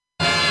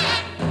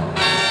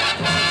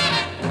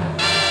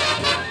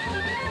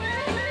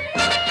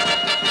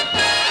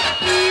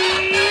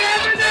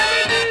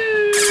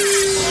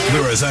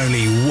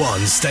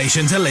one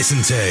station to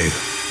listen to.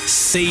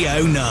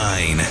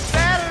 CO9.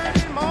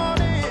 Saturday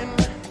morning.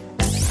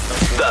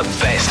 The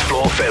best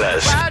floor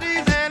fillers.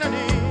 Friday's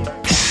enemy.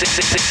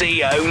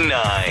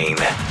 CO9.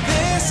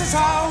 This is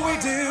how we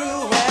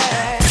do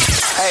it.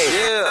 Hey,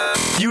 yeah.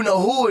 You know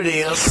who it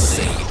is.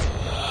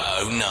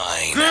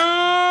 CO9.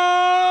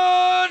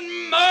 Good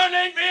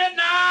morning,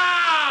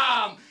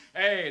 Vietnam!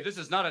 Hey, this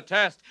is not a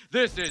test.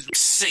 This is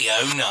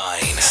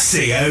CO9.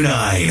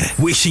 CO9.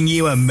 Wishing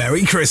you a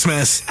Merry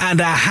Christmas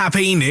and a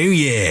Happy New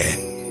Year.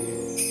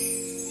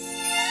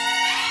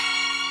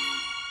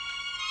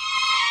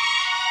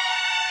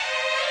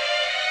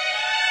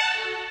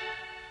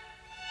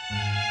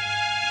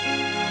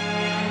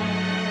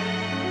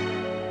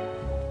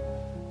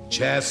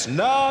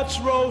 Chestnuts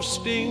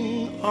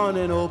roasting on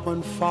an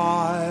open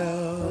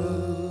fire,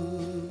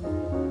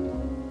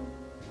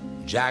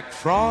 Jack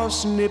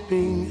Frost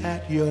nipping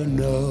at your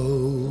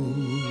nose,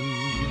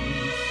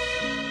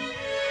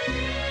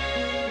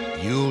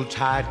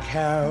 Yuletide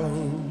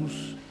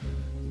carols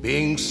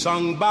being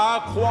sung by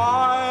a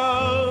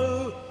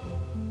choir,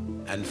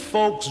 and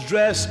folks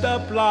dressed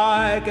up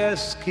like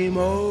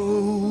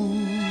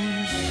Eskimos.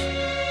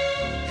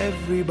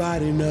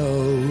 Everybody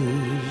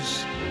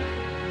knows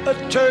a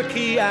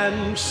turkey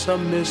and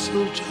some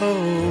mistletoe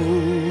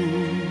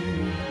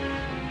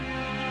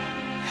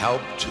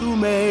help to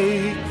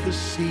make the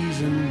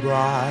season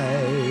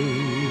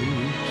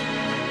bright.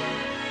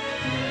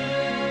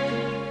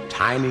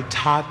 Tiny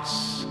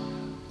tots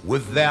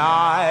with their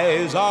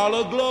eyes all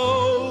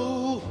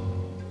aglow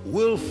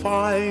will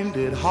find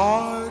it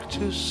hard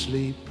to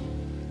sleep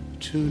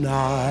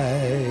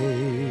tonight.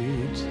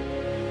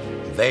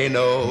 They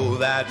know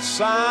that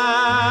Santa's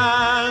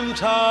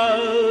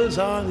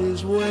on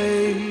his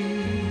way.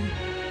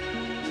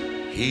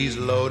 He's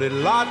loaded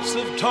lots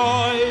of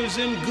toys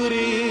and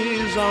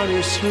goodies on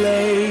his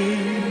sleigh.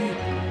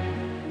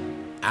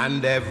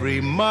 And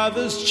every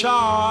mother's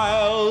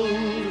child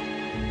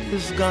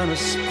is gonna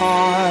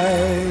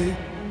spy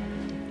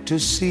to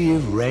see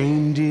if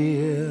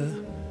reindeer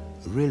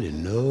really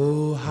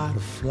know how to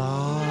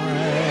fly.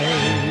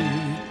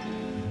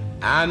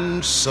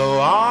 And so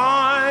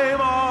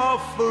I'm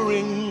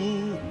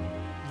offering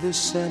this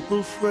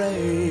simple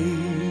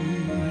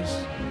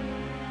phrase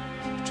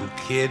to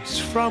kids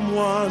from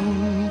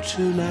 1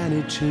 to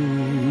 92.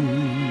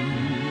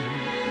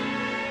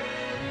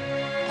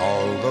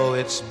 Although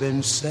it's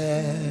been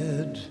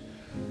said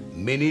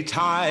many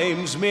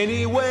times,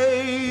 many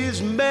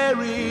ways,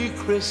 Merry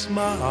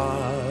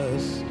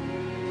Christmas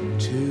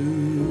to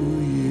you.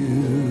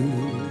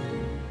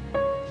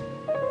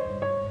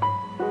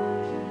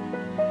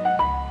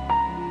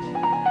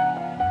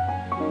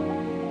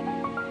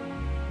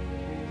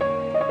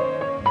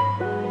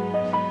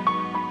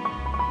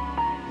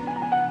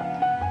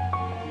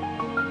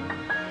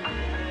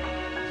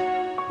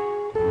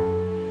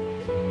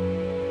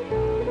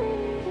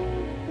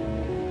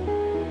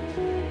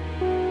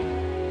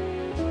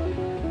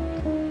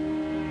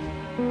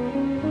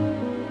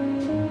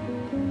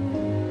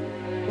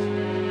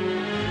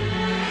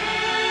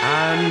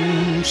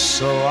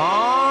 So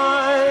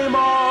I'm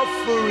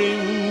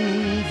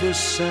offering this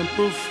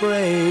simple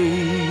phrase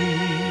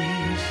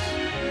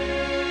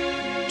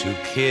to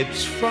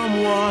kids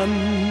from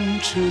 1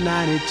 to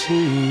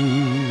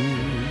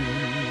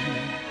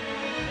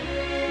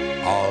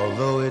 92.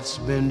 Although it's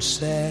been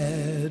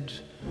said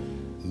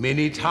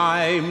many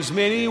times,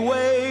 many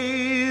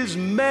ways,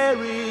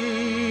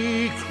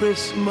 Merry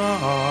Christmas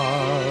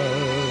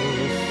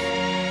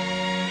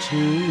to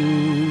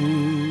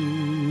you.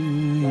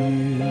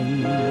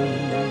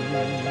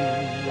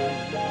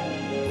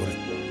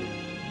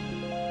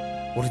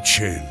 What a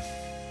tune.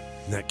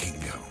 Nat King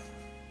Cole.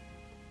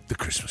 The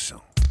Christmas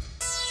song.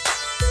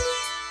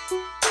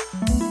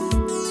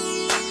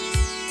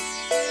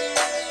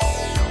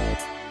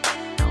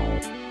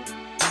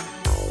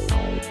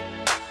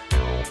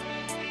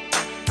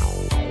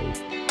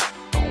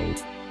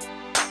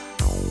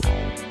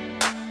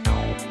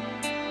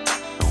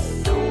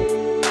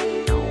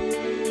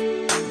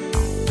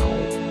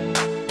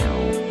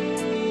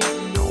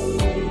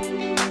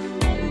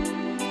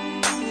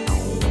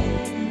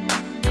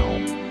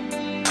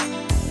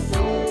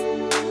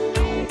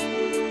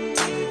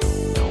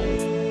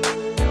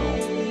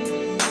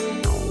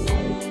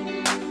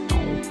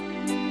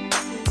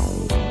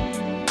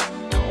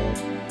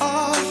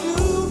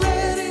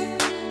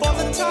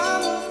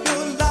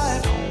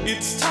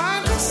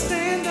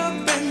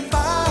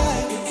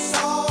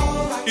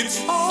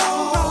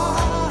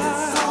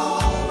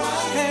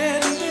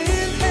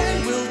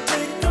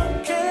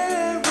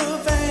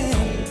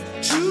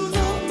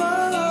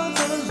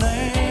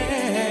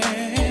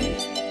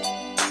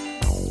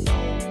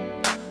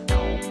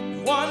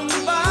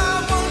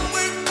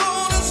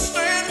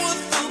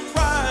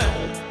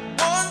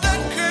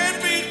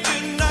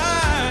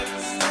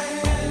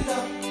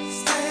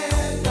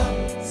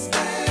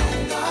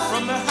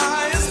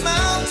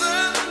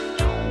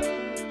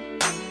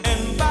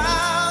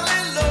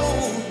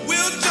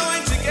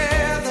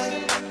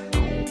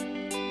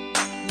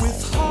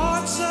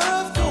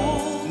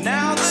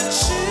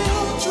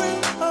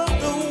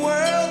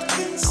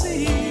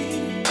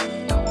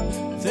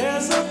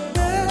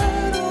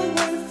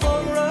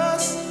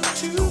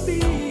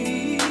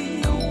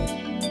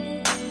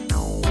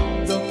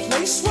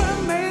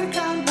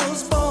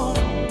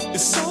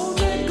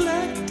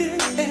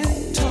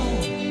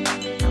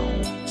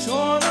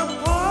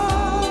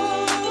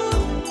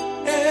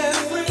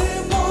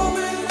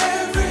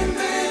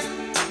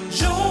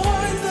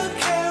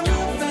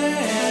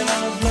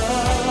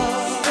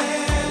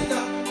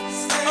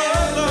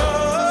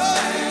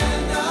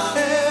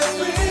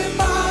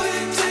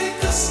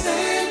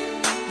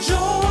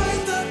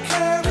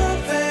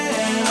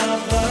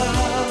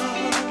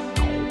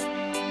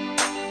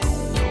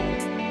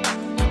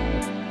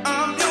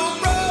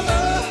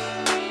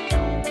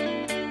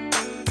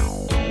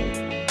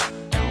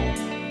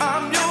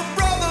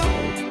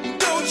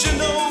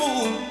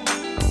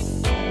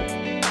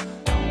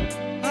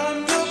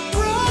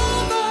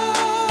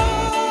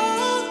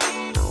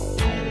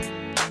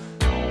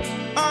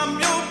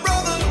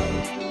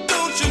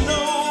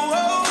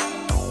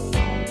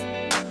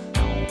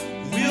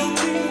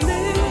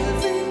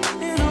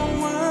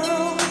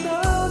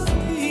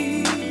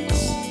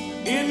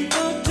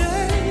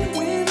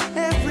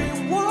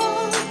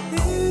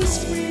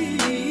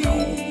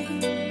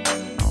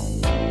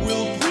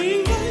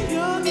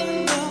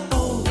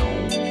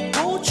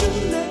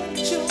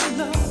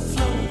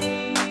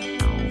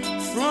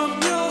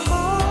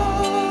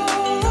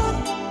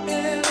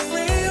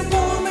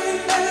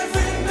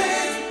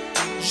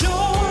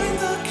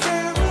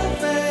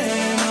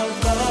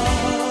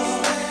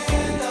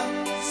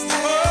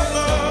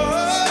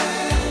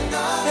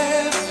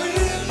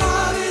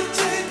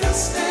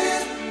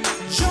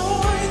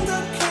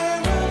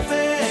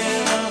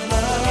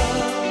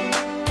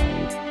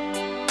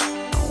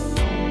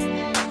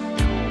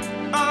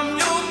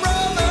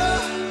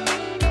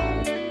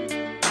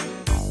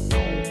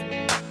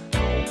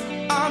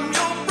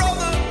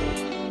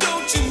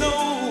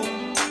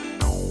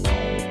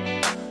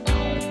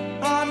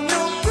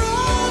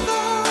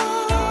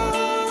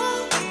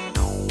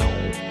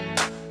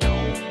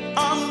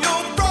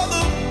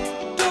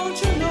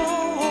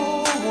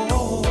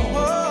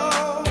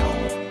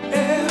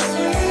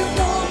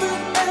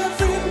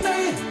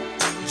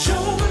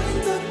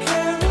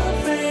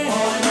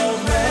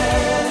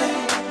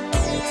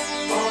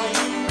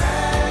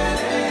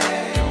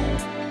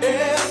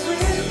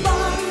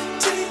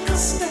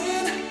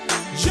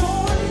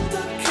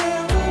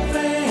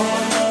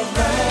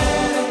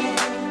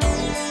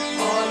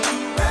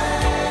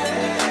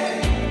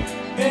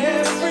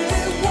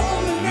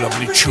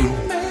 tune.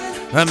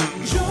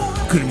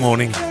 Good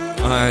morning.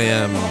 I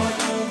am.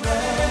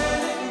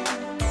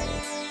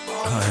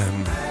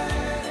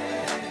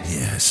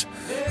 Yes,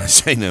 I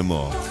say no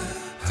more.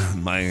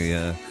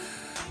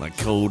 My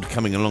cold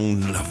coming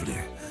along lovely.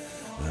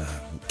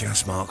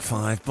 Gas Mark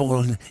 5,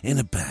 ball in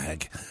a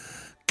bag.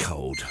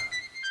 Cold.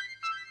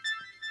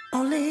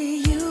 Only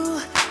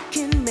you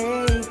can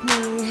make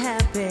me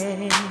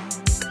happy.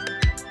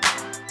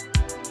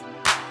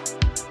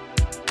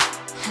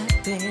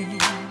 Happy.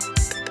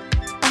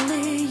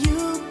 Only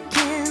you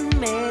can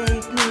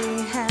make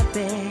me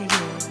happy.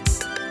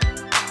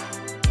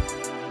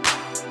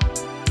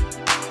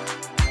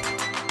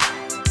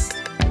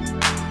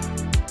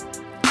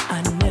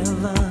 I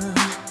never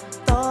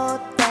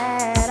thought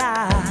that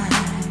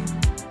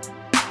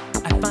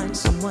I'd find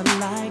someone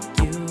like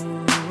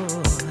you.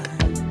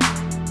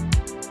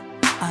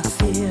 I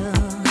feel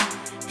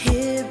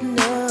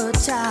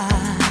hypnotized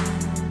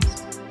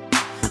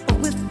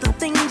with the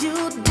things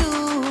you do.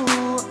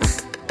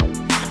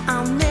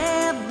 I'll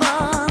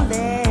never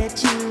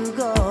let you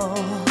go.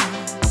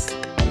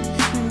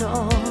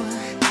 No,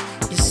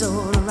 you're so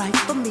right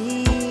for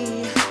me.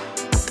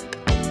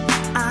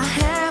 I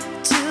have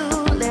to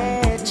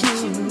let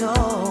you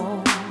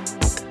know.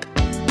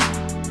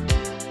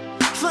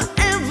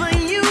 Forever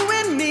you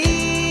and me.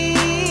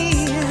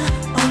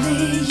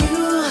 Only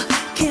you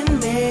can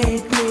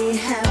make me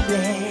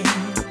happy.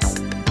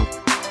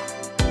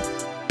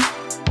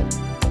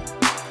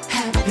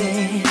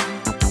 Happy.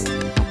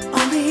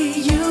 Only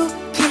you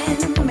can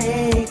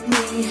make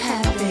me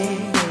happy.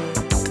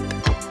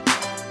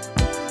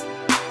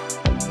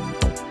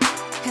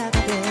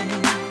 Happy.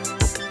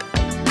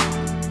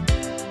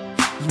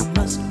 You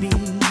must be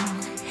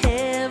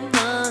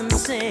heaven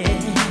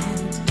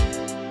sent,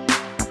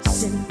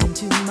 sent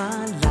into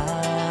my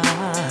life,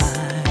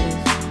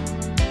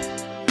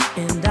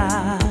 and I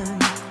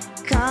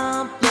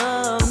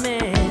compliment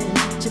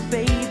you,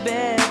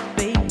 baby,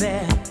 baby.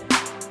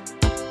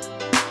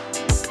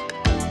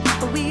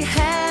 We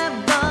have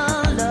a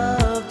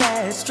love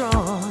that's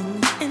strong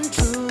and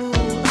true.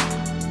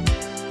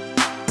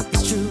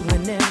 It's true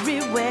in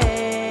every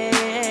way.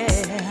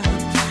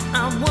 I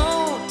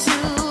want to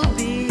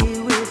be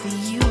with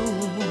you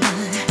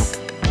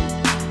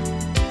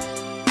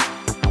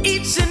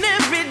each and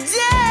every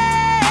day.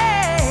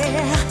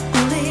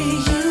 Only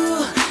you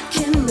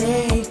can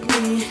make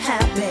me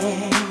happy.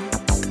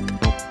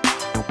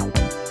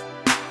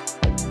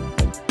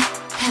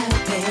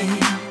 Happy.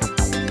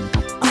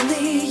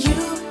 Only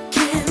you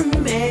can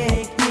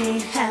make me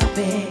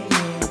happy.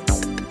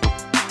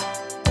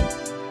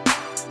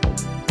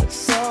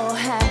 So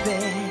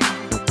happy.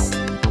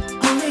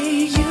 Only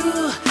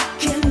you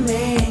can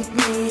make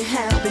me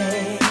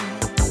happy.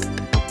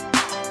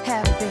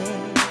 Happy.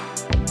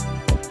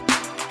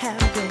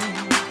 Happy.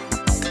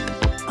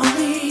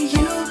 Only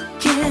you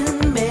can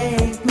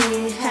make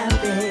me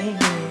happy.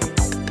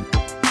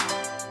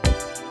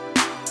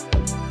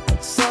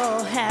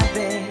 So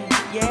happy,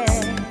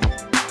 yeah.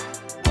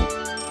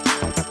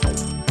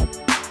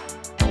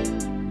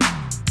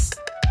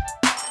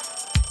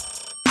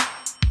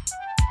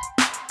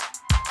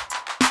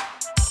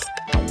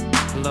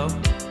 Hello?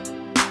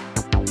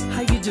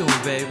 How you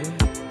doing, baby?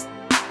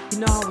 You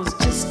know, I was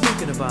just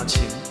thinking about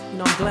you. You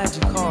know, I'm glad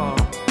you called.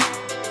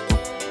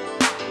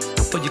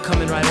 But you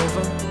coming right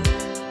over?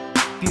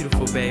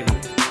 Beautiful, baby.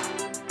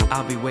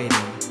 I'll be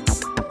waiting.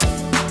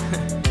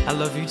 I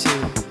love you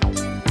too.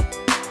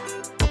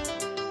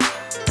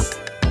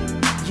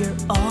 You're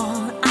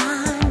all I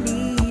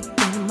need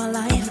in my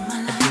life. I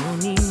don't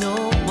need no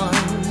one.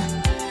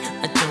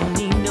 I don't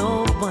need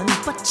no one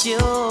but you.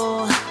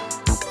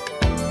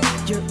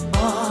 You're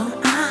all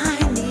I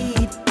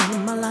need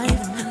in my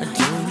life. I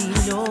don't need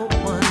no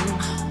one.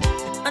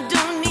 I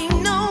don't need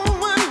no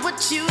one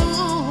but you.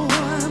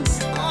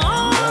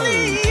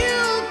 Only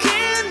you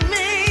can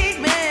make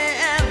me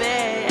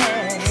happy.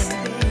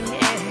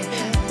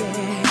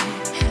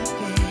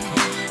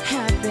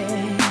 Happy.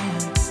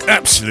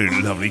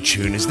 Absolutely lovely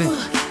tune, isn't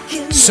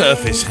it?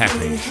 Surface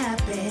happy,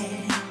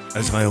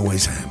 as I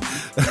always am.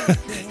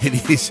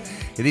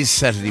 It is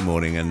Saturday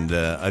morning, and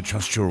I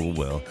trust you're all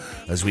well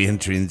as we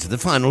enter into the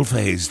final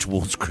phase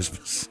towards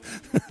Christmas.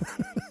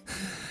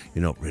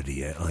 You're not ready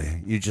yet, are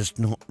you? You're just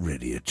not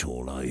ready at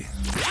all, are you?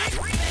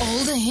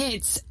 All the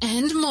hits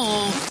and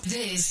more.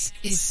 This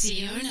is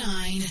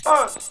CO9.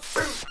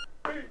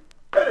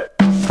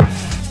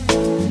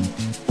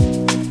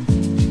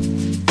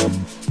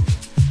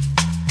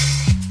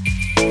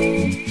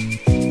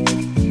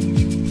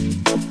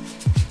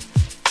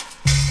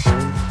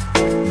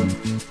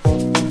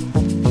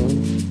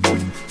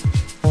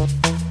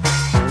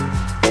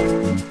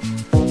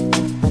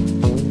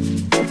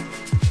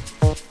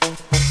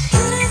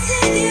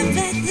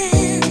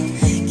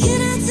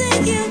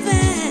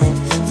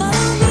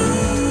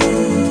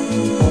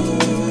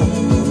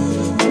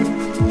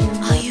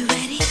 Are you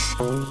ready?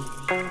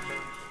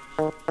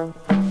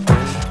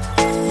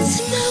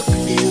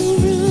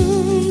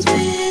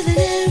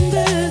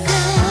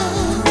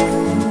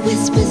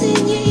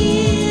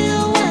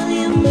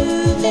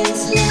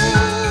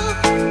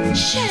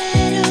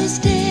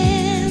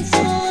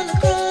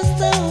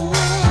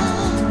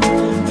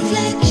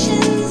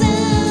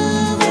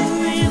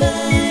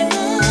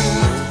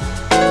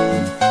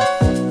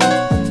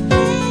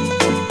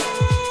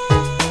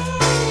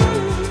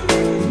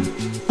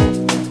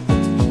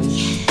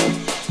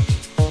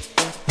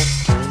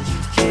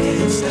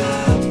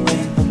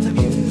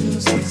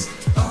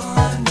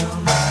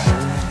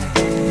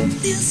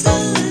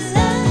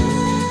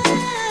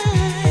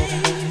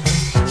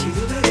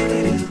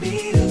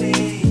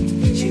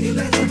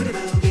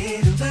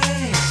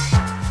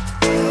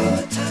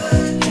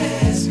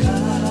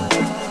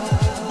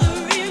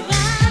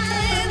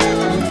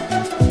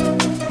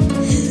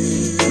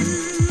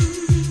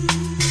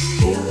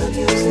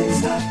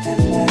 soft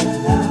and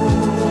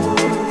mellow.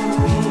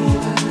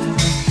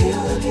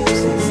 Feel the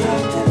music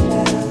soft and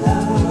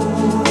mellow.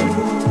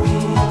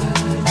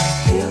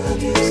 Feel the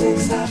music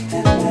soft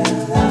and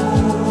mellow.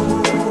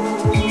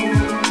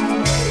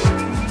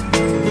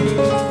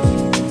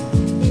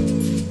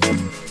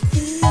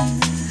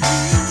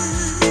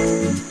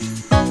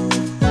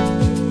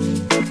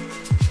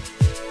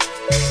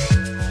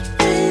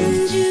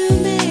 Friends you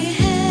may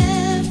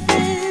have,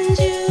 friends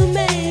you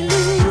may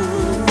lose.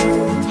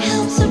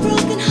 Helps a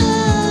broken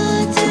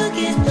heart to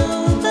get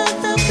over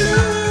the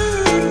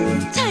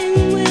blues. Time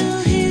will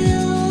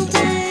heal,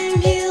 time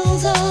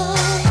heals all.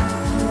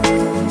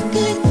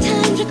 Good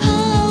times are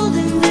called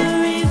in the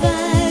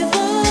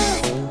revival.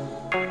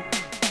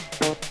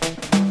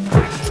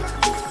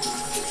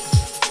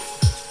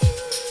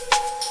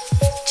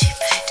 Tu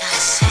peux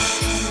danser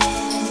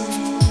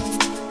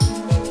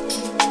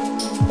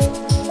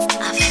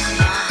avec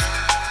moi maintenant.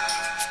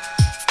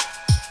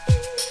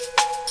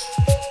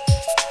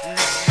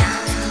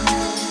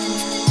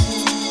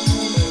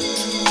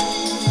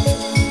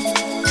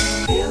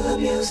 Feel the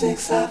music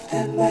soft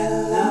and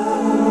mellow.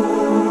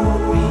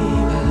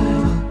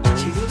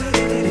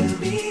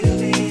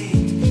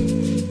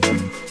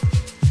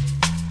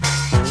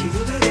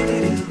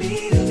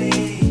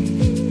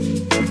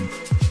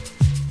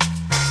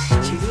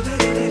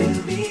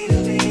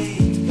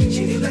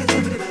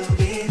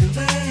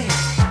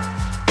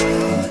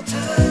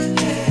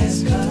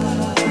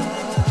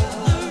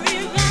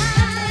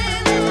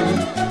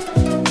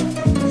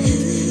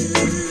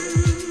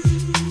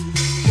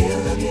 Feel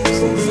the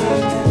music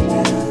soft and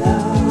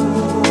mellow.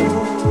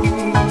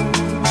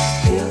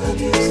 Feel the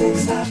music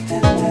soft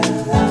and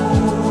mellow.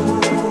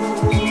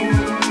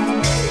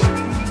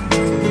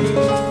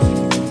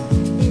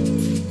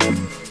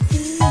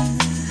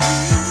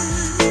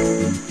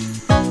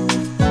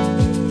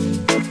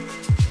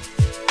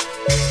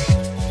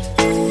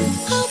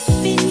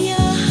 Open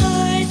your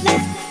heart,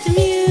 let the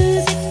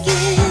music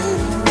in.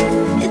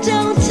 It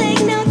don't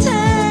take no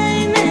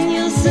time and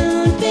you'll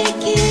soon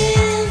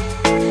begin.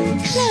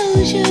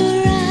 Close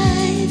your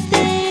eyes,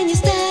 then you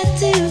start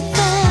to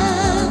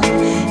fall.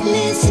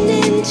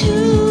 Listening to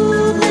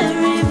the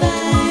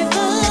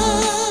revival.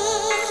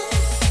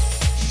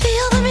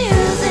 Feel the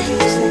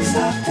music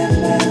soft and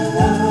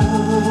mellow.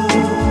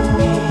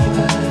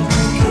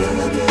 Feel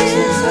the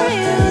music soft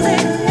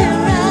and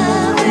mellow.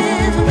 Ride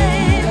with me,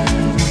 baby.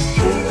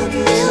 Feel the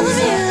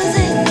music soft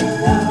and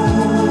mellow.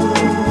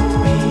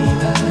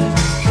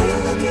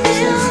 Feel the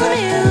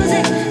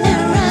music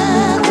and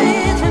ride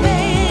with me,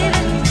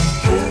 baby.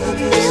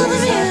 Feel the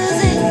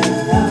music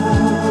and ride.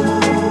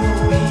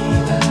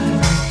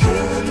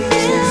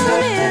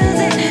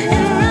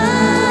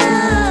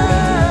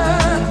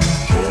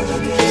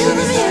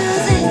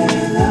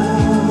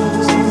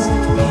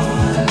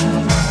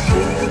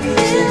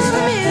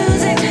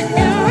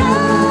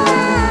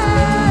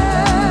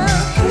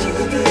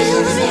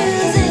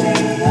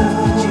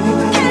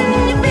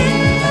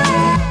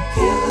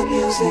 Feel the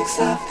music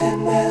soft and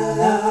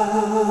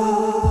mellow.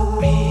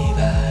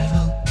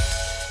 Revival.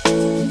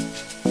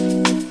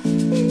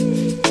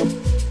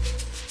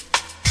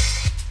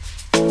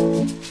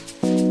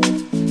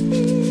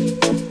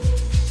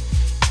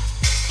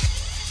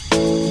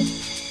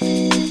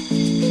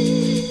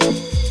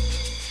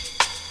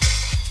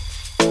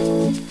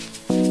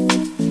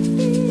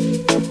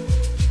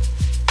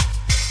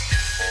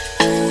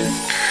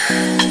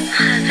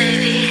 Hi,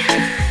 baby.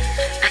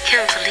 I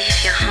can't believe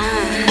you're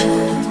home.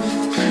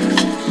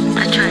 I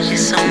tried you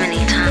so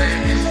many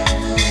times.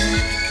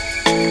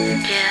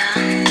 Yeah,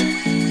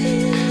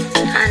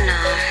 I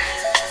know.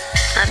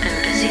 I've been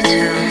busy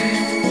too.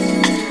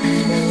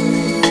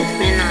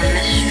 You know I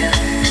miss you.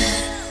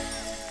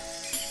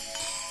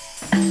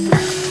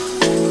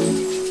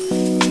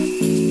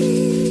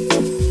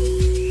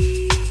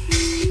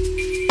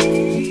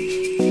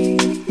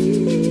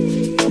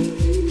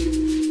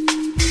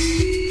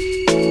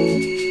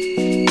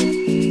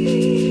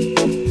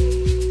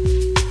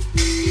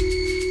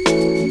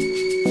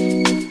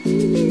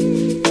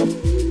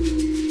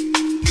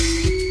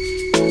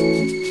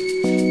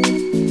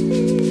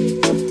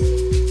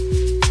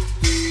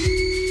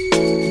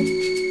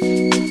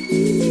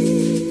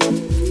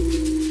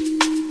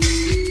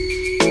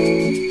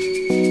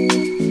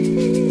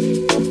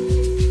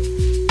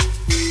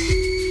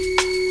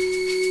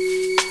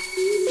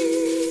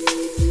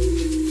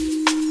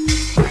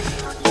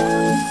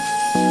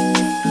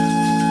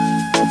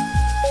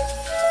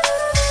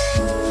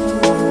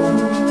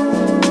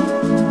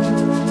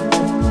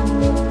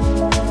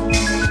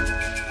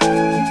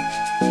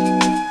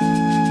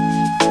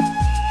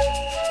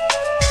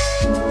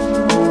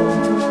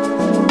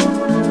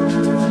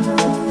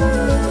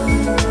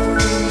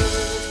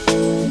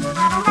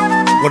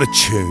 What a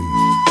tune.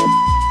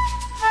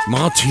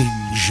 Martin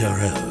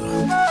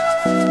Jarreau.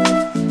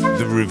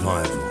 The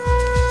Revival.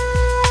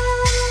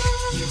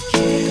 You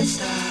can't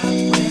stop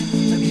when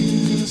the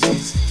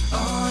music's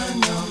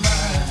on your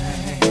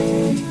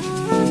mind.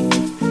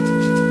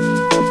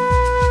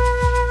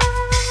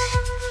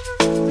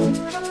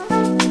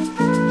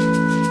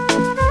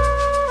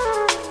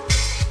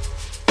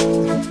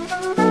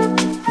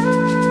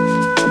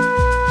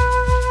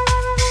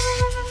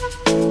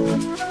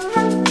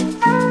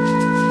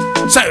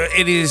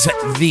 it is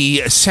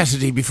the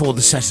Saturday before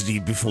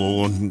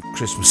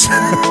Christmas.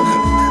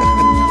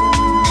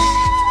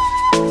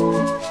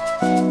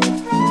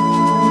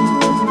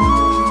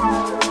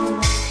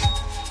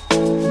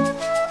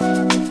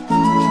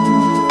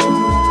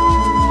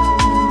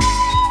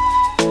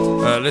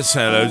 Let's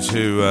say hello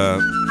to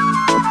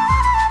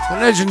the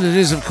legend that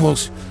is, of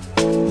course,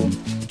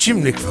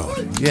 Jim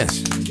Nickfold.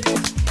 Yes.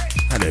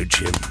 Hello,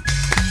 Jim.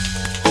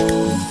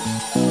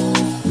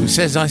 Who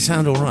says I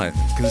sound all right,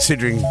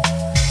 considering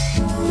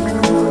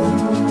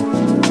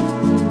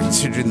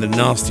the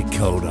nasty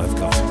cold I've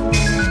got.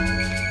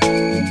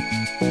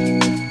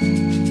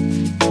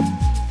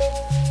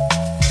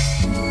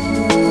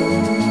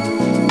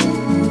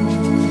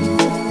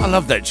 I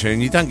love that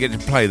tune. You don't get to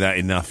play that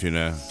enough, you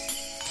know.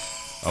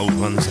 Old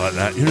ones like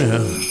that, you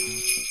know.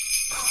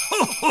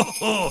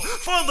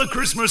 Father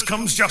Christmas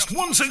comes just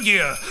once a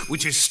year,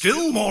 which is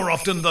still more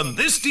often than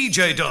this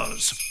DJ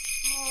does.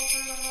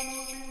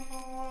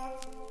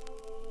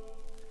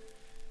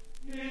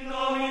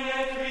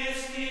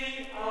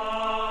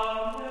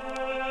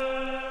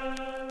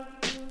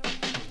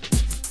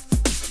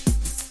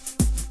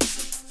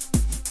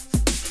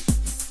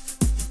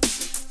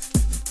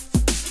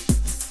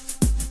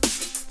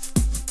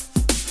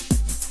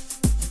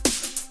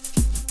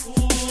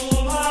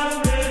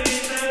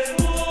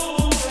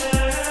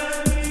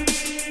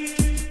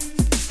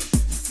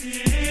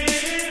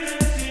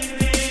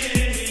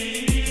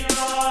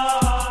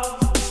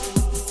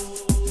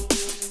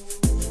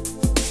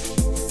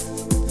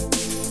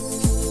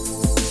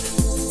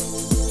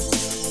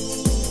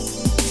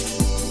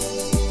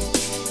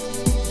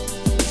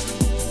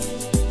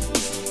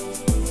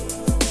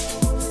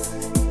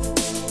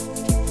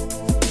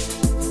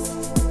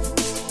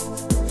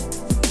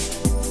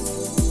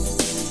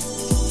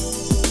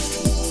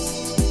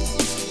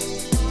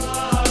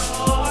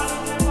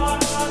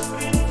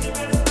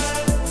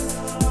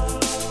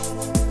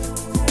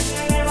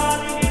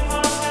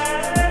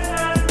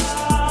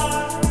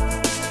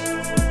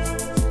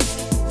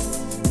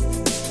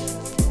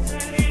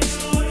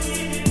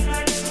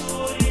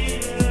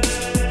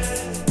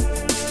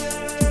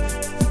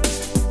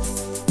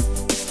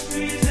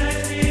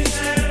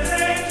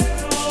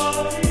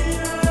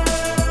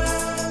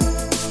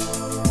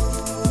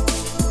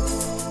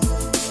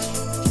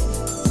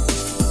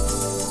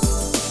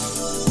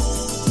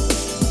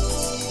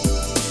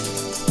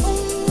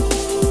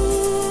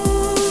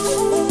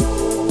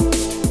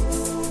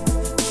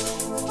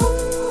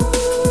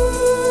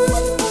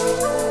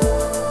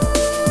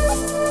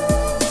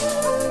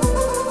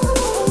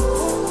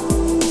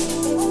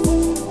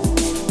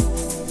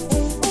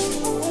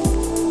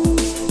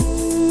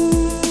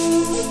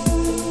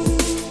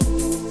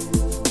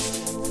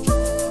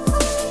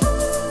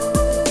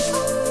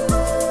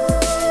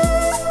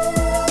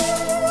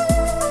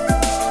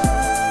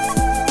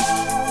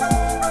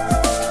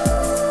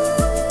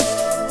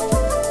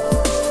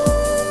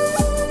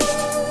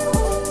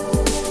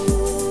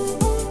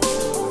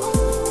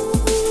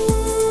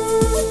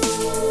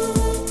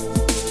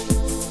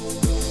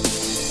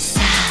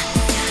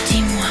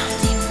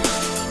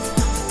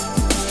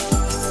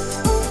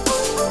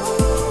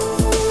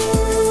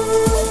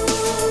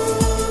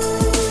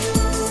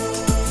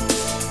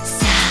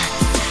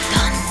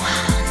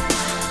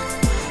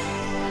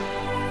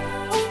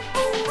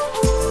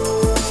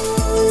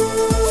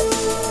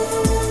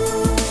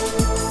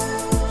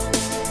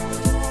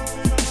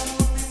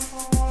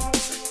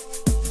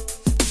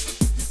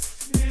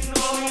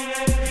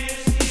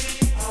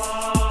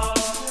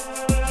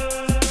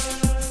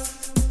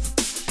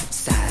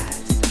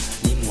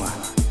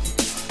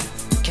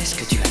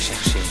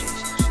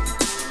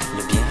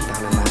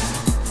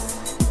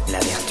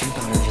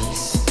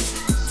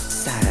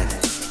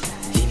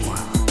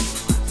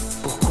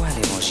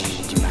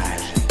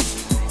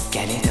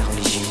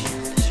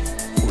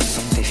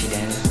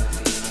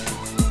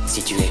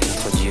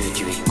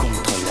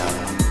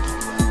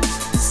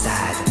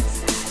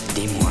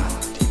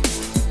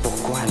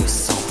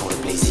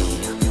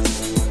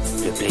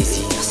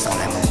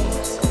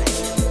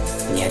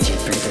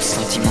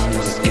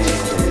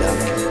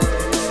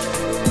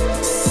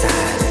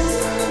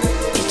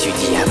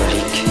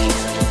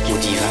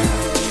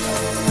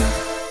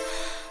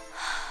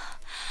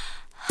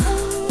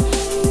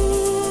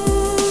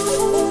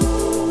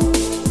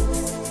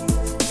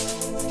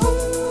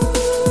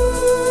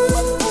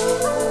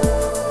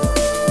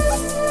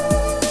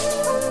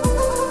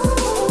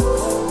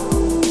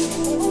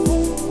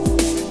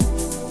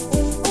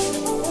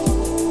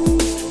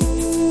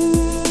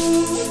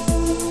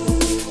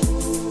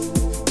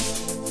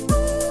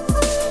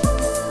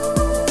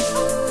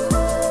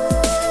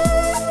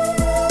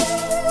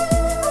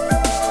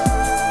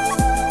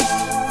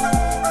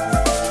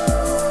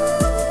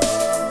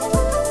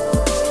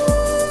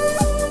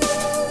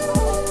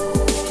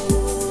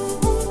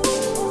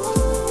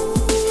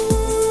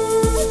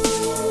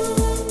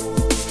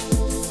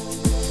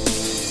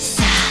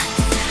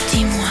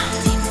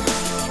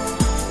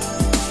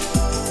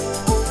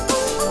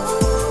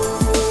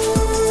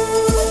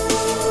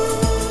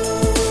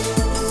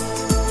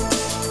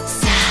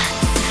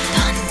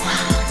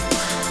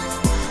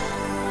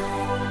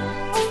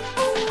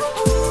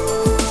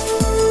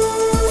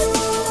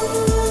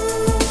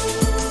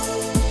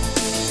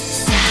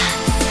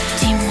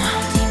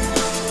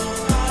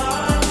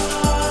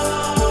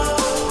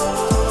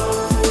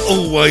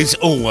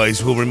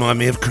 always will remind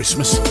me of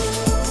Christmas.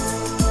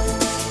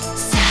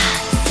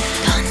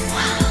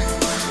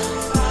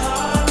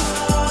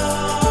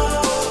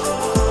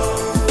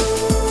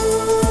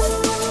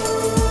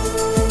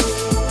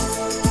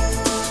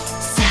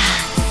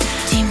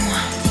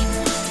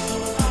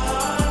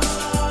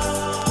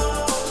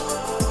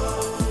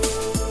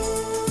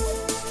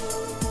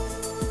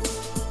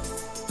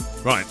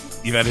 Right,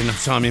 you've had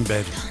enough time in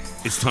bed.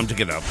 It's time to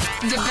get up.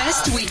 The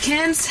best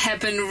weekends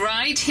happen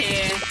right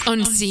here on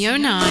CO9.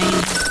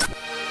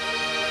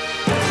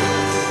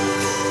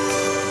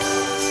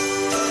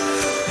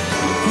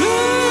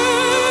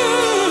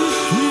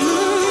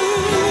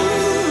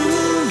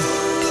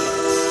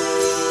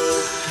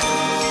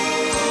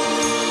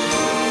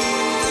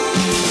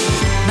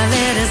 My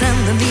letter's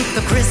underneath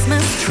the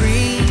Christmas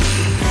tree.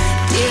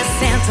 Dear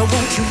Santa,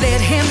 won't you let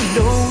him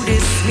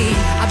notice me?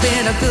 I've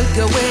been a good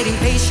girl waiting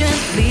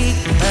patiently,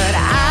 but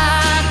I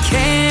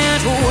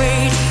can't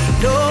wait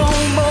no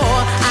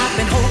more. I've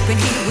been hoping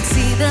he would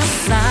see the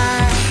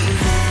sign.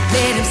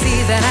 Let him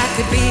see that I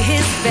could be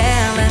his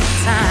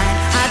Valentine.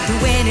 I'd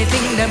do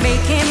anything to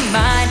make him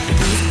mine.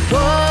 He's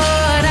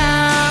what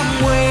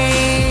I'm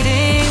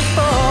waiting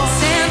for.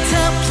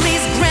 Santa,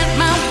 please grant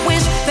my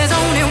wish. There's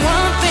only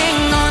one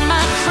thing on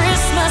my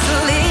Christmas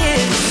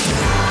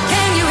list.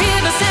 Can you hear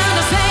the sound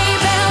of sleigh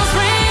bells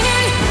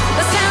ringing?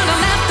 The sound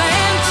of laughter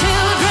and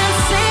children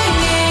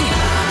singing.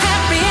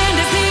 Happy and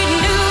it's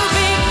needing new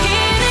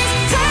beginnings.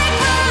 Take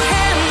my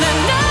hand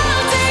and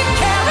I'll take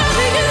care of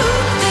you.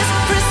 This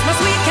Christmas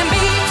we can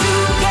be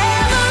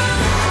together.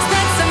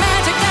 Spread some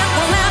magic that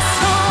will last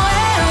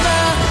forever.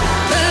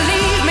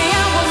 Believe me,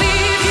 I will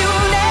leave you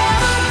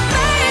never.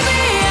 Maybe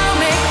I'll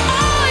make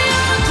all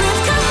your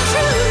dreams come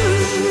true.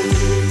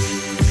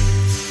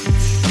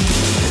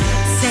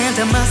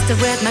 Santa must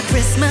have read my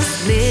Christmas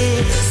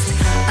list.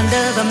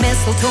 Under the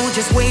mistletoe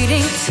just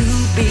waiting to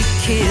be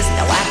kissed.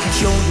 Now I can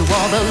show you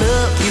all the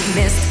love you've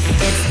missed.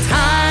 It's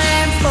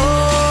time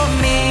for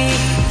me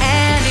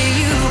and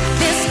you.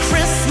 This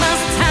Christmas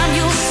time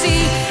you'll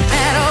see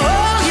that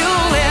all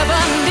you'll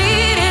ever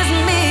need is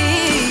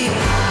me.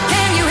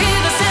 Can you hear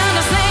the sound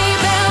of sleigh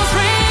bells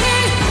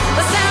ringing?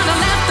 The sound of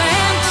laughter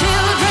and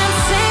children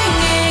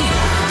singing.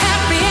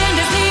 Happy and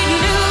it's needing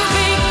new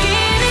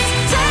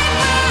beginnings. Take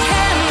my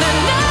hand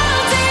and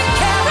I'll take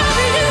care of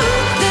you.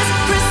 This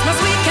Christmas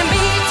we can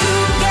be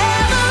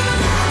together.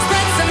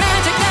 Spread some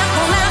magic that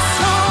will last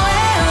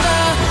forever.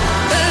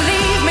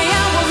 Believe me,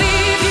 I will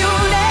leave you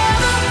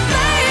never.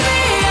 Maybe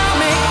I'll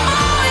make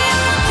all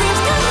your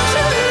dreams come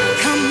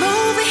true. Come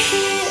over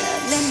here,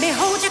 let me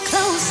hold you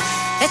close.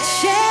 Let's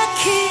share a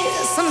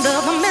kiss under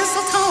the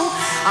mistletoe.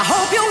 I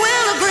hope you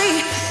will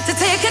agree to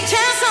take a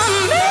chance on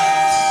me.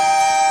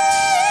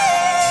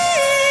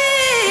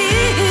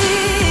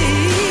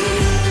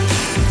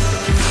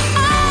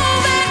 All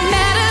that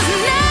matters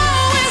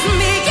now is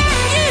me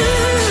and you.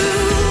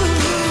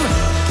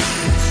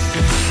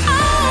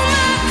 All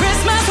my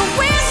Christmas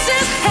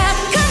wishes have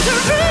come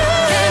true.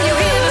 Can you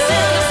hear the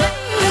sound of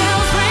sleigh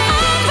bells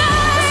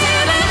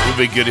ringing? Would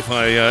be good if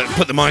I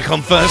put the mic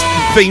on first.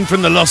 Theme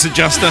from the Loss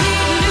Adjuster.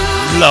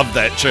 Love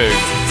that tune.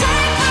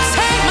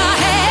 Take my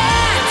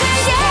hand,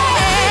 yeah.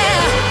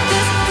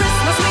 This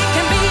Christmas we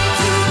can be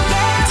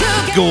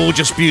together.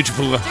 Gorgeous,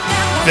 beautiful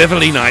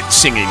Beverly Knight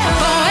singing.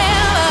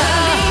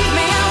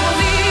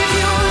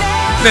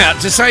 Now,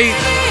 to say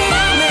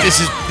this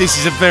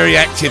is a very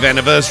active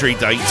anniversary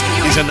date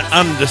is an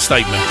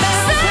understatement,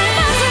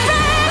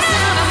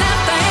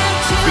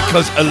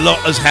 because a lot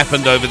has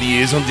happened over the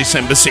years on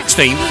December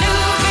 16th.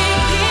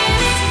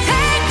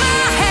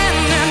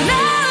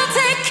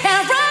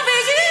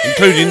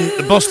 Including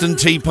the Boston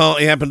Tea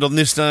Party happened on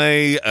this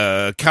day.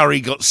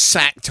 Curry got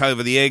sacked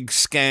over the egg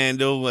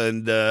scandal,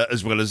 and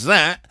as well as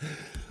that,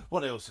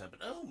 what else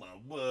happened? Oh my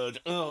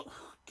word! Oh,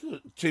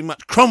 good. Too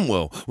much.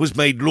 Cromwell was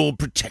made Lord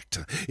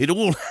Protector. It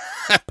all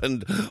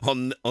happened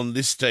on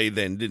this day,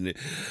 then, didn't it?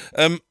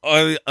 I'm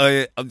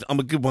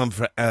a good one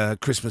for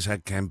Christmas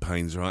ad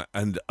campaigns, right?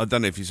 And I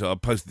don't know if you saw. I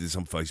posted this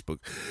on Facebook,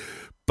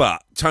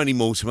 but Tony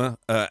Mortimer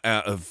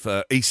out of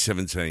East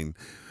 17.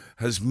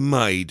 Has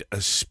made a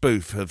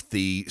spoof of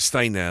the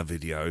Stay Now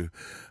video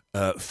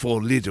for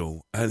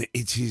Lidl, and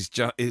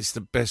it's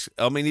the best.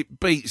 I mean,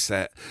 it beats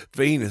that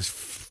Venus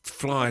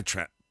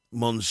flytrap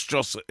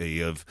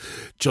monstrosity of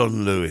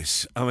John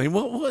Lewis. I mean,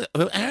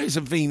 how is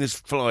a Venus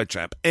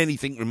flytrap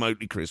anything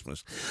remotely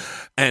Christmas?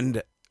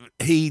 And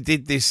he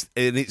did this,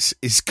 and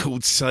it's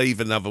called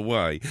Save Another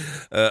Way.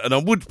 And I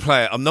would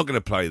play it. I'm not going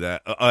to play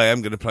that. I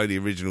am going to play the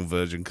original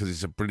version because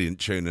it's a brilliant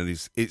tune, and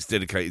it's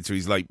dedicated to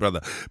his late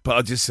brother. But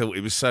I just thought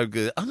it was so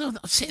good. I know, I'm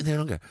sitting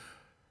there and I go,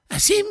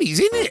 that's him, he's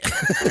in it.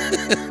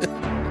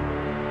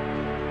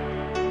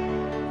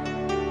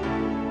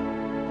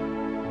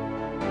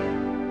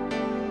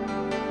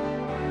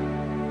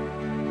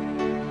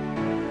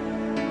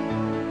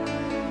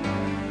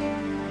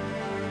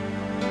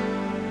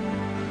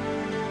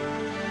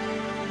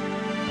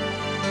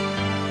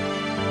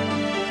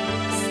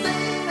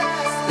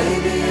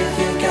 Baby, if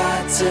you've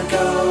got to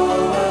go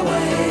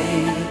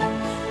away,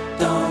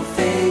 don't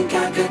think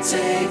could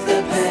take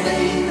the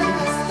pain.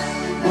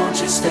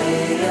 Won't you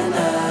stay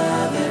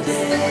another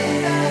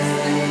day?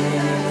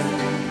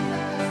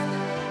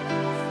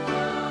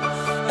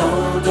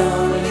 Oh,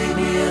 don't leave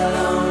me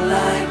alone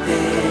like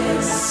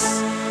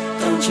this.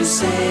 Don't you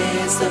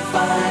say it's the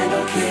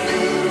final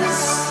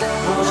kiss.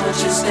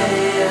 Won't you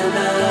stay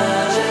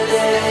another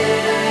day?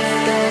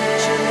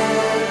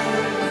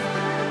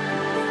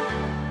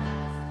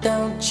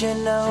 Don't you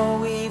know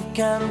we've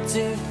come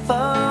too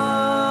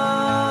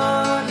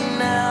far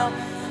now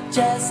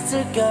just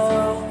to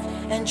go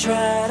and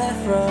try to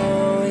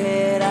throw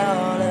it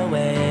all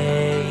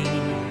away?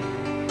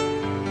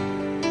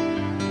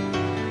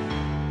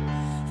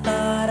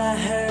 Thought I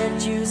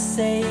heard you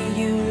say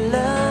you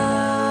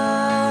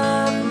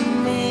love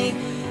me,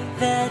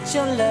 that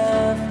your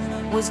love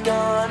was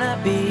gonna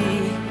be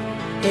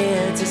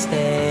here to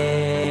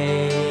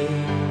stay.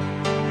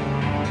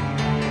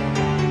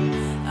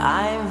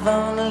 I've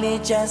only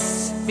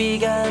just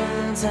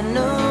begun to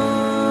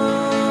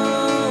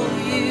know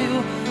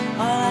you.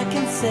 All I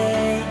can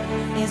say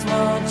is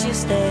won't you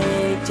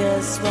stay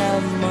just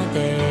one more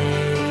day?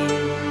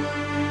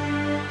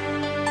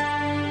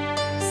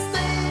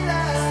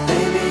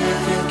 Baby,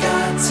 if you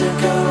got to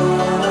go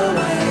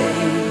away,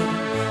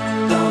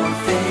 don't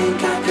think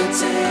I could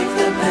take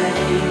the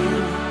pain.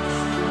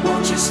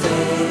 Won't you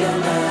stay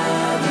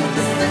another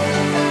day?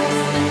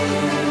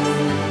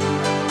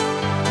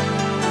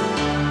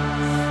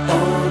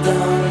 Oh,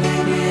 don't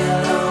leave me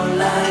alone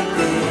like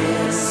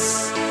this.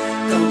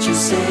 Don't you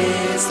say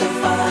it's the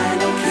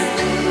final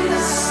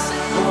kiss.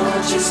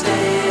 Won't you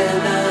stay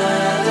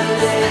another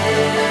day?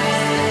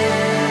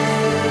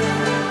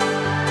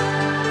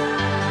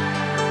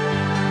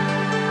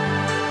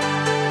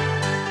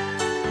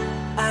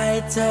 I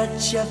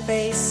touch your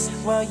face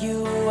while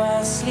you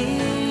are sleeping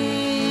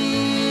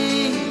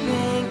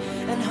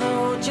and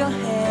hold your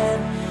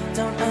hand.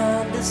 Don't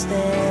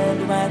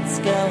understand what's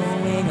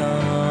going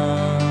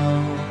on.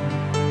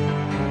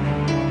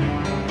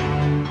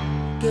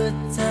 Good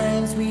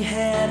times we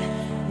had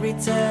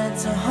return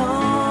to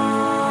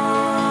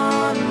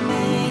haunt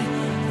me.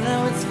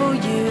 Though it's for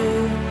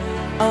you,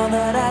 all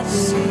that I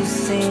do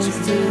seems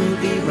to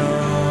be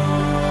wrong.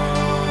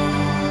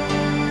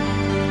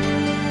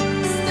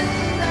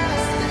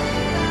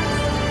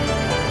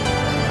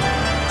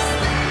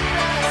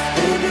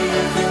 Baby,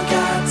 if you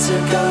got to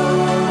go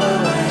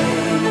away,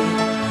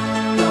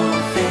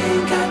 don't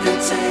think I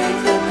could take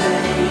the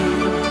pain.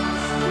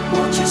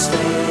 Won't you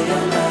stay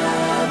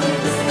another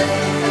day?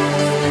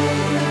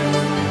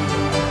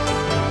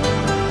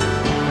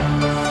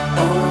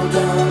 Oh,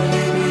 don't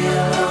leave me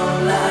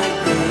alone like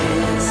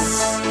this.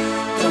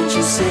 Don't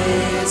you say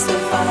it's the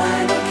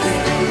final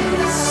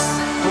kiss.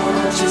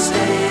 Won't you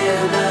stay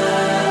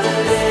another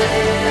day?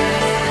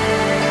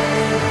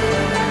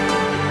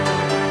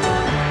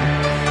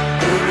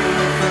 Baby,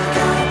 if you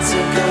got to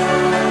go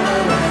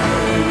away,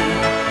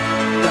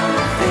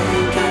 don't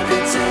think I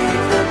could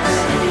take the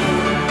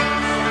pain.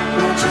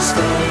 Won't you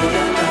stay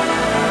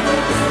another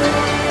day?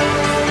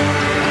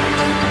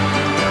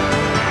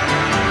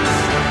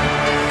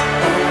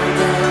 Oh,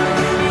 don't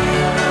leave me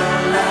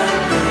alone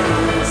like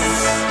this.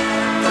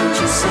 Don't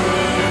you say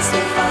it's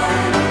the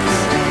final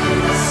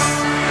kiss.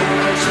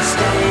 Won't you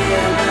stay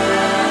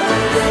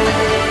another day?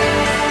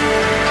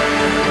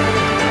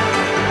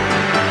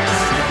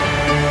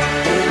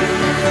 Baby,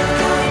 if you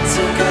got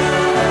to go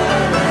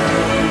away,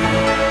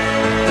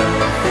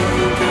 don't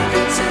think I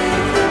could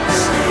take the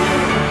pain.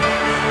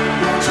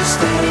 Won't you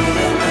stay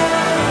another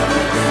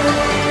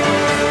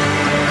day?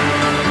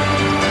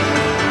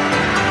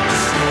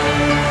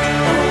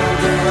 Oh,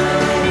 don't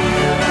leave me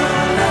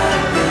alone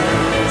like this.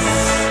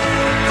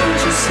 Don't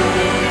you say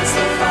it's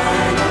the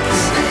final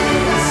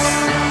kiss.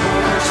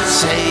 Won't you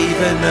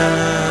Save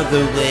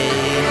another way.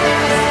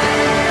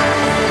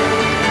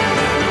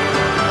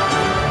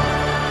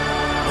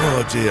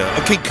 Oh dear,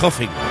 I keep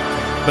coughing.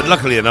 But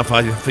luckily enough,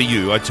 for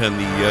you, I turned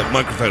the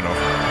microphone off.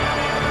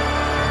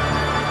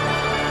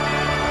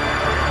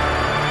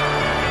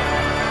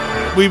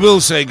 We will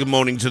say good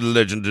morning to the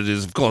legend that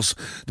is, of course,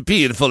 the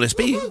P in full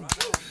SP,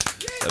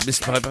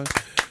 Mr. Piper,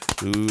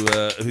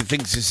 who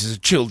thinks this is a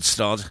chilled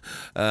start,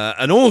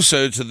 and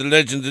also to the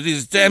legend that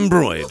is Dan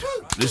Broyd,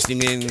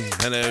 listening in.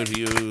 Hello to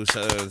you,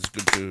 so it's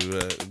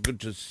good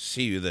to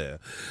see you there.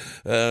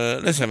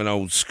 Let's have an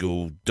old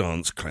school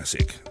dance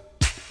classic.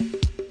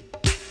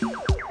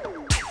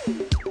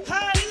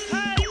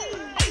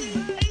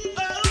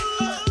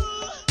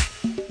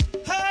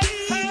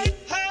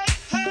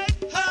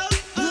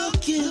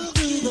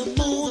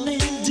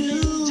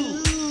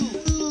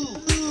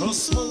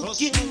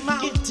 Smoking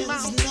mountains,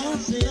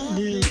 nothing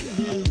new.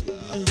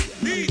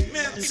 Lead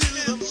me to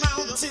the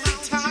mountain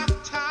top.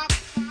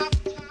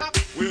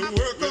 We'll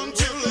work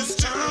until it's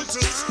time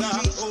to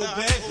stop. Oh,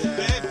 baby,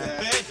 baby,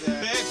 baby,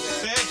 baby,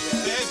 baby,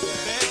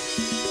 baby.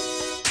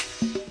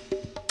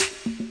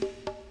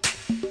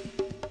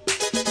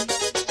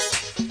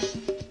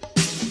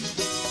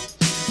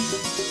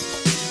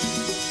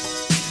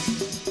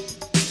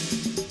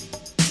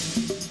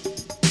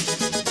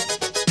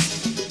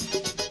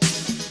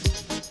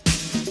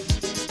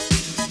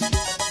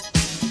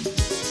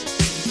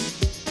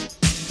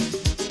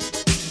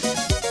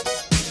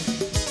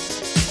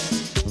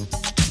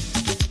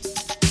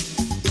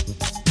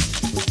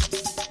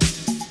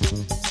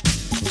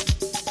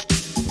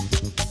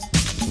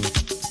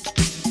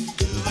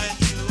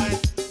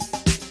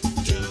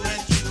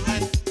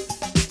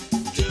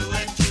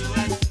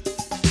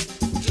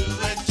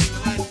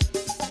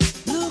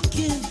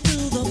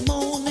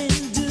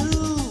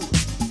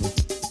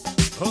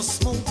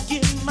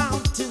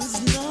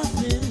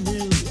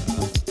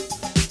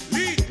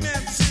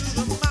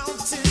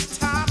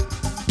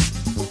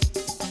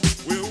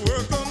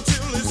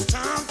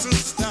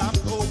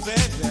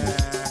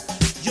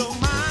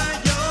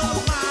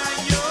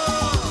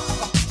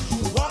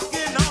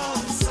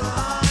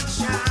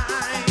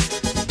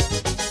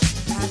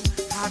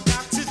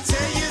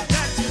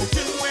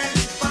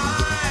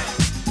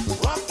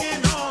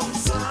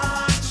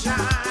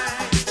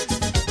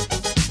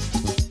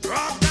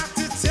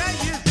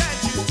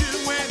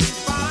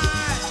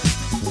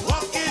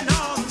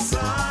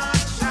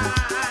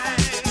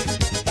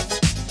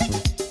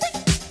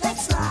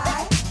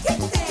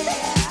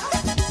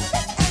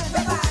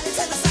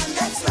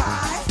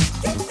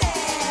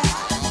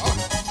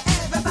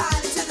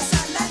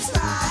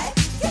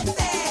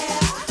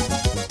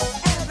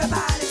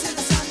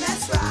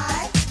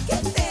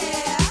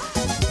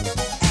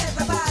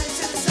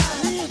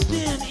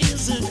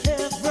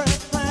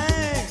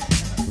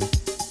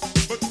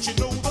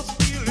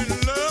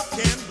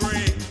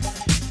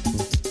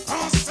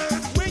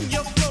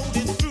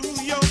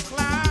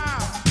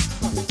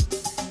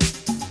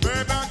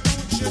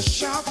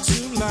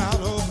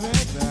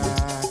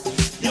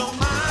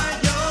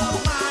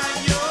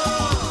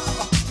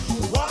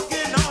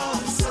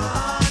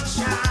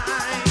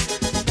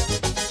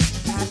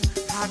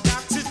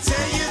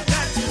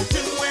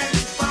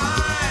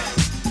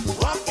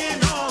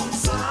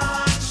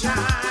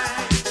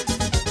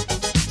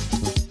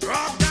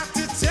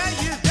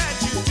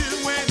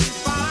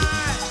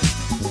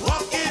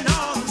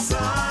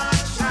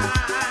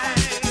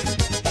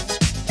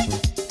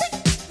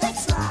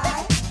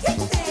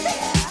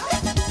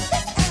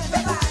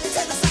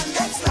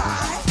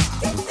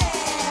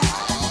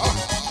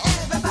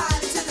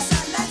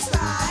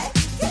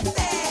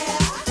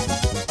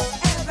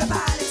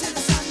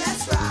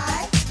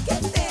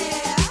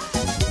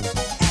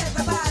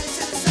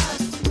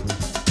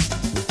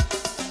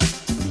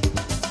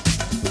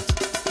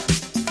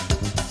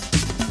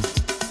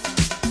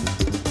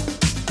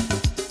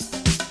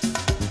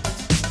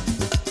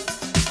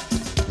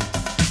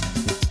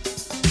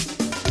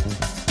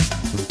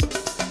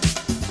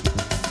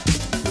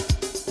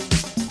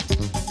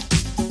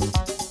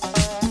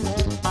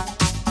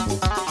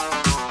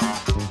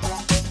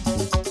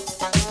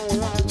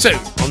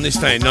 on this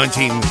day in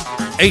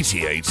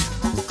 1988,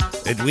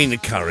 Edwina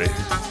Currie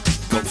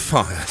got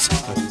fired,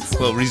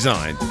 well,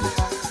 resigned,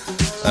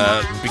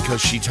 because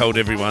she told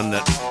everyone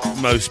that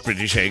most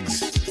British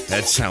eggs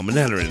had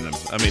salmonella in them.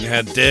 I mean,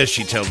 how dare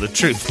she tell the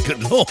truth?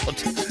 Good Lord.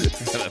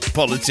 A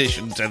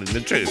politician telling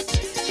the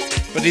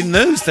truth. But in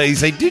those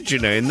days, they did, you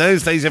know. In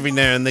those days, every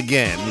now and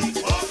again,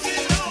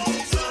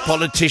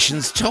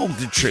 politicians told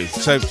the truth.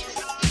 So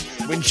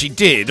when she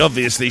did,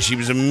 obviously, she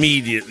was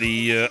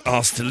immediately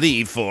asked to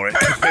leave for it.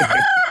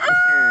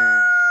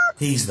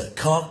 He's the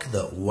cock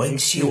that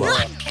wakes you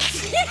up.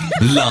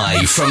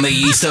 Live from the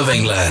east of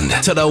England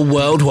to the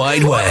World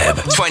Wide Web,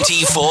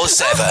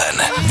 24/7.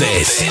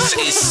 This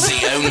is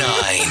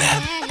CO9.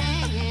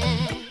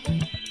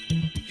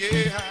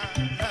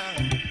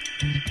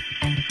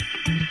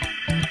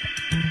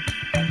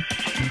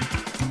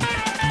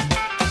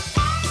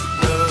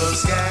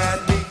 Love's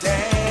got me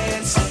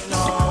dancing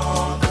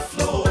on the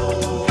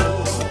floor.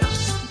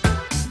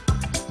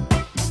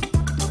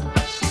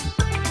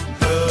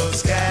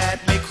 Love's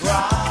got me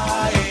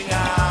crying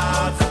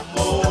out for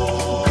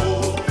more.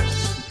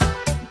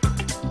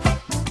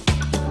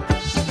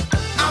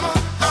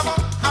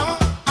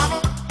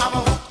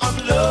 I'm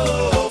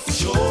love for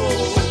sure.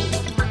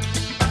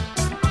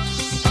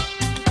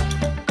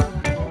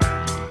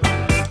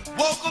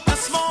 Woke up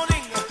this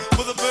morning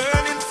with a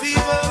burning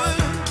fever.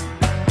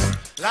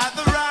 Like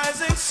the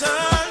rising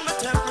sun, my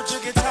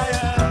temperature gets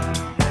higher.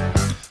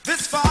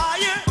 This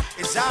fire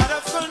is out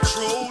of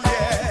control,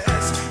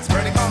 yes. It's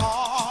burning my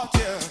heart,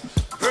 yeah.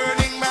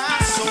 Burning my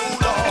soul,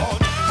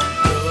 Lord.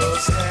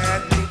 Love's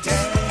had me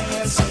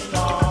dancing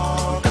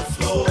on the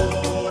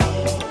floor.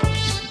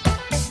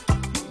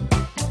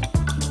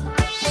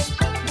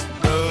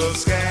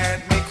 Love's got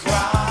me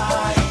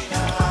crying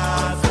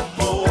out for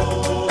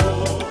more.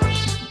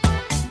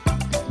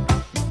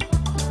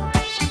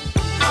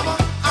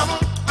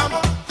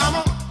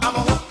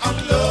 I'm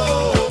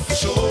love for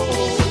sure.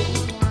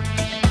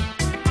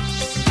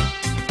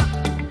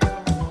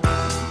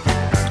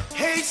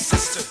 Hey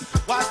sister,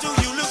 why do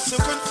you look so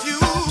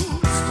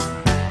confused?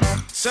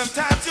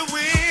 Sometimes you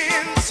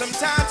win,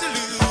 sometimes you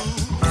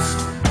lose.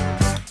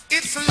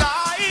 It's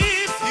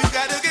life you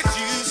gotta get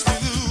used to.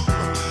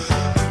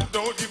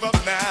 Don't give up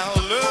now,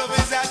 love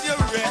is at your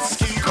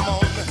rescue. Come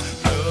on,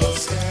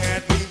 love's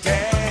had me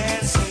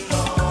dancing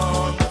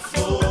on the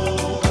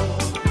floor.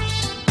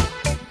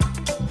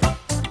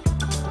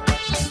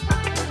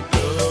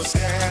 Love's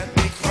got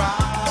me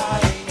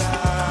crying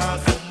out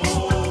for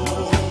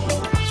more.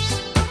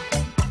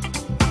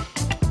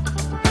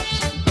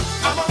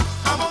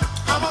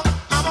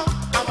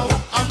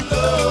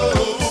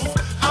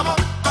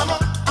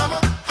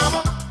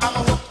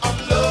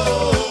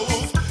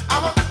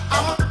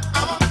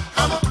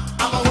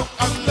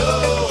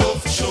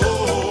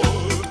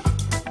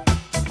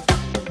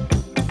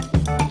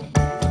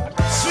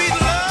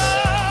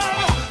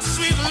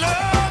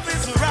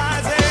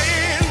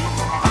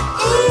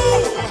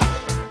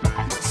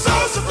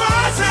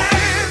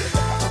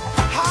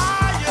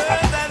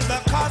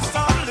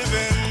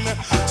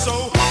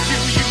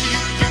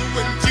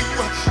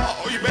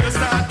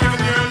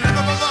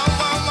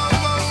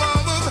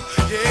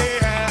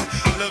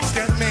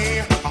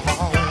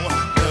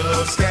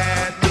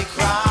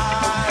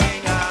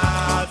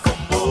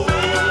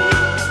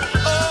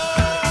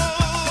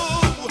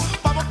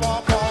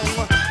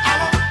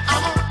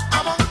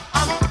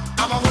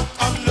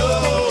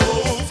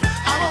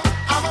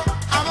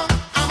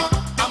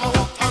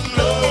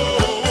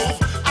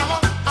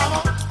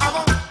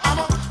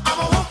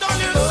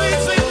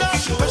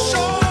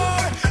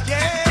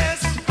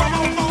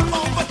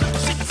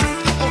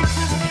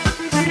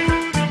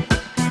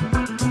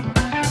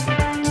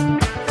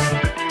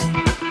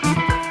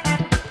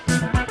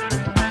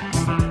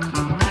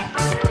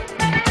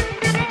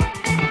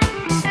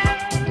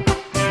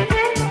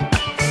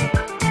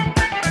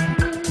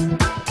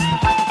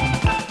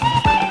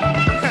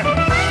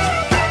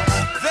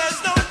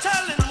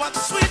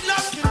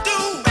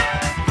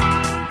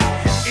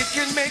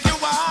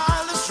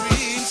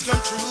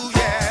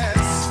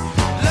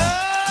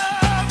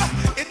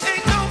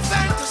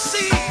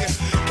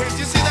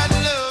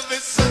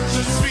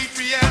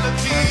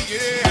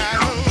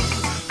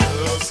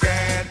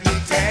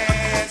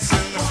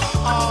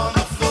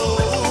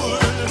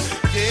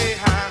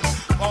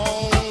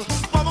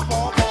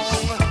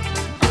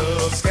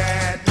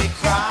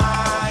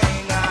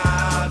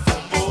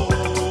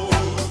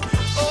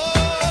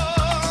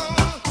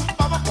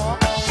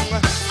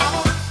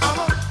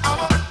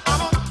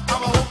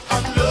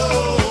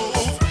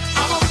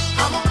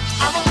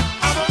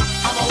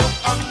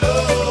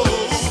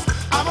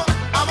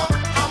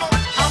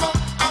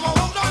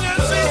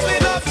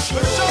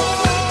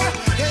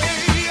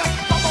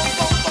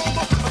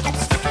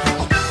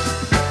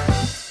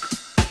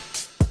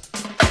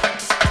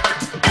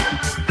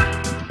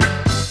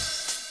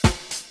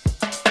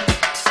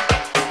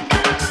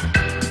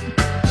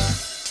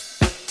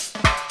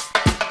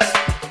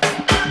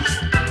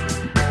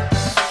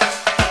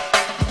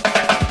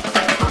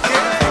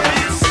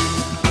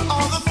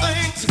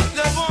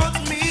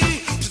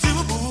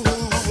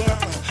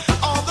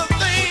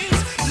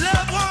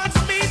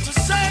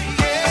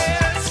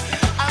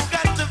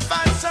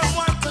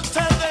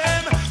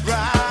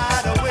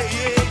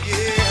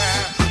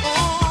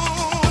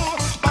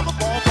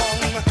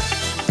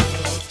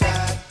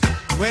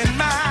 When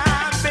my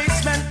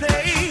bassman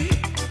play,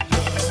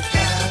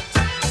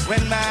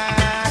 when my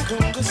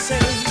conga sing,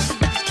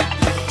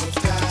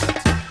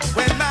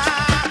 when my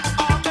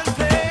organ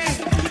play,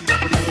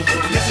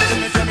 listen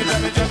to me,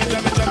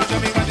 tell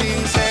me what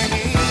he's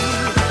saying.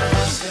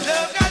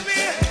 Love got me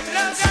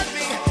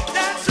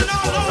dancing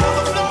all over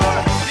the floor.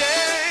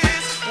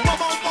 Yes,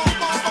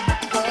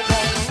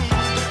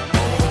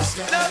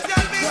 love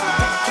got me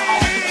crying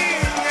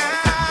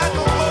out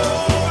more.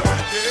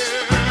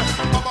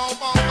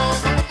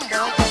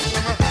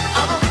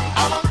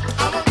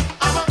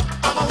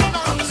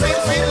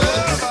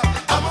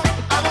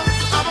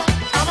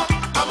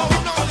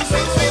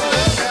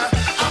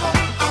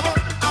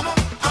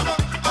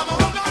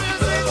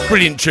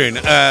 Brilliant tune.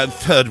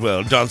 Third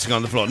World, Dancing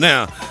on the Floor.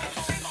 Now,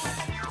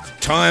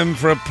 time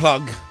for a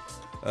plug.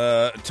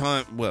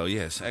 Well,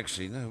 yes,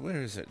 actually, no,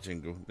 where is that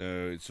jingle?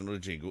 No, it's not a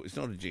jingle. It's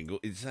not a jingle.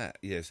 It's that,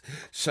 yes.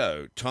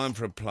 So, time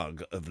for a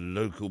plug of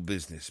local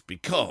business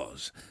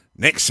because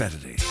next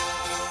Saturday,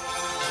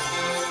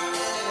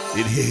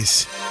 it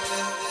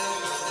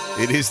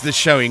is the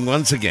showing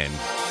once again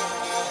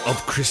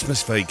of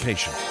Christmas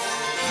Vacation.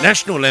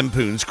 National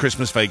Lampoon's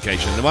Christmas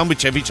Vacation, the one with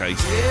Chevy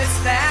Chase.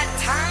 It's that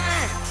time.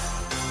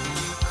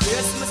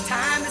 Christmas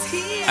time is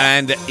here.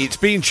 And it's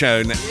being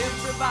shown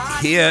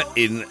here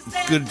in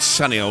good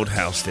sunny old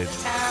Halstead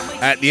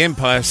at the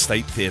Empire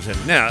State Theatre.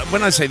 Now,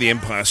 when I say the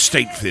Empire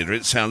State Theatre,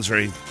 it sounds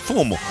very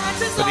formal,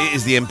 but it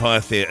is the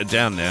Empire Theatre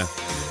down there.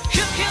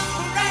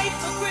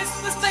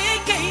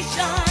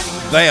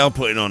 They are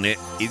putting on it.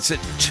 It's at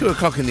 2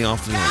 o'clock in the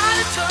afternoon,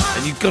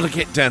 and you've got to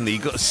get down there.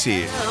 You've got to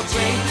see it.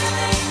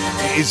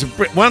 It's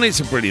one,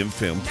 it's a brilliant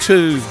film.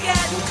 Two,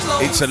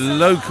 it's a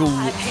local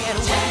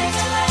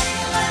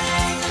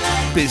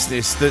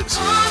business that's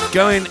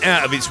going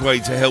out of its way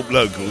to help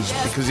locals,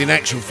 because in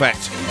actual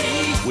fact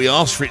we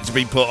asked for it to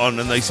be put on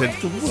and they said,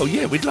 well,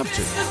 yeah, we'd love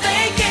to.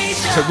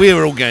 So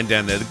we're all going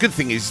down there. The good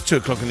thing is it's 2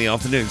 o'clock in the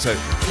afternoon, so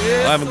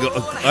I haven't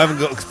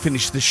got to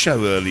finish the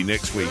show early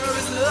next week.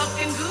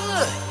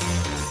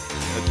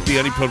 The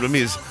only problem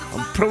is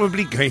I'm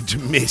probably going to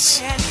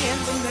miss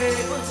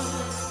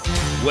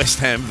West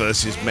Ham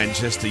versus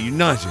Manchester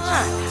United.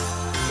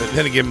 But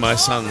then again, my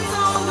son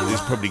is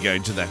probably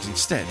going to that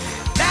instead.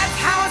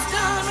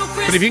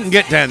 But if you can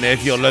get down there,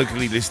 if you're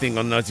locally listening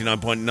on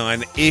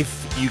 99.9,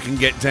 if you can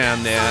get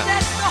down there,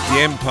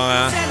 the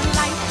Empire,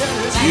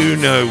 you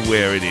know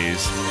where it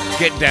is.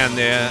 Get down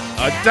there.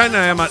 I don't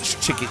know how much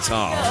tickets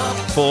are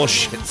for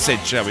said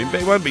showing,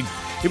 but it won't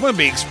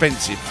be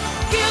expensive.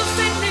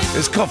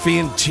 There's coffee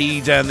and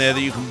tea down there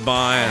that you can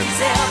buy,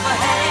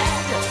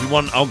 and if you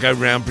want, I'll go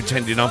round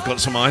pretending I've got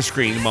some ice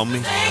cream on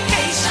me.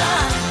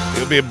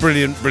 It'll be a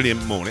brilliant,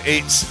 brilliant morning.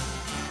 It's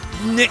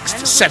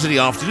next Saturday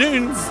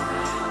afternoon.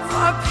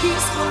 Are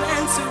peaceful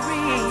and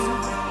serene.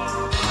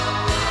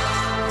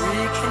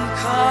 We can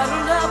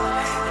cuddle up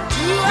and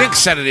do Next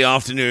Saturday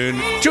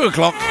afternoon, 2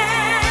 o'clock,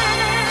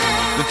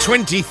 the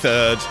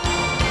 23rd.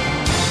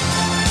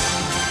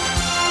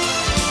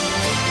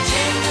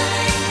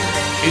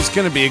 It's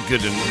going to be a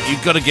good one.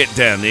 You've got to get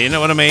down there, you know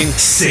what I mean?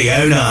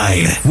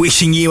 CO9,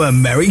 wishing you a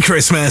Merry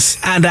Christmas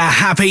and a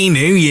Happy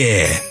New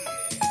Year.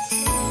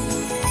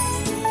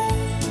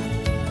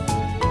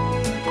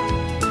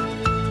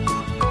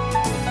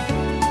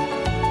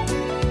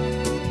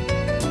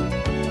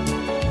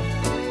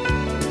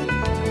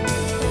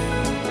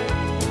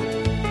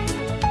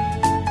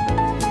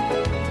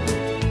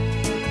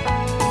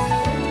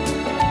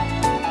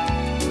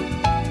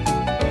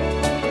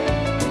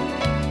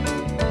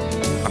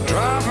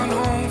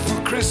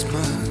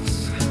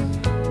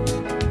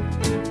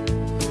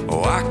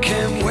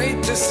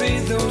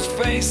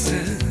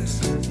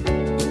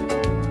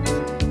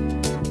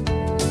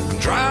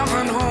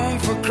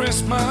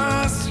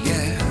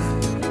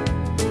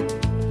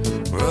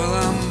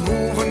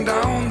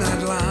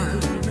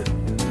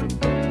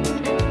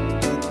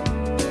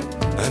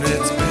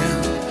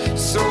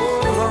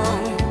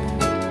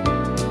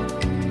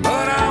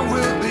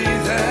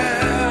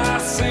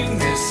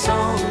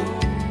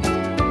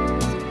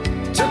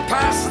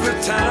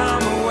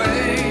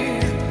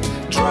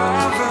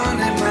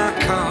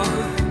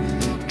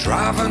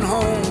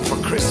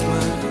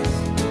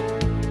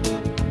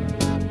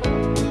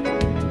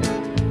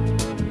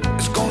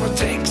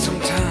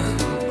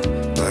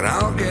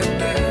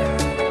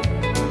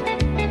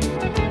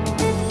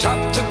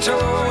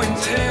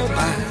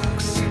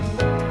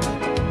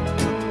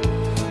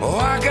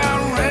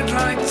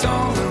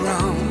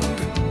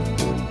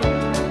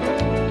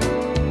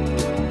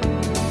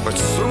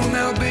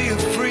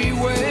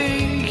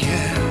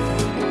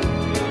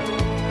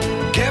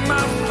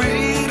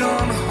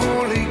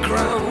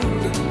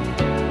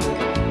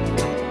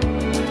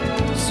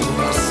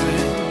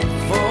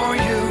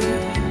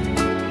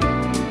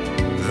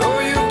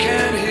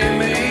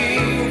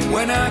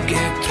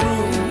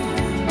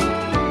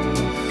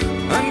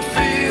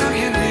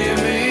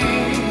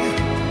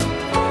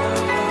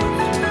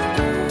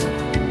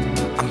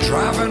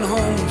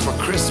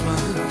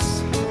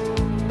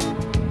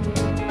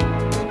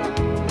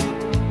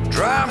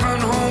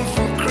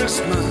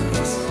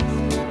 Christmas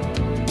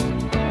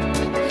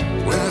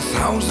with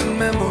 1,000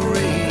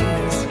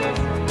 memories.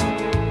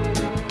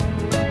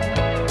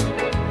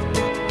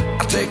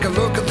 I take a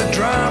look at the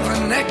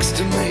driver next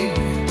to me.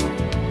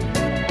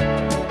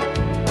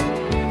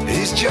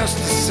 He's just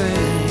the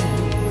same,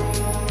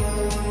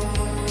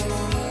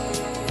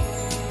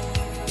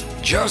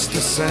 just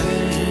the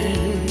same.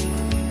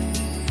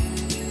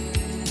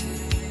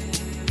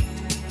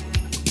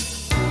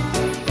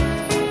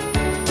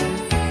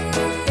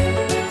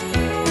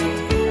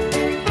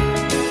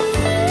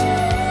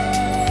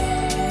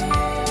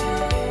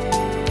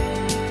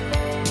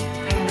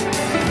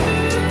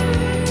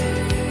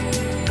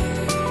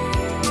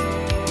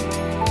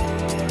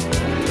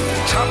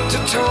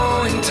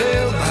 Towing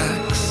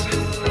tailbacks.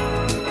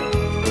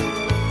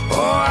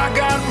 Oh, I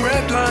got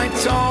red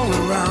lights all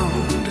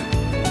around.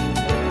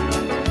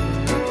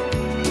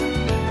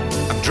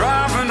 I'm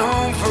driving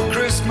home for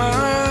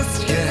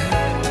Christmas, yeah.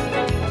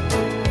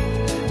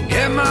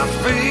 Get my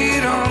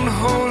feet on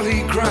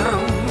holy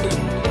ground.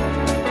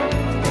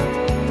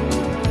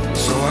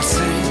 So I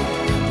sing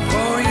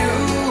for you,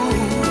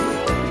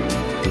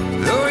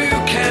 though you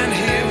can't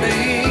hear me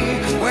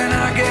when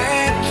I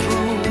get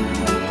through.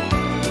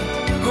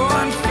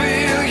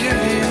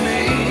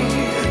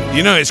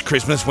 You know it's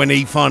Christmas when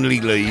he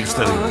finally leaves,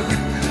 doesn't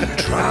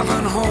he?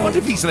 Driving home. I wonder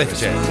if he's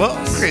left yet. What?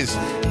 Chris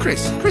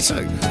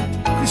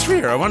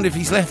Rea, I wonder if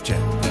he's left yet.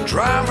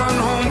 Driving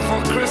home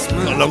for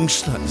Christmas. Got a long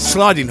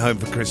sliding home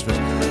for Christmas.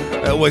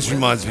 It always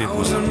reminds me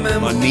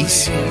of my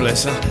niece,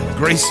 bless her,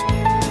 Grace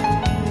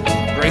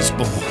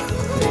Ball.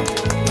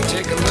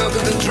 Take a look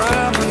at the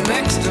driver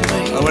next to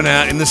me. I went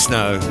out in the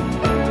snow.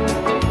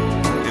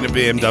 A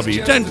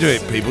BMW. Don't do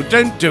it, people.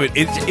 Don't do it.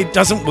 It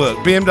doesn't work.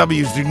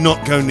 BMWs do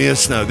not go near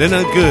snow. They're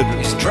no good.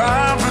 He's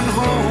driving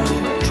home.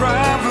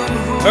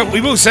 But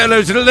we will say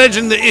hello to the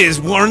legend that is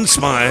Warren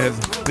Smythe.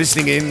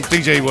 Listening in,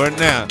 DJ Warren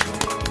now.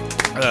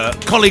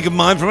 Colleague of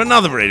mine from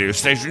another radio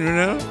station, you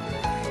know.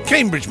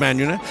 Cambridge man,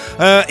 you know.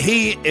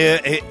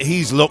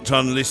 He's locked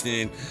on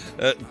listening in.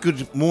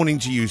 Good morning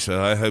to you,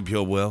 sir. I hope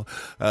you're well.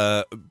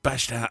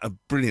 Bashed out a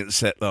brilliant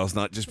set last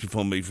night, just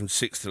before me, from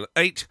 6 till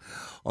 8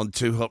 on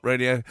 2 Hot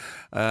Radio.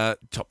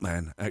 Top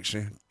man,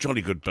 actually.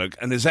 Jolly good bloke.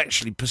 And has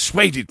actually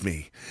persuaded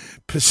me.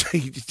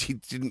 He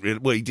didn't really,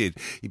 well, he did.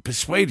 He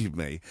persuaded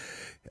me.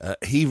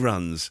 He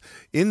runs,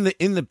 in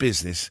the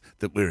business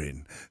that we're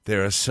in,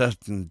 there are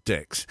certain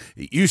decks.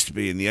 It used to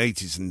be in the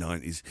 80s and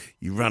 90s,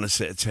 you run a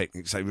set of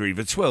Technics. They were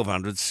either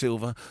 1200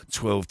 silver,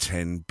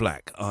 1210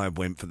 black. I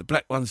went for the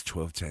black ones,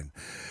 1210.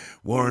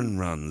 Warren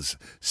runs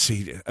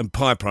CD, and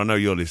Piper, I know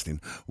you're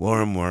listening.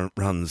 Warren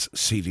runs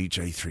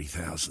CDJ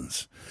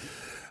 3000s.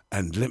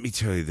 And let me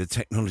tell you, the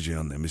technology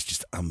on them is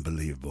just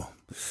unbelievable.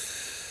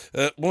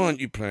 Why aren't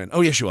you playing?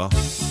 Oh, yes, you are.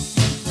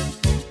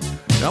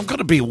 Now, I've got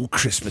to be all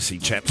Christmassy,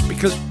 chaps,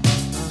 because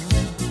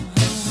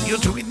you're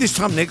talking this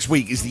time next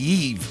week is the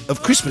eve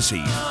of Christmas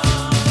Eve.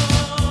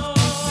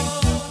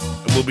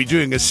 And we'll be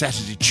doing a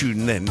Saturday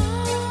tune then.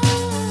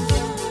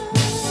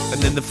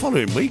 And then the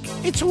following week,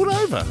 it's all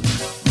over.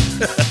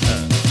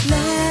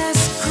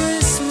 Last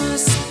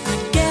Christmas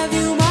I gave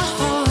you my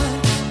heart,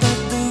 but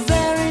the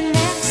very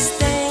next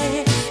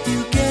day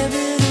you gave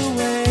it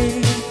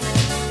away.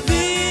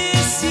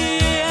 This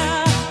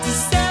year, to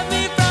save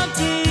me from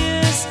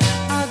tears,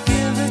 I'll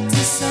give it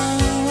to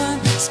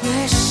someone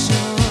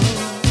special.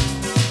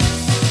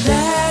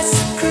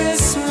 Last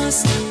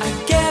Christmas I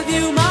gave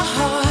you my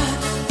heart,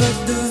 but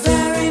the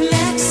very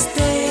next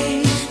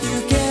day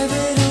you gave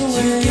it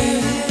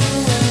away.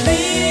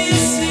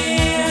 This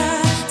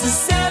year, to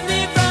save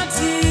me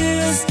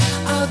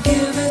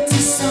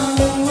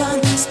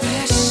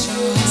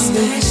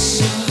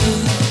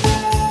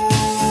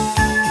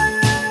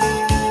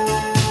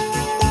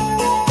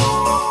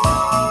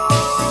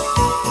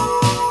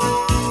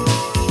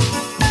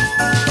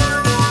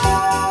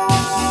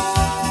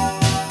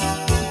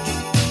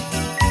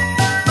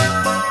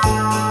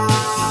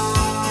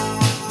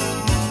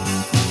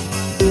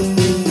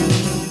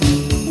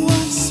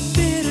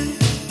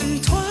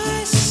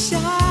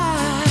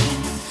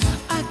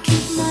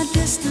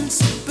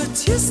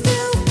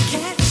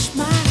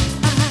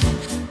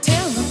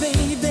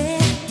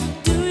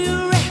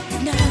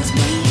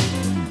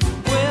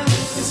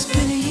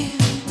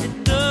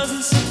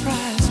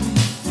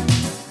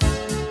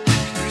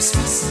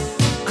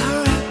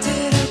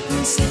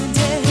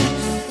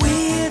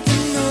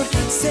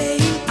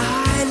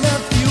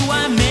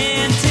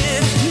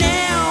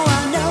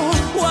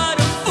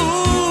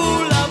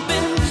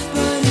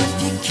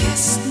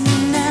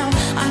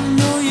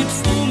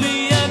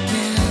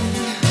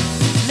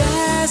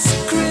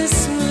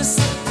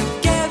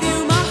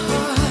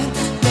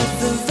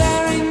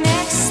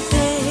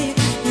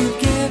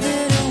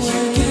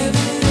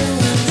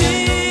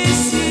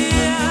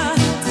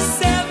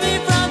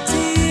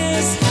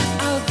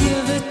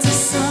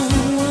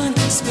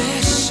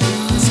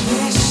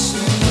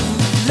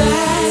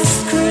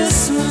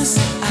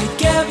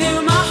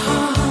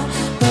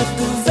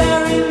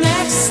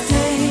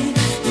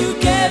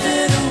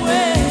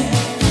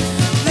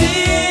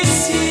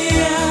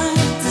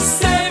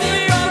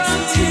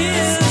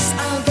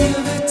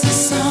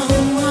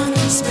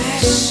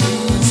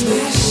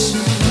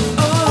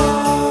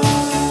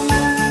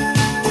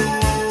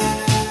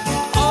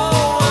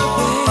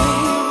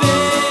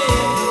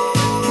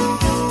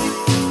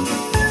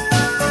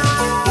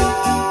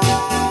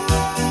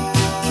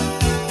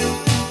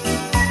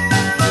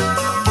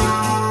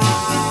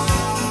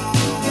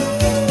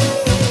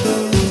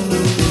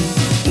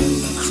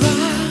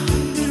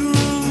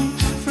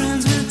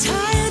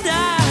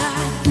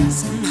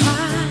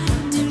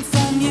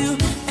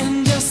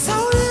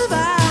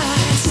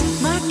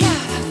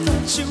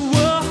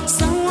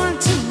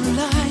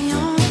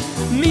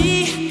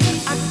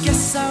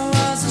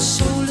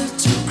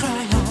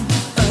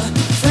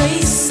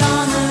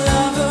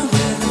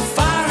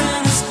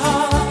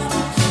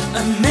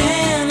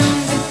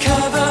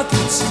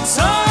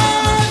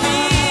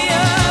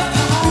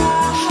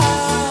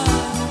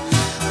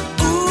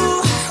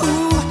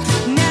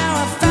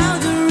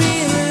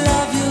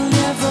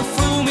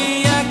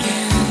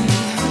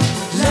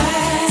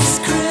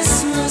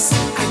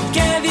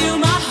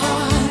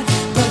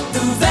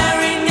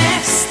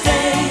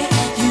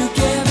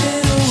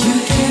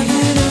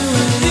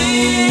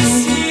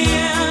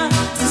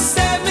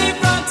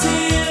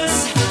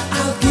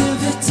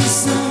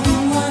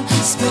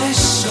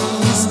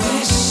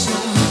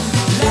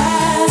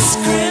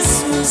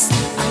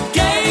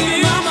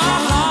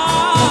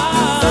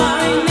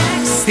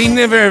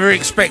never ever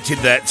expected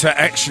that to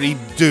actually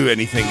do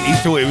anything. He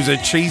thought it was a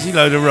cheesy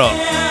load of rock.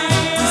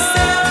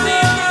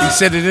 He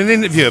said in an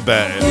interview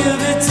about it.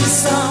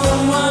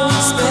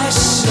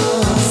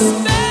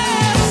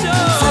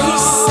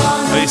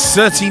 It's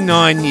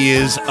 39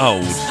 years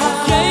old.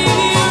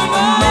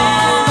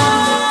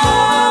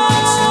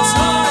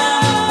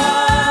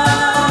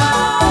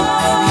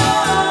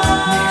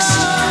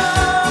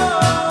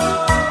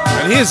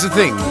 And here's the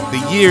thing,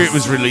 the year it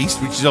was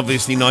released, which is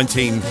obviously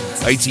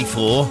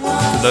 1984, for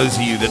those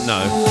of you that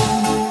know,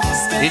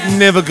 it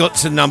never got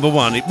to number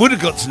one. It would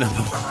have got to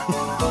number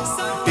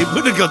one. It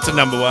would have got to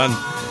number one.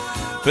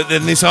 But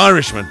then this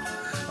Irishman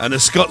and a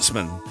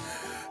Scotsman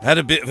had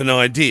a bit of an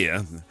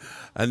idea.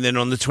 And then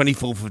on the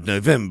 24th of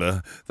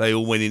November, they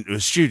all went into a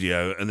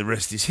studio, and the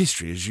rest is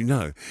history, as you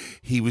know.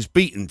 He was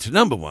beaten to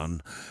number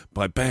one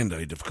by Band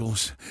Aid, of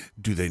course.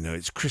 Do They Know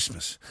It's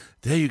Christmas?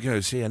 There you go.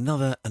 See,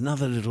 another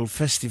little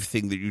festive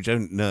thing that you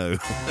don't know.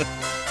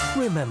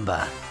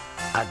 Remember,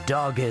 a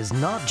dog is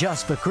not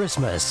just for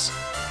Christmas.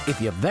 If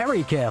you're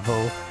very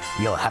careful,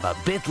 you'll have a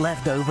bit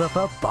left over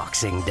for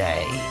Boxing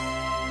Day.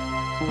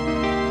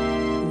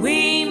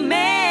 We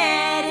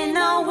met in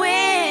the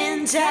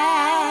winter.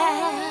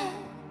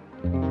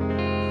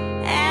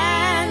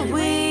 And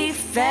we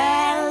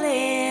fell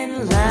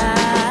in love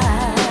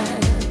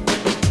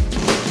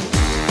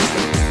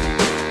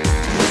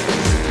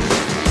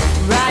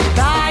right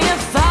by a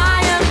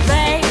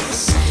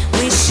fireplace.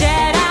 We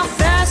shared our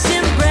first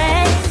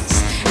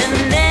embrace,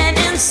 and then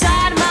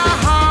inside my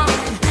heart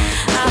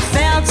I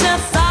felt a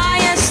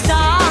fire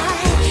start.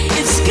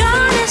 It's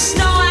gonna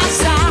snow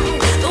outside,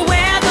 the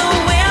weather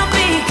will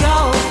be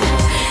cold,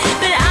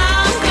 but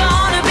I'm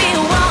gonna be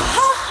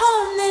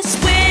warm this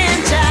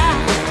winter.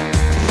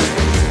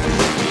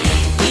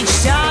 Each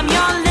time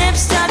your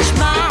lips touch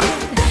mine,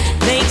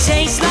 they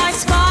taste like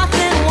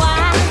sparkling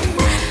wine.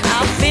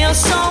 I feel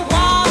so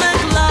warm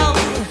and glow,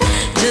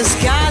 just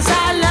 'cause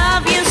I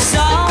love you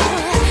so.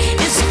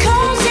 It's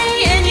cozy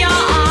in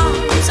your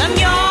arms, I'm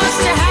yours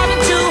to have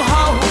and to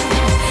hold,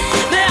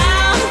 but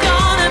I'm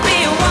gonna be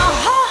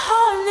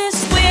warm this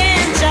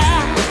winter.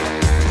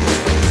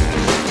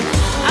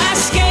 I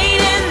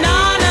skated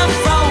on a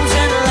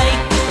frozen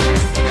lake,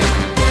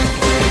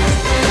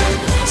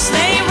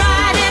 sleigh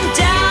riding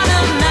down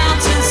a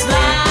mountain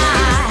slide,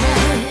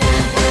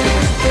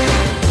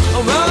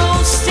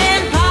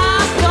 roasting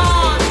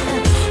popcorn,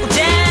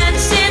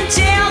 dancing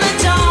till the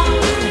dawn.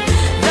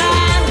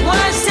 That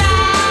was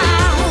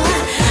how,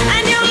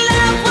 and your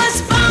love was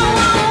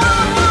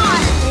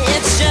born.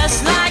 It's just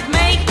like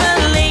make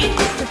believe.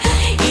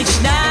 Each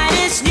night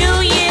is New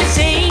Year's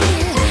Eve.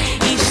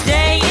 Each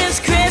day is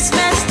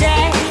Christmas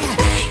Day.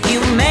 You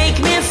make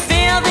me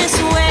feel this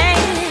way.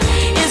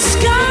 It's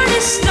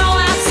gonna snow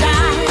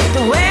outside,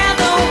 the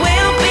weather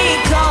will be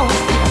cold,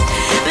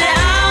 but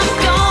I'm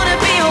gonna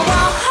be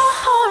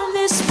warm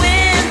this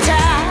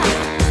winter.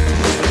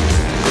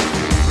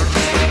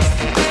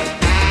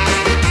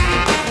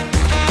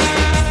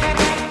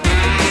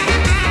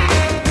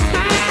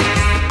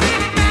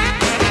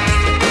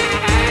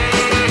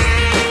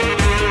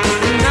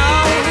 No,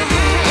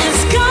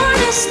 it's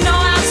gonna snow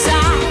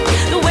outside,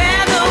 the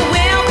weather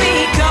will be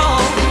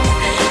cold,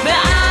 but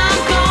I'm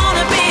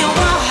gonna be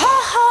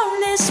warm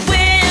this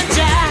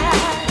winter.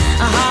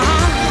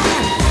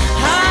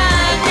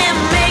 Honey,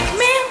 make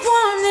me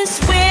warm this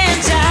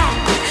winter.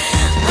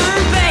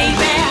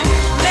 Baby,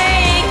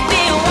 make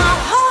me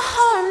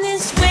warm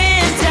this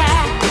winter.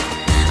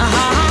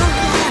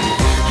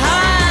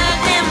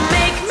 Honey,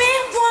 make me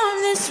warm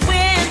this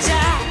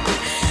winter.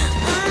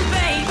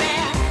 Baby,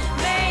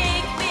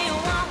 make me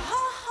warm.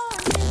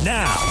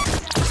 Now,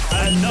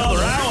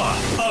 another hour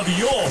of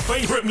your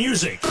favorite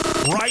music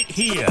right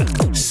here.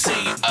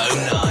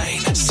 CO9.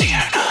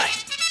 CO9.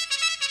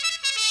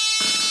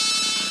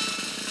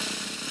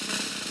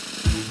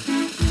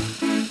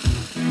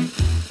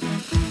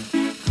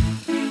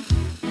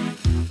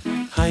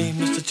 Hey,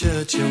 Mr.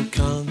 Churchill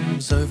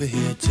comes over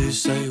here to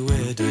say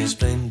we're doing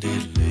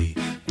splendidly,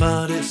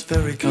 but it's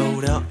very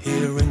cold out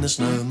here in the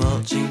snow,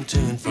 marching to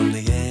and from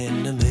the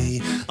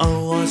enemy.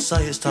 Oh, I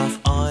say it's tough,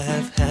 I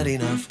have had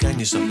enough, can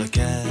you stop the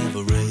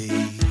cavalry?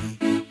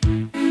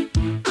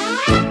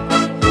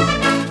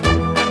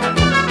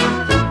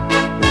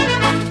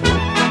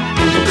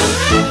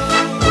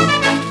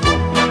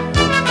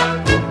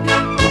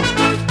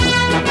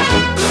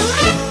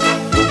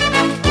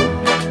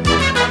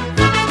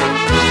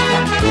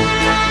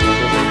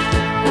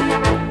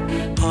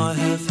 I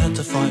have had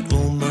to fight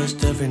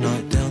almost every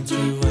night down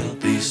throughout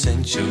these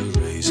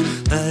centuries.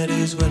 That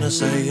is when I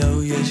say,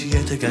 oh yes,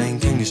 yet again,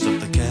 can you stop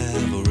the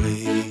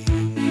cavalry?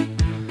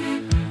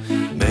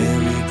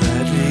 Mary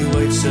Bradley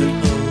waits at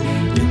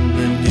home in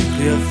the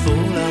nuclear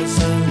fallout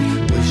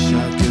zone. Wish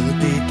I could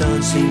be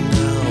dancing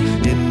now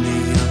in the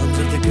arms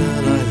of the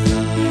girl I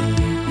love.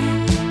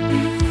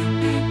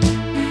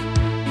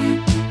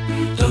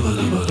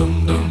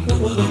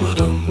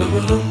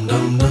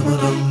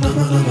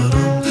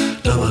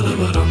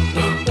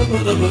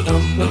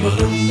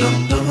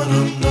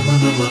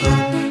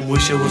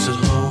 Wish I was at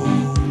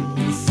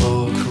home for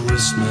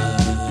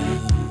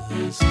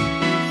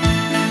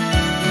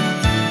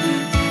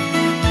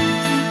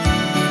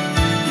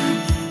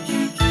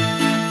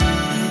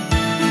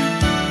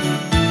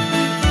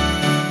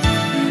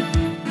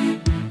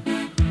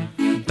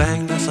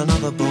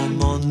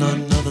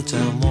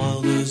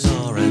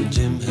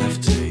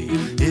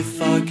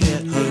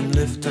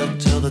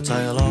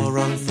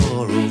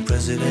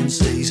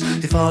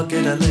if I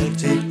get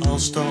elected, I will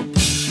stop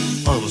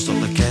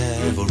the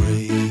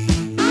cavalry.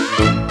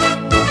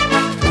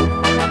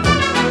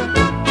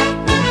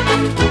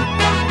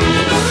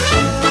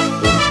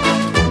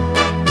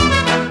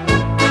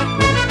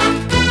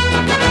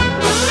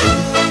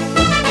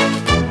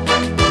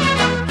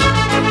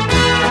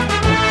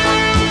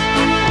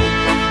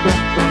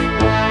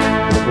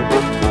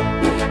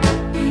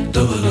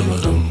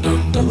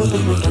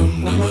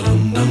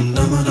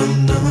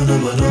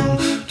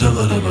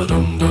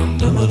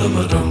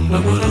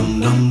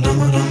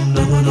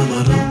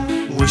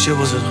 Wish I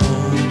was at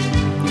home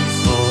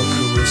for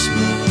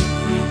Christmas.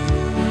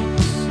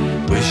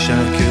 Wish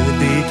I could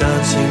be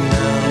dancing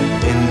now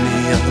in the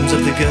arms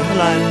of the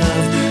girl I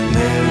love.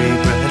 Mary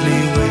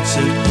Bradley waits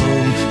at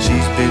home.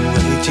 She's been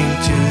waiting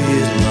 2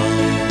 years long.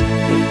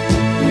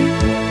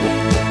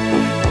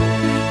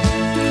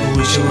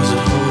 Wish I was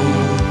at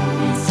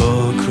home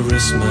for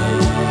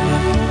Christmas.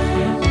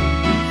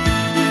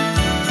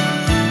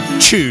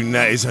 Tune,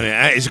 that is, isn't it?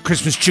 That is a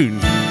Christmas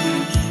tune.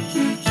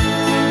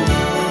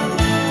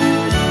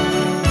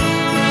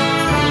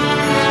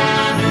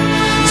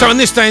 So on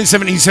this day in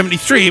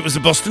 1773, it was the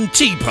Boston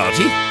Tea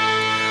Party.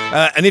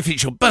 And if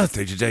it's your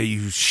birthday today,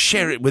 you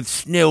share it with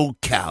Snell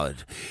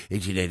Coward.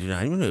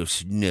 1889, you know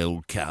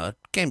Snell Coward,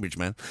 Cambridge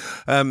man.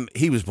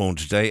 He was born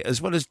today, as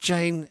well as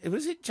Jane.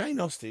 Was it Jane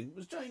Austen?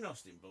 Was Jane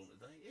Austen born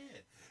today? Yeah.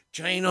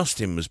 Jane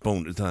Austen was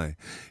born today.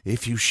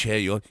 If you share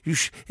your,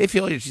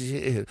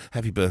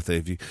 happy birthday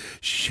if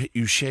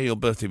you share your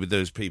birthday with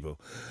those people.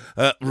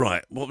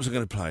 Right, what was I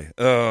going to play?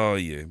 Oh,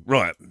 yeah,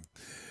 right.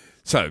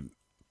 So,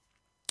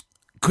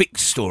 quick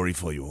story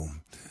for you all.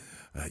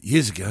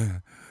 Years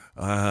ago,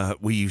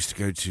 we used to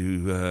go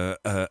to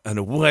an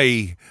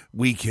away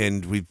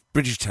weekend with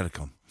British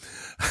Telecom,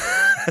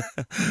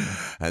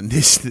 and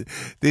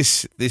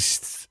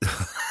this.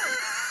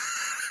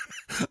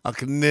 I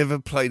can never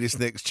play this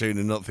next tune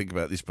and not think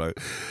about this bloke.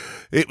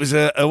 It was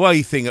a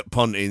away thing at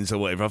Pontins or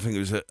whatever. I think it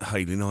was at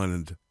Hayling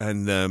Island,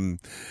 and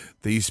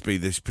there used to be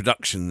this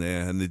production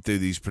there, and they'd do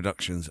these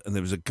productions, and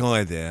there was a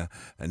guy there,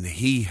 and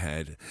he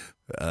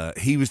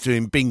was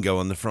doing bingo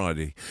on the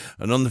Friday,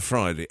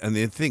 and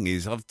the thing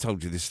is, I've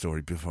told you this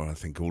story before, I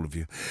think all of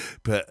you,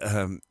 but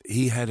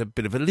he had a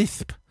bit of a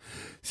lisp.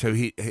 So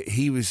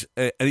he was,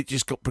 and it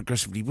just got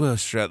progressively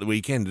worse throughout the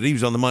weekend. And he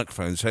was on the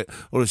microphone, so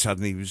all of a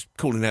sudden he was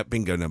calling out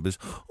bingo numbers.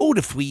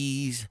 Order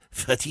fleas,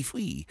 30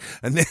 flea.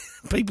 And then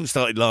people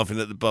started laughing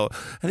at the bar.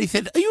 And he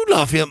said, "Are you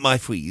laughing at my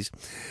fleas?"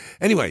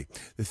 Anyway,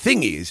 the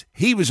thing is,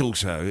 he was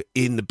also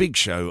in the big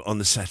show on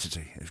the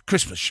Saturday, a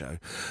Christmas show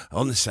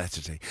on the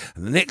Saturday.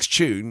 And the next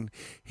tune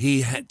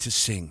he had to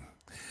sing.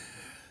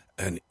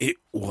 And it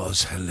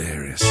was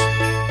hilarious.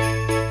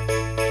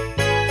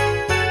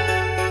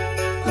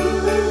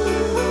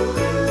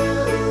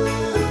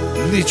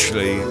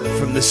 Literally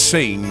from the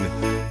scene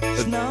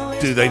of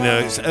Do They Know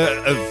It's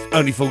of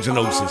Only Fools and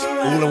Horses,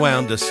 all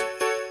around us.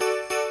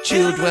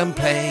 Children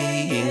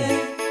playing,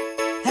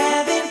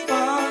 having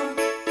fun.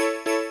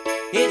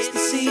 It's the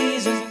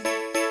season,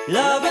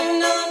 love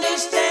and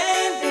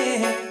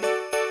understanding.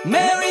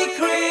 Merry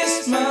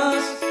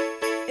Christmas,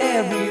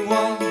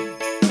 everyone.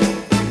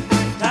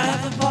 Time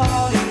for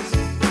parties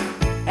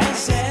and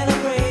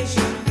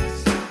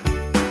celebrations.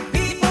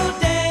 People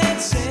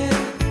dancing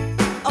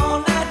all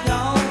night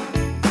long.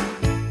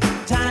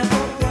 Time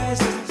for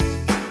presents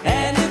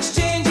and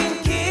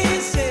exchanging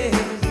kisses.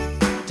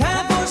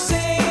 Time for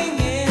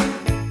singing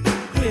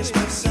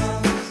Christmas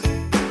songs.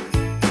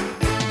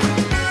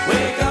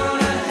 We're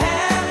gonna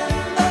have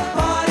a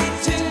party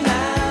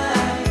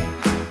tonight.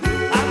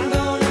 I'm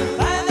gonna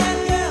find that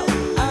girl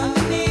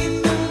underneath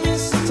the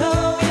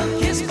mistletoe.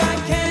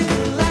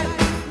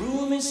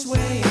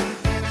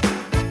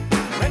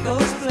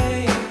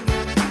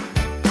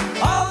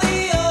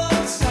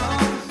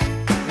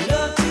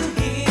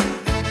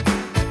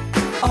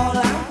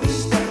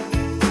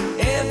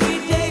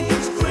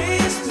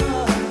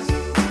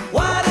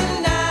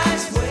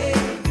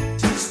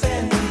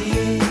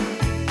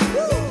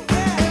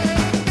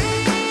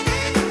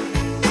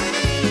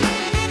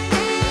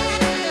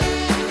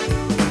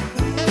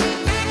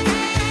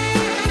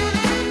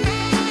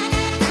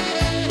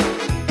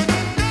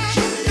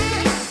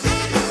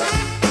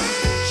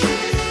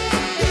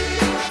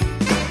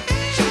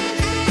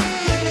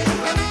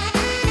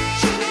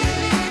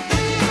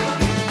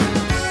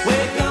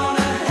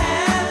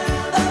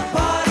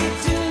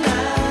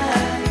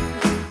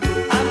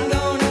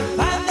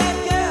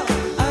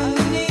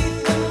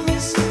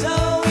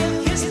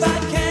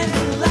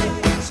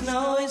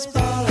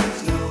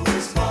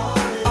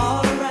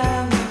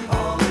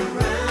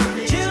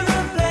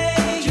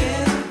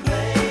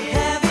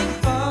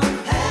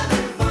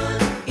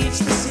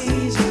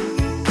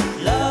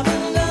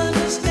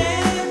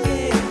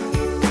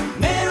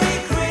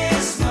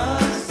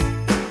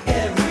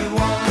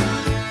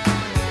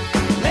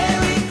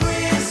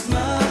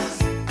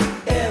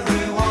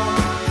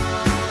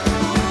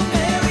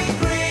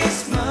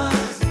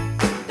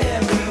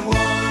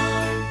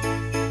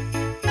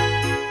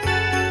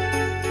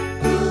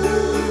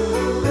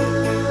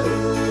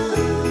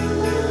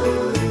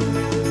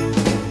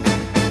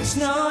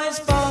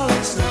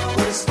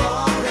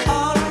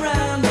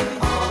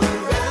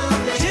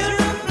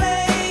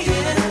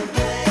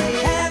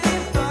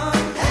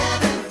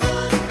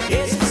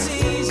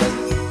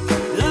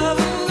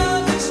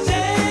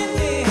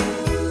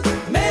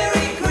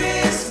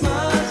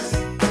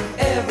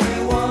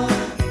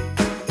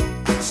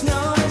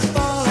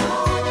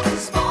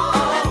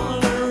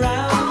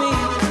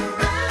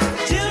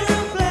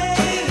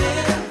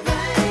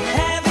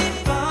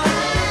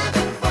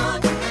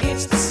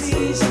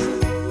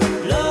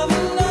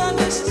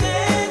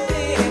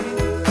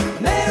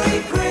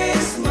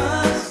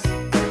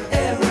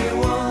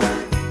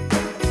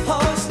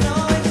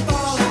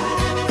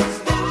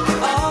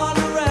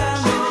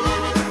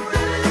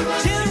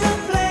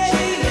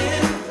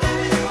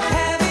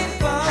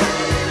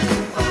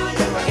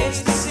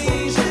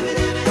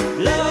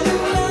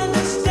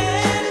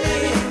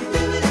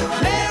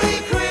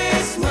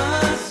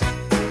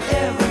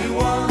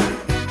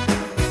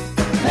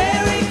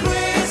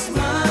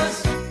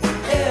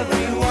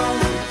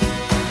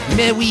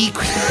 Merry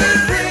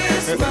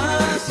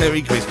Christmas.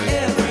 Merry Christmas.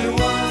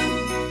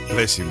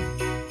 Bless him.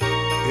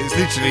 It's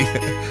literally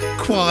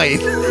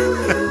quiet.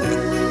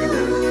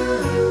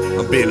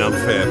 I'm being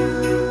unfair.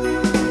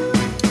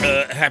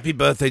 Happy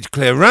birthday to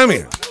Claire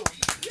Romeo.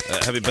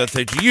 Happy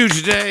birthday to you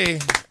today.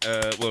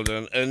 Well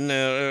done. And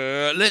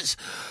let's...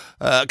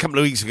 a couple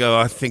of weeks ago,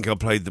 I think I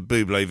played the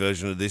Bublé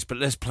version of this, but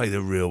let's play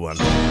the real one.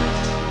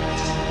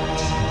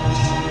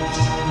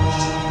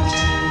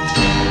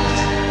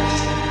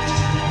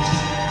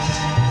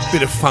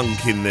 Bit of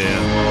funk in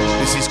there.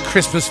 This is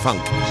Christmas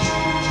funk.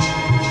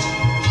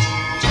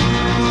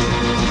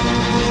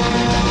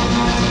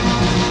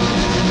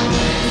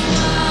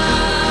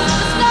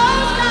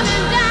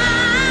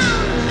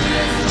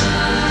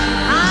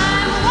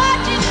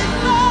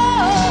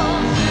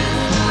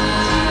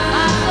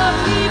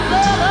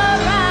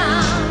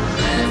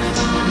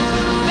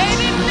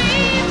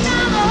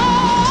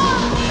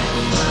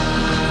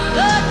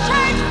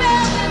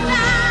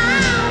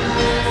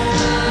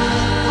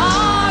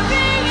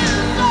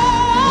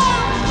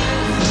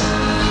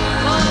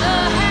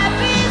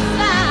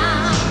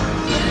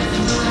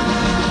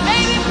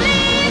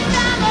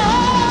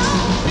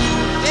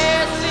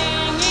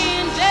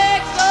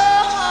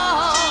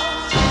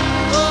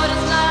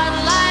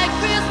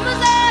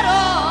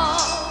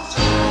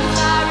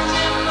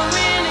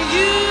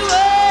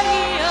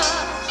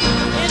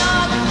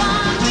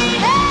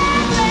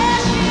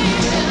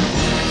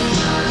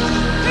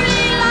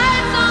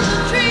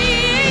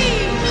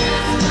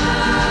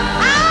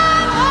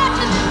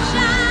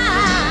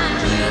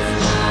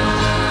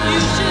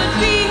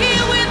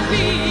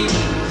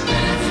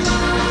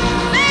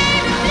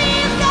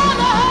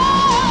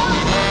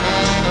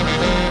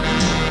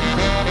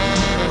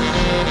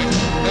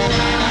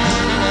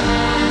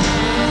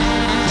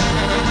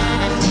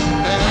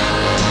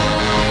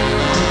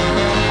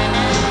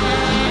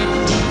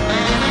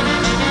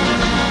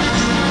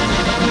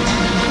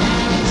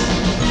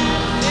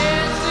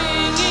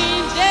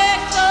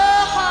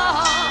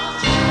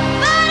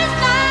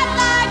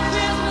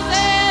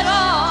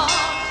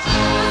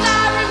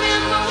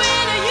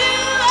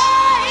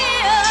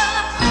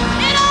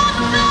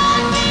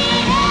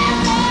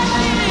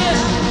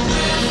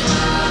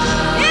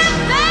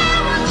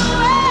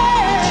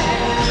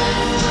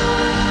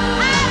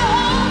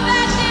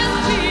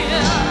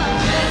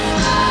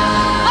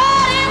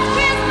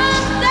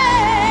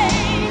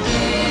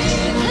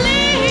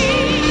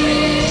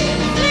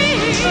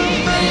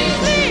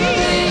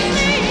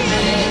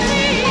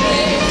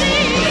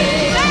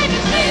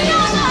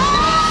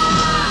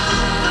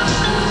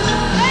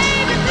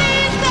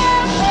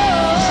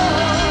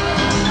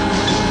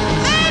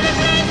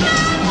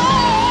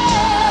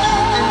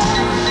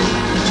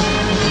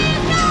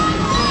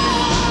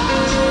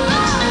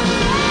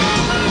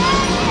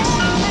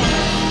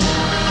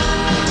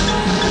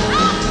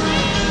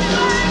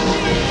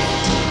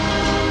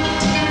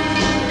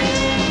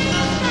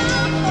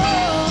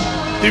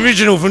 The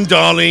original from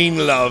Darlene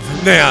Love.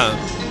 Now,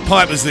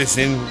 Piper's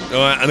listening,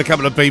 all right, and a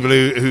couple of people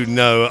who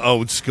know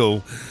old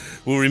school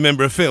will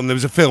remember a film. There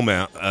was a film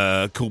out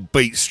called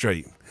Beat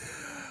Street,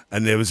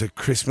 and there was a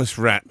Christmas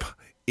rap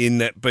in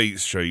that Beat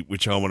Street,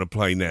 which I want to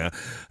play now.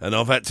 And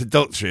I've had to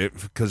doctor it,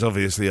 because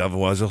obviously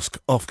otherwise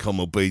Ofcom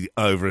will be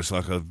over us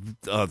like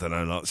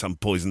like some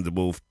poisoned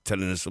wolf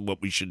telling us what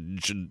we should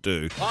and shouldn't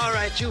do. All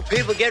right, you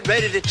people get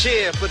ready to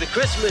cheer for the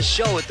Christmas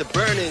show at the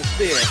Burning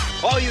Spear.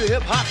 All you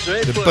hip-hops are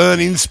in The for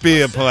Burning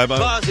Spear, Piper.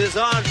 Claus is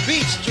on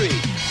Beat Street.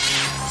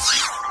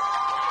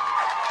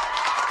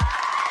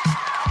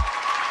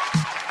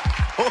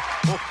 Ho,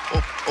 ho,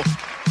 ho,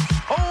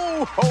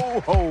 ho. Ho, ho,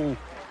 ho.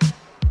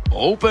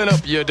 Open up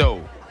your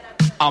door.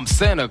 I'm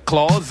Santa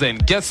Claus,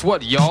 and guess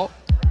what, y'all?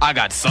 I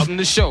got something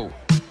to show.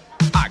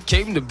 I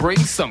came to bring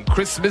some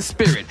Christmas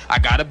spirit. I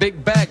got a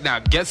big bag now,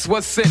 guess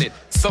what's in it?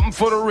 Something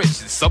for the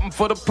rich and something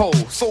for the poor.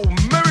 So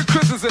Merry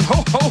Christmas and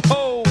ho, ho,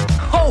 ho.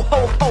 Ho,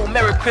 ho, ho,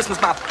 Merry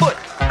Christmas, my foot.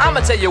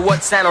 I'ma tell you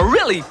what Santa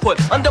really put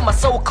under my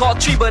so-called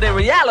tree, but in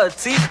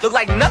reality, look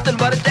like nothing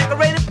but a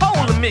decorated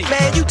pole to me.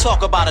 Man, you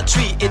talk about a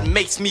tree, it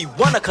makes me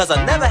wonder, cause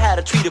I never had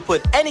a tree to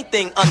put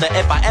anything under.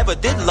 If I ever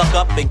did look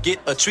up and get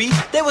a tree,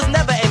 there was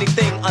never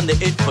anything under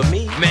it for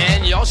me.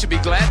 Man, y'all should be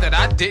glad that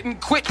I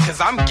didn't quit, cause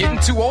I'm getting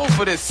too old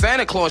for this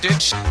Santa Claus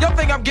shit. Y'all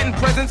think I'm getting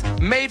presents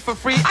made for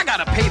free? I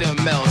gotta pay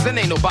them melons, and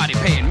ain't nobody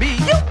paying me.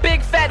 You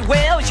big fat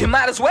whale, you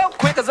might as well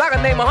quit, cause I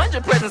can name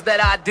 100 presents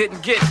that I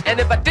didn't get. And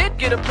if I did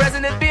get a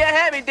present, it'd be a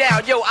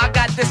hand-me-down. Yo, I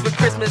got this for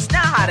Christmas,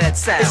 now how that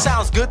sound? It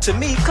sounds good to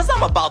me, cause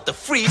I'm about to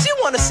freeze. You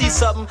wanna see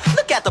something?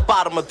 Look at the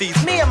bottom of these.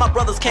 Me and my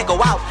brothers can't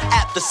go out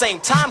at the same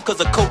time, cause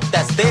a coat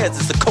that's theirs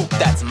is a coat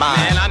that's mine.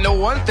 Man, I know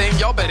one thing,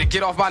 y'all better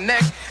get off my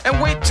neck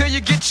and wait till you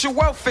get your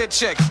welfare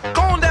check.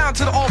 Go on down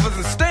to the office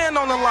and stand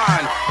on the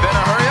line.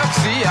 Better hurry up,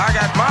 see, I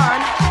got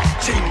mine.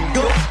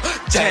 Jingle,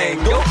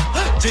 jangle,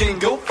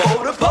 jingle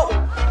for the Pope.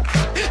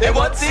 And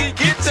once he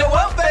gets your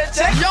welfare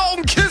check, y'all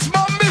can kiss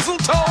my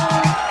mistletoe.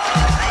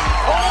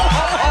 Ho,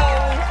 ho, ho.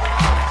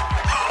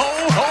 Ho,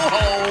 ho,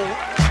 ho.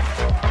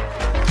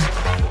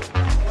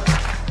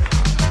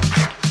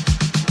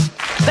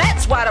 That's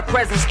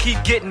presents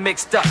keep getting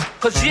mixed up.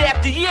 Cause year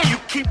after year you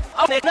keep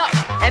up.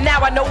 And now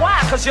I know why,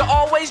 cause you're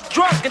always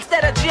drunk.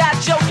 Instead of G.I.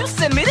 Joe, you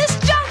send me this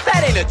junk.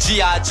 That ain't a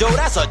G.I. Joe,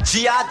 that's a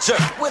G.I. jerk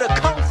with a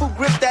kung fu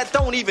grip that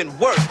don't even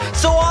work.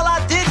 So all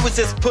I did was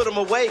just put him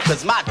away,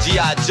 cause my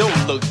G.I. Joe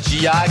looked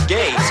G.I.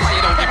 gay. That's why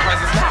you don't get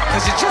presents now,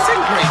 cause you're just in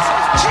grades.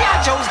 G.I.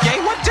 Joe's gay,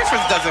 what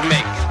difference does it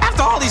make?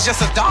 After all, he's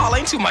just a doll,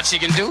 ain't too much he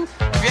can do.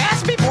 If you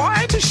ask me, boy,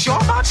 I ain't too sure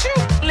about you.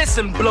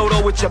 Listen,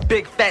 Blodo, with your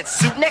big fat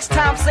suit. Next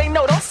time, say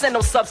no, don't send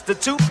no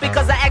substitute.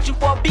 Because I asked you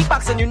for a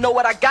beatbox and you know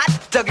what I got?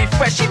 Dougie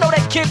Fresh, you know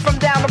that kid from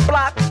down the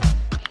block?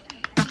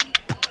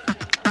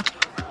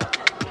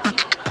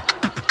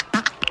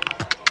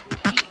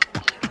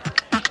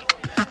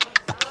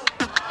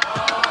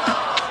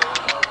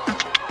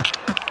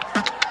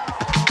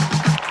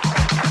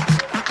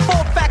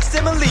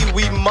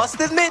 We must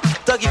admit,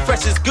 Dougie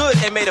Fresh is good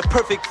and made a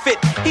perfect fit.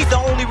 He's the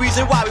only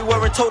reason why we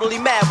weren't totally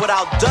mad.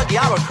 Without Dougie,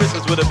 our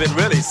Christmas would have been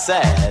really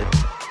sad.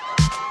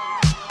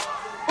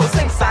 We'll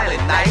sing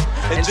Silent Night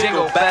and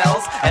Jingle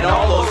Bells and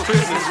all those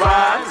Christmas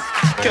rhymes.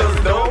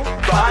 Cause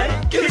nobody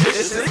gives a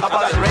shit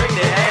about the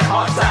rainy and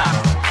hard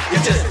times. You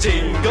just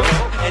jingle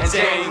and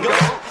jangle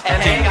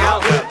and hang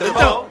out with the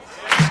folk.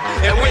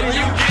 And when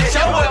you get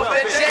your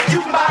welfare check,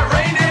 you can buy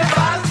reindeer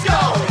by the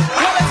skull.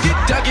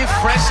 Dougie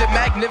Fresh and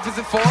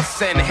magnificent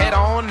force and head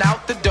on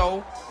out the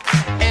door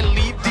and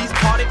leave these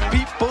party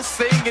people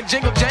singing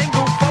jingle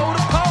jangle for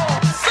the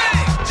pole.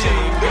 Sing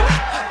jingle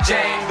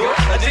jangle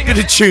jingle.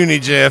 Bit of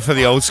tunage there for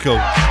the old school.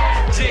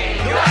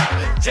 Jingle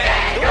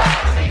jangle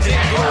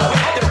jingle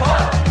with the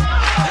pole.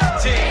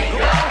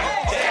 Jingle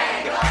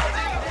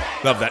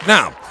jangle. Love that.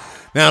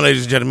 Now,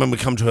 ladies and gentlemen, we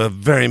come to a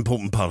very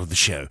important part of the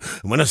show.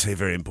 And when I say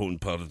very important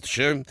part of the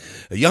show,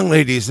 a young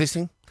lady is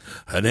listening.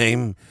 Her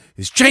name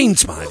is Jane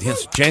Smythe.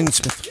 Yes, Jane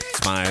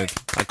Smythe.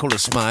 I call her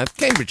Smythe.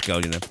 Cambridge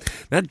girl, you know.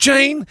 Now,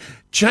 Jane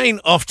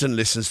often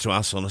listens to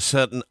us on a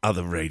certain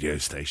other radio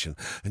station.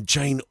 And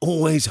Jane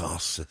always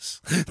asks us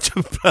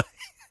to play.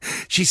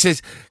 She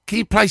says, can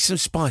you play some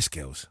Spice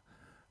Girls?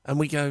 And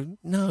we go,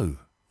 no,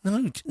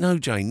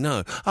 Jane,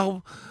 no.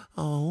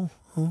 Oh,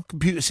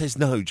 computer says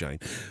no, Jane.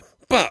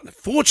 But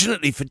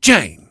fortunately for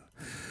Jane,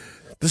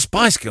 the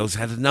Spice Girls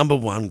had a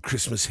 #1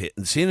 Christmas hit.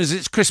 And seeing as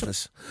it's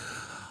Christmas,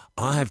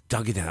 I have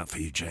dug it out for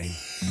you, Jane.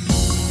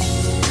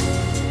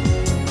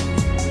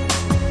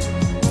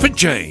 For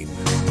Jane,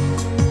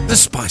 the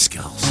Spice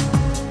Girls.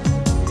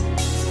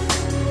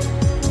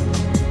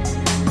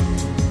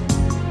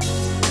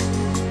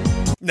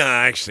 No,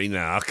 actually,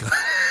 no. I can't.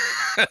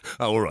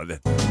 Oh, all right then.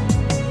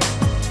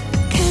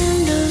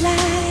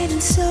 Candlelight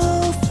and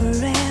so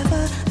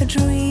forever, a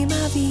dream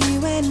of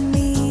you and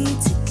me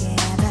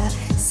together.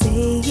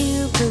 Say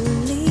you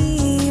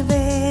believe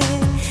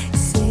it.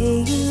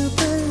 Say you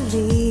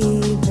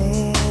believe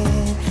it.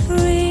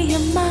 Free your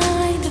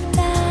mind of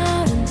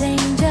doubt and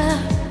danger.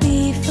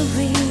 Be for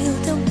real,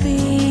 don't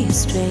be a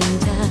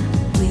stranger.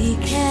 We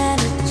can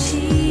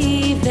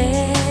achieve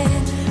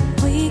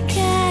it. We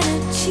can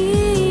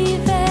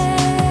achieve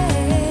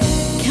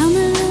it. Come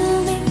a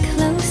little bit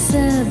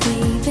closer,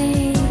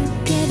 baby.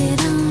 Get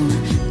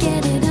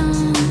it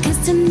on, 'cause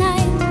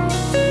tonight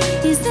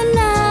is the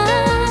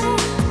night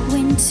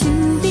when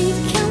two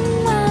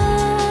become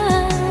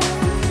one.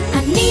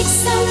 I need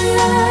some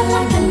love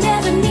like I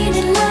never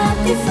needed love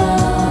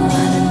before.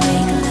 Wanna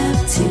make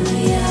love to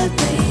you,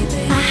 baby.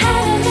 I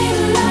had a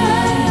little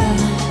love,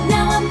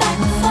 now I'm back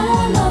for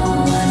more.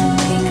 Wanna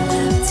make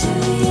love to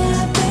you,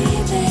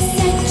 baby.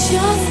 Set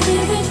your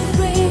spirit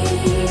free,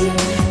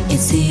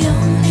 it's the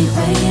only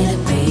way to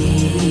be.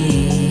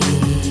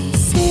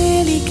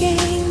 Silly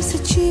games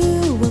that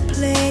you were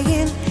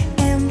playing,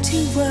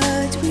 empty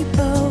words we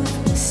both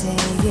were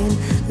saying.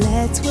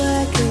 Let's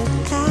work it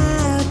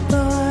out,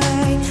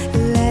 boy.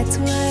 Let's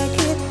work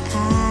it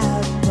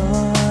out,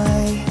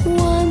 boy.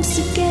 Once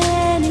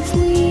again, if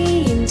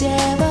we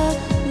endeavor,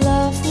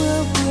 love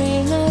will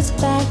bring us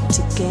back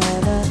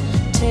together.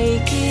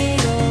 Take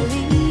it or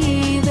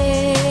leave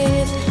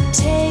it.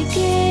 Take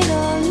it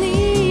or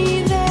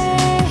leave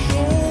it.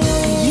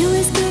 Are you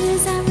as good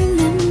as I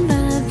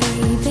remember,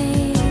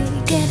 baby?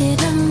 Get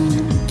it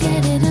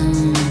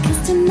on,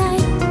 'cause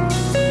tonight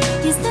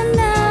is the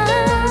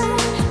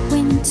night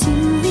when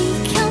two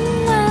become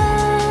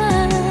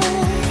one.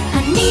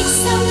 I need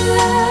some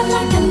love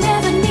like I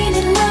never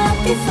needed love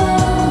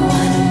before.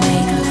 Wanna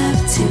make love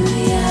to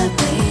you,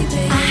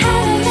 baby. I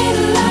had a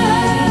little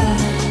love,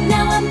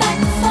 now I'm back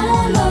for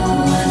more.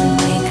 Wanna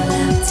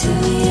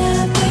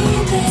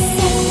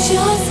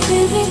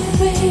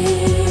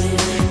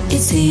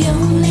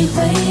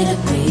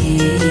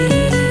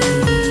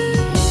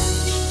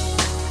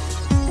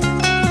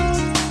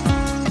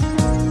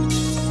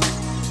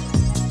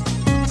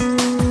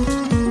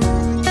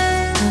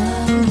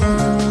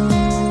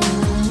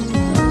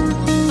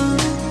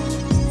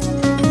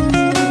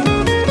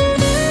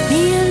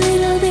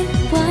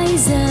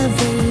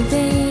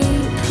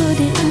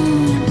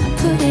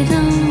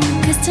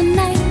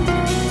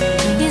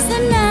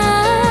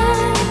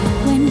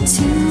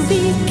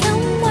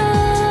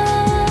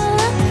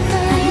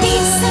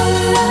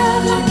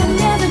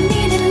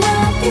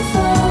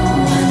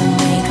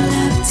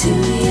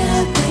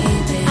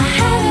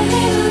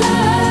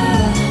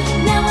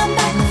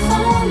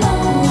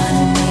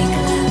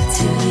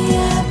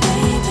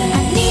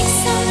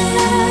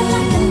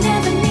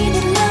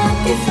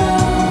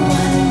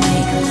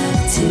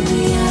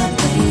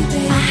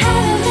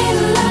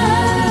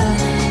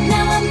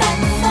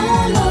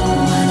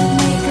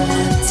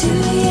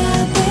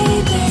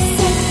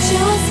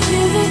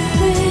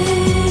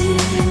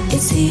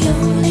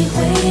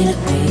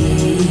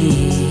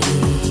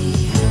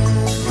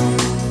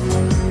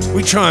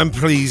try and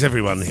please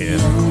everyone here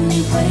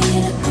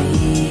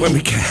when we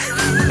can.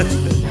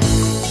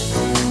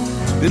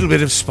 A little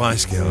bit of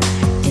Spice Girls.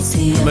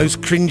 The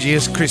most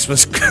cringiest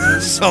Christmas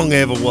song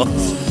ever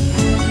was.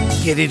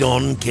 Get it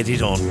on, get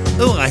it on.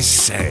 Oh, I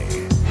say.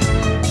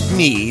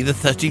 Me, the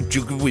 13th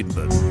Duke of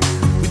Winburn,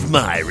 with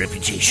my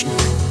reputation.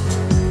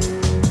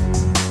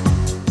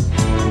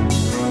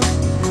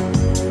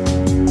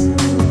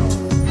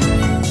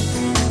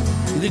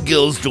 In the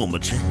girls'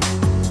 dormitory.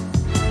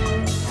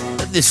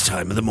 At this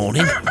time of the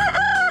morning.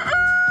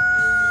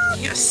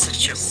 You're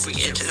such a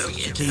weirdo.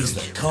 He's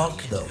the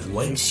cock that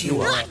wakes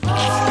you up.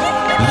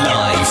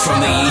 Live from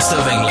the east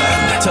of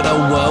England to the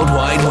World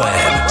Wide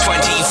Web,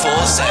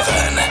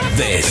 24/7.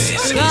 This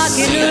is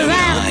Rocking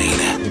around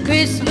C09. the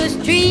Christmas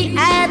tree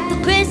at the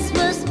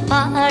Christmas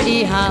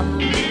party hop.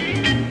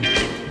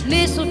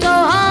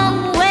 Mistletoe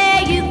hung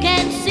where you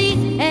can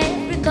see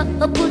every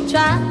couple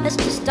tries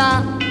to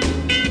stop.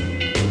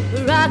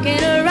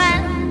 Rocking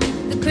around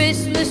the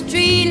Christmas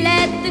tree,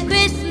 let the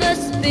Christmas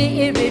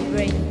spirit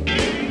ring.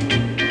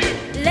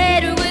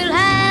 Later we'll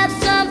have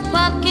some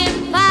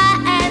pumpkin pie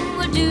and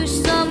we'll do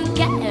some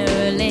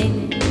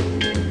caroling.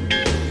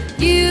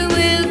 You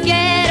will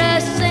get a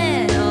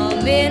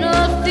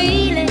sentimental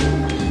feeling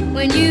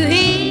when you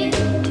hear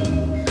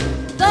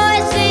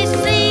voices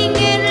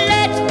singing,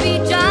 let's be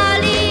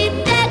jolly,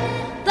 deck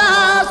the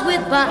halls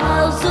with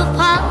boughs of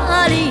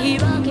holly.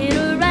 Rocking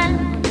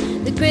around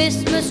the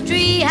Christmas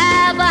tree,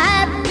 have a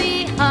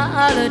happy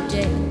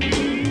holiday.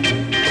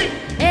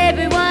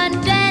 Everyone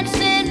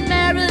dancing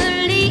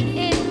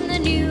merrily in the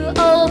new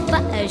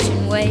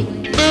old-fashioned way.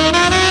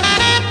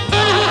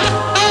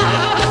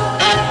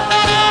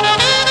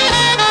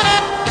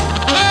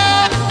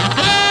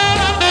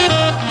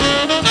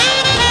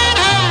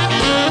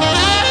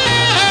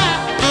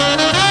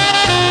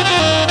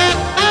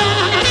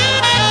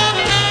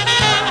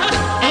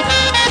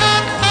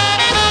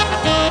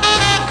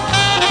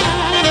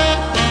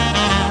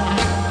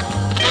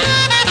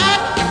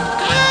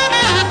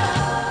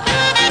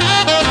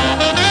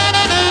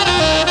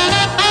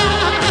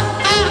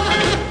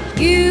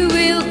 You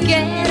will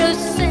get a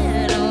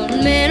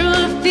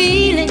sentimental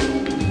feeling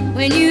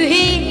when you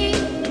hear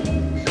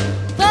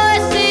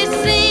voices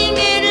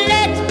singing,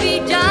 let's be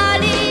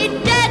jolly,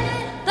 deck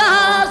the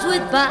halls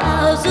with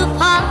boughs of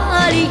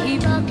holly.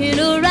 Rocking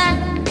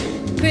around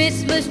the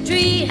Christmas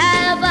tree,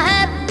 have a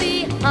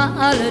happy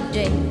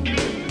holiday.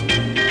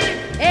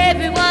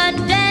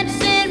 Everyone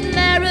dancing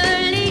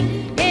merrily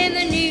in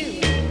the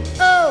new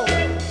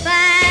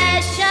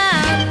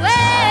old-fashioned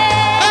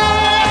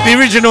way. The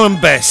original and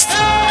best,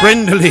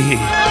 Brenda Lee.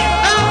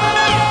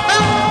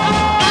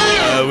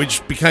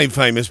 Which became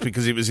famous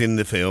because it was in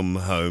the film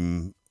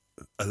Home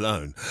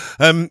Alone.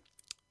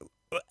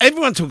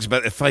 Everyone talks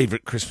about their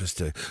favourite Christmas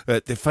their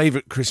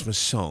favourite Christmas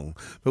song,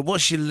 but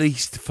what's your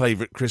least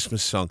favourite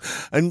Christmas song?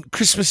 And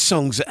Christmas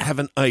songs that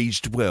haven't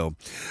aged well.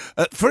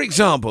 For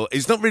example,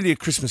 it's not really a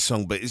Christmas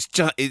song, but it's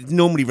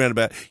normally round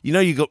about, you know,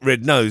 you got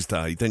Red Nose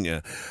Day, don't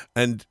you?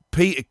 And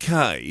Peter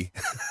Kay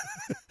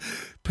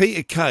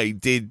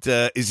did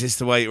Is This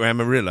the Way to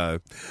Amarillo?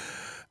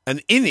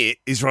 And in it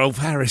is Rolf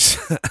Harris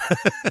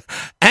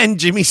and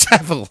Jimmy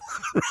Savile.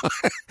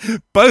 Right?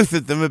 Both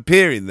of them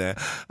appear in there.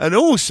 And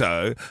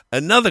also,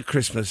 another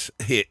Christmas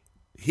hit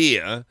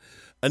here,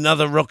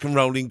 Another Rock and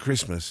Rolling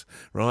Christmas,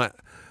 right?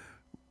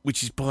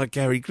 Which is by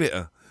Gary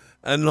Glitter.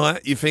 And,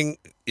 like, you think,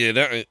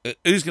 yeah,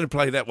 who's going to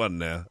play that one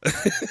now?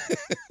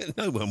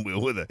 No one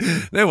will they?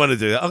 No one will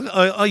do it.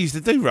 I used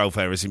to do Rolf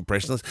Harris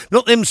impressions.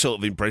 Not them sort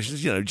of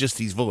impressions, you know, just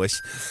his voice.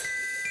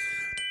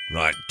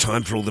 Right,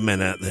 time for all the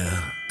men out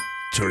there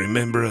to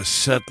remember a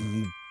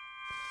certain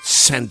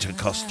Santa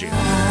costume.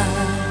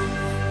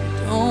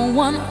 Don't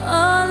want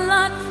a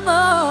lot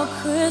for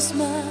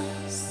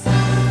Christmas.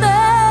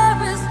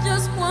 There is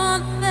just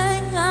one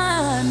thing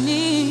I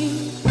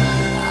need.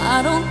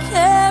 I don't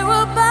care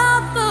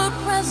about the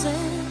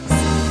presents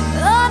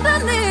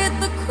underneath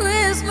the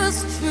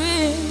Christmas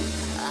tree.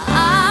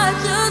 I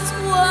just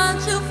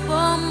want you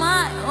for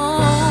my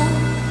own,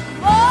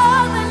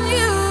 more than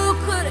you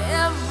could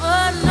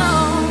ever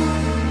know.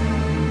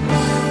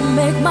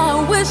 Make my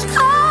wish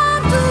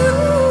come true.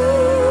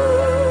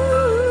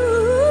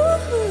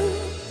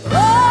 All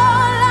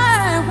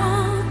I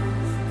want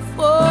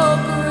for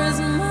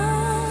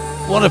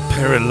Christmas. What a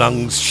pair of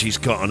lungs she's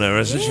got on her,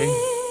 hasn't she?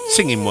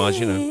 Singing wise,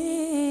 you know.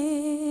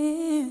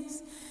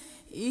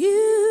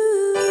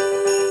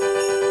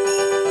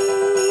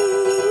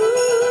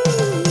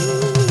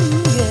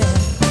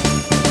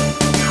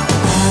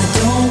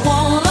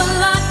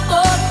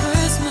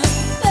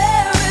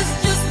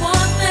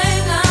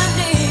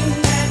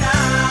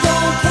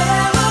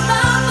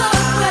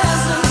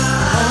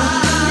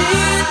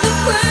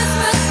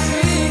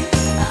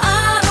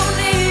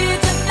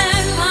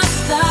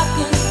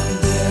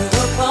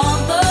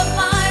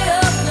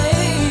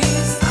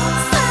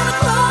 Santa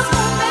Claus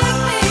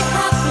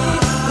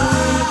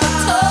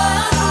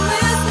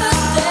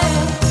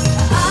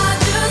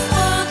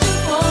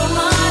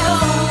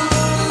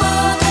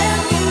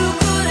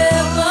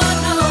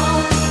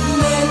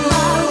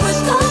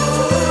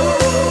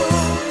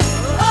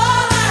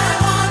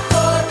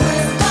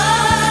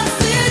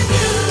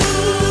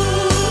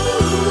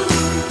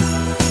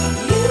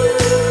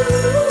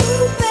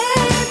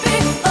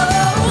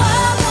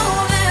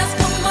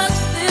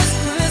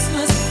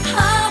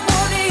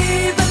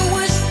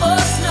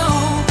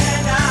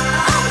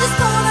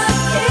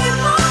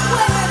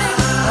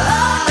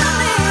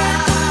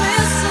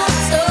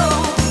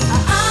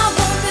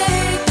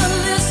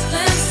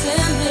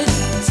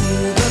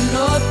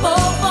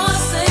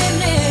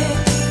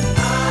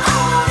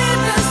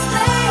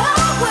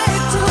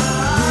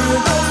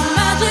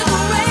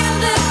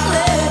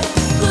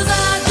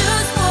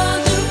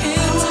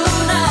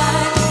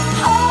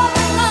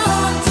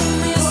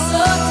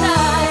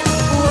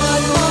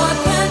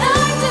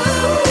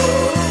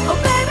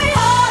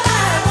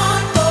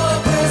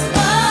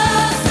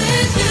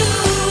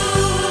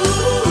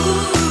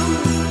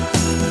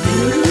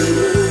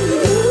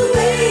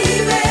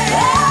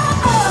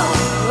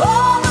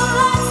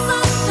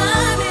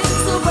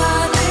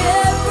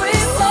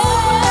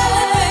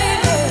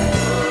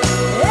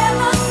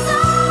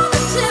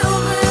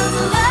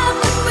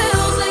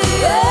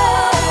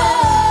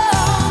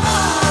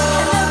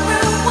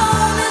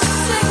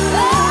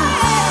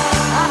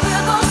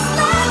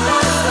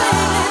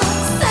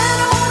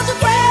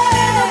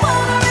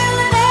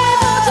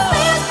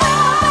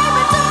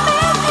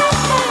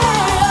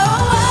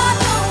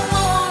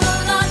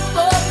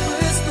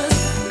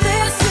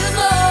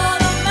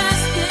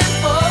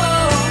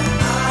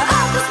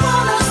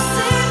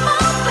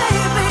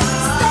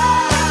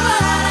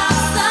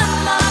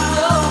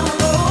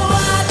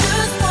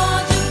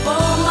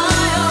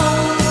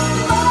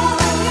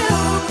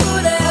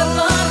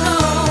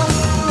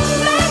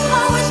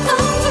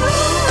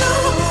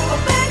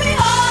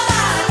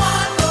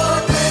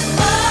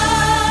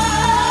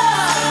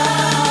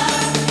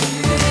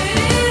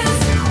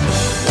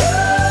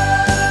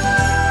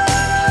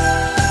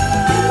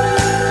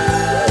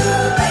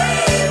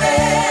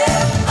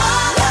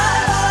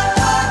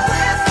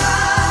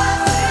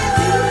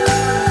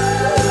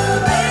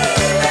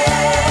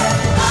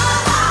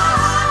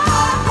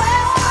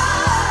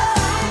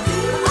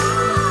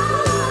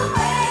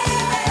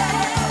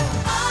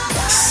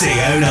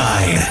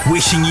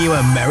wishing you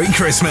a Merry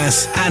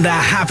Christmas and a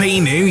Happy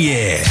New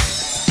Year.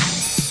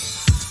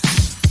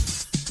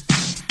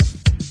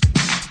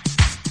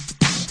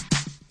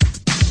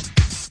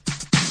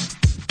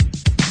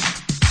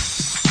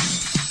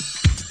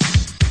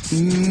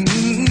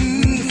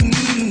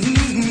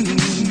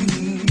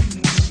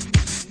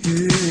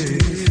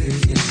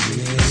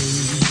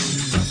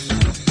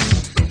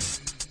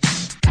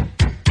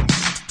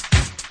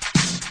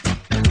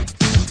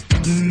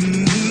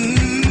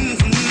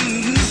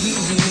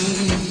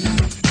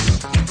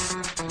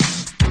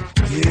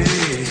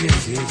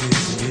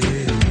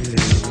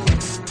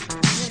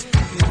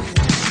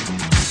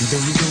 There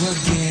you go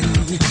again,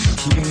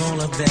 keeping all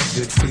of that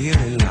good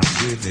feeling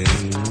locked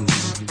within.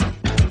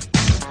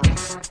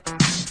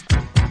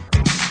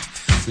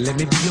 Let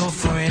me be your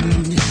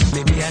friend,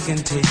 maybe I can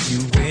take you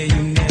where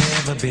you've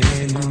never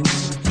been.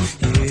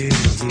 Yeah,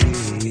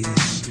 yeah.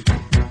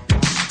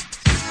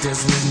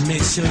 Just let me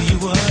show you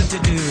what to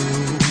do.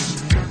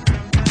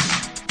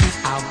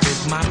 I'll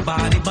put my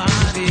body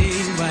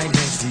right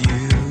next to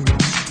you.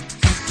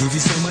 Give you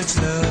so much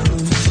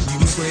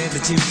love, you swear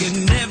that you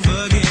can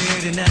never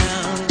get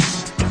enough.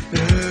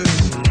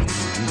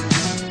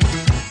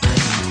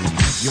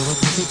 You're a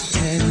perfect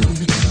 10,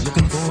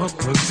 looking for a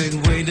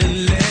perfect way to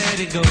let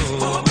it go.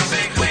 For a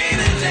perfect way to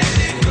let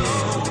it go.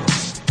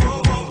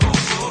 Oh, oh, oh,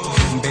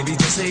 oh. Baby,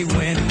 just say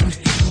when,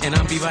 and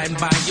I'll be right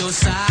by your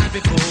side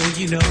before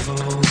you know.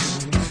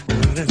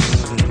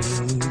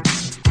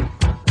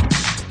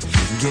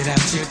 Get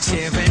out your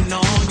chair and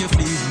on your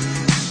feet.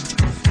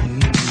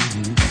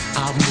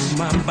 I'll move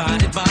my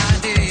body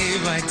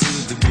right to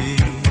the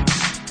beat.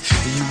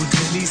 You will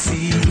clearly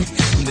see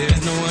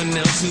there's no one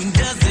else who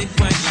does it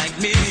quite like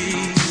me.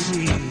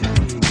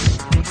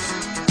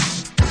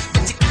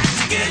 But you got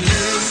to get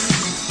loose,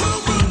 woo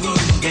woo woo,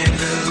 get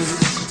loose.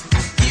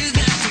 You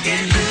got to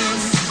get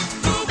loose,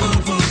 woo woo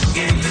woo,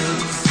 get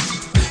loose.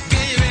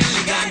 Girl, you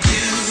really got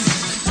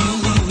juice, woo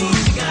woo woo,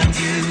 you got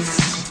juice.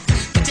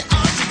 But you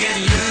ought to get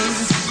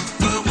loose,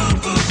 woo woo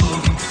woo woo,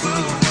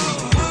 woo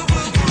woo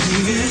woo woo.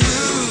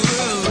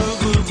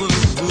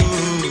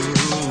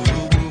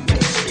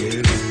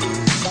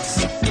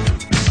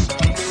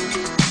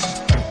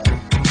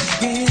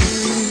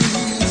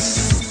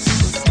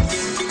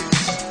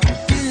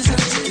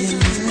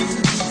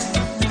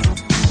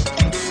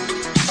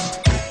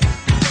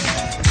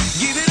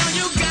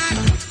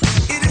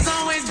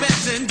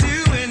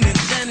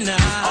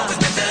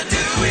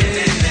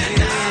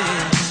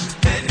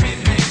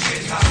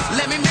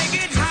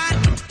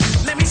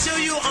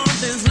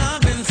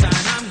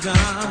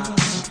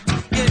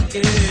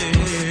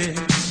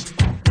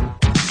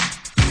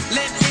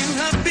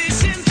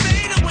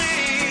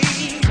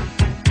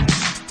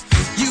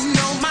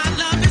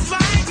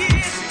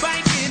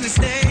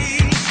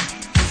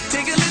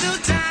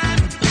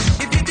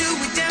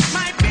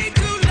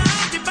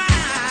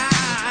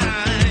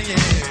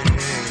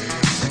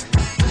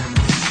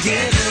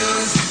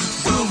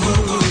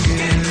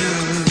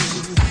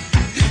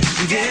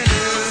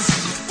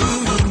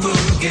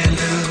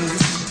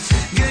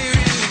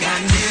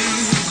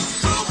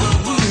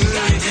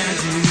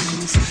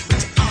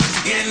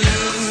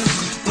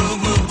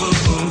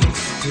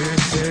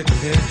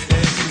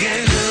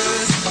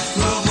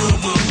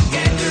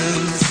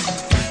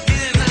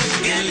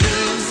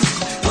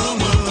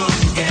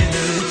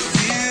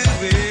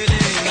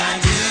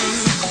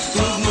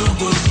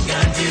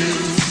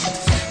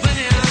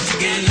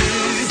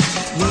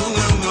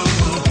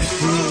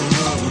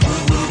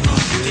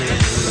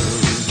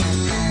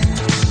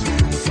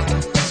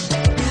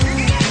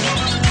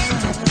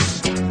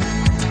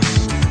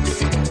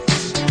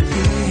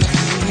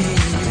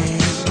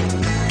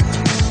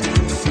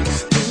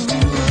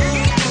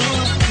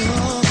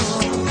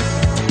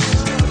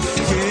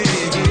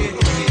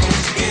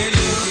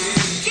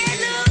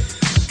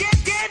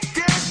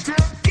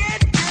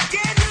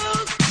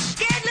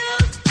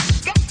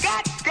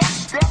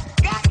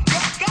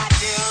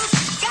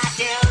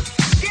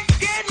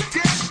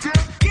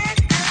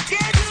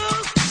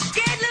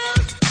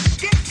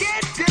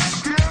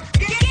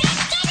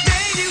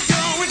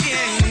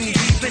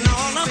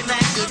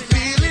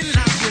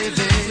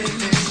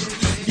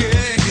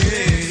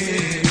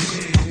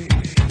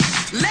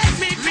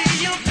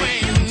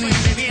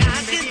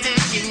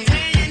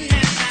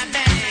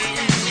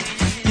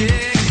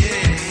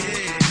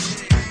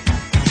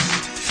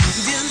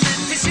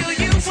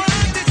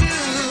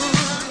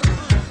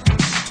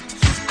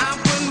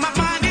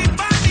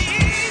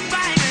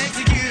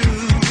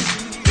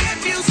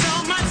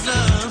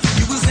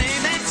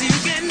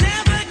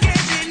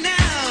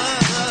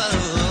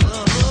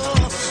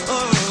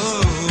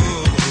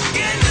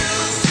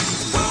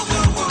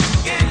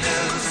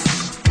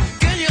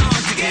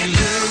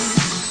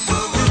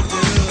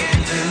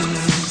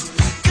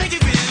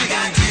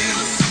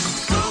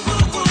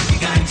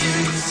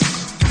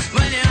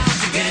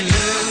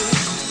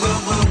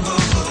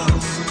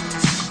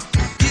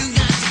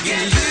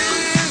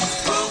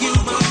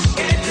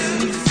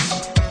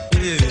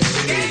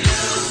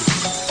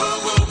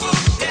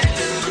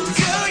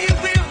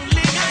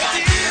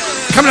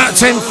 Coming up at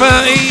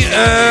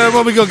 10:30,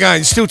 what we got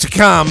going? Still to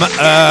come,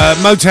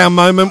 Motown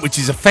Moment, which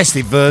is a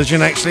festive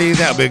version, actually.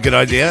 That'll be a good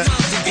idea.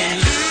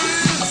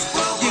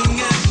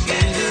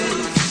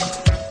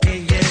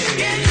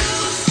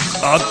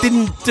 I'll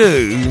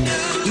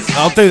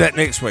do that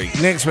next week.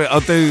 Next week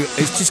I'll do,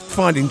 it's just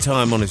finding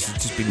time, honestly.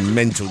 It's just been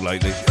mental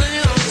lately.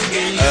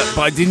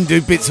 But I didn't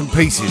do bits and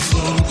pieces.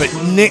 But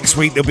next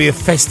week there'll be a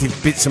festive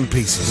bits and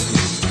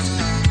pieces.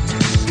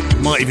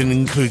 Might even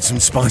include some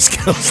Spice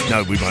Girls.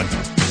 No, we won't.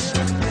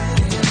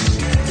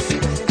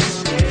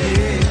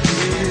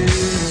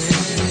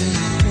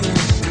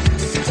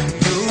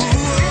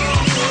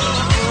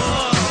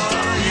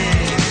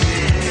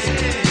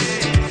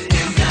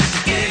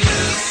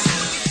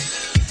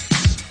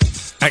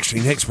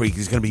 Actually, next week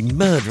is going to be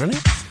murder, isn't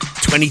it?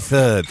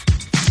 23rd.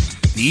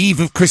 The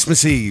eve of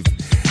Christmas Eve.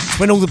 It's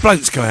when all the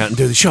blokes go out and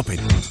do the shopping.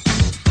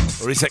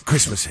 Or is that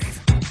Christmas Eve?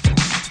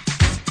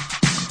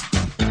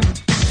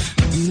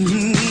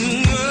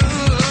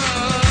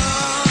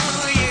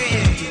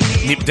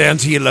 Nip down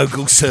to your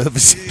local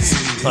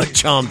services, like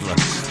Chandler.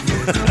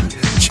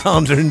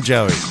 Chandler and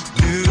Joey.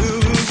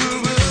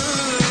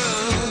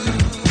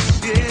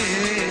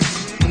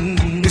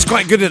 It's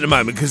quite good at the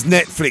moment because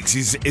Netflix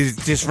is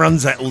just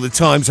runs that all the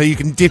time, so you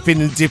can dip in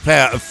and dip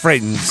out of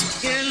Friends.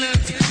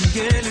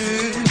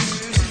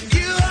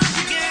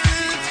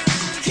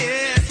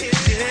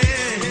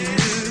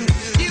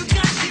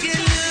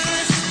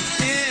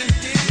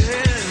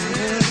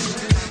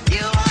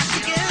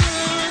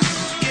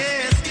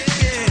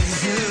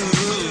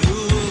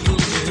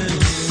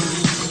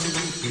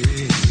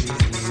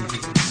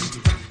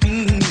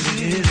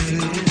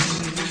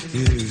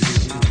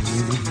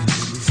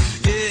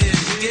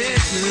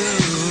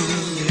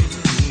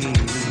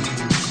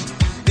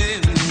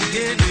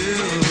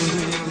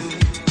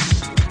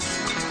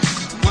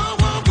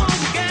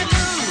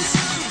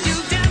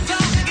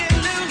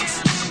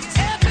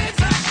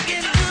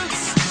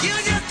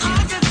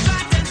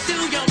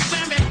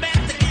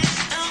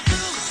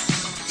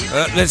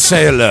 Let's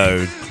say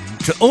hello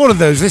to all of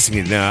those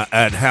listening now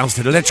at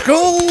Halstead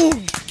Electrical.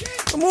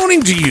 Good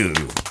morning to you.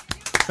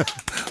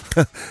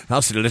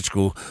 Halstead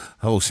Electrical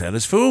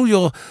wholesalers for all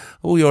your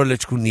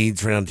electrical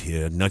needs around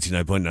here.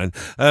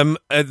 99.9.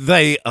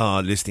 They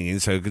are listening in,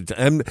 so good.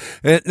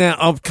 Now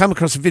I've come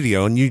across a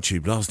video on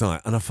YouTube last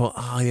night, and I thought,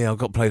 I've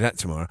got to play that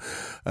tomorrow.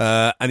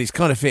 And it's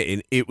kind of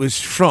fitting. It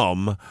was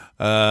from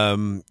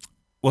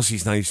what's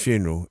his name's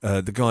funeral?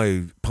 The guy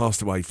who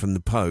passed away from the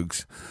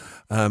Pogues.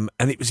 And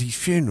it was his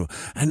funeral.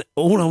 And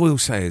all I will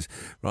say is,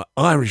 right,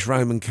 Irish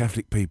Roman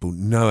Catholic people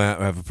know how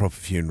to have a proper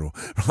funeral.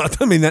 Right? I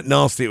don't mean that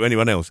nasty to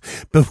anyone else,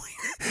 but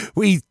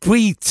we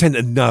tend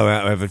to know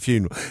how to have a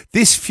funeral.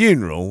 This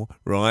funeral,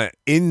 right,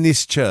 in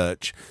this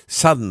church,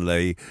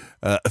 suddenly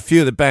a few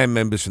of the band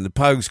members from the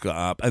Pogues got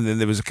up, and then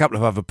there was a couple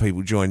of other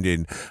people joined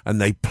in,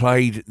 and they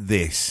played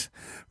this.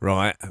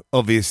 Right,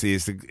 obviously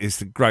it's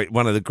the great,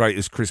 one of the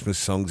greatest Christmas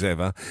songs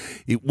ever.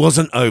 It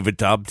wasn't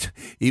overdubbed.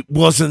 It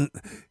wasn't.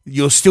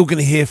 You're still going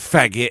to hear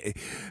faggot,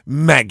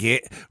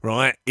 maggot.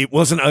 Right, it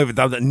wasn't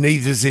overdubbed. And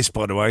neither is this,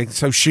 by the way.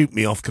 So shoot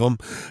me, Ofcom.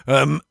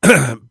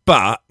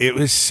 But it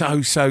was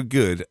so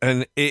good,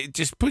 and it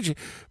just puts you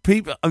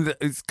people.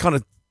 It's kind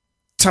of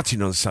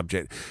touching on the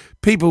subject.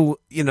 People,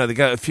 they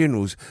go to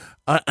funerals.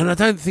 And I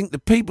don't think the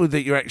people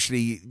that you're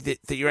actually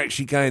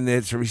going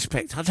there to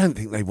respect, I don't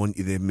think they want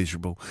you there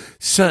miserable.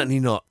 Certainly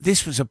not.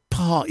 This was a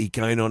party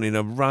going on in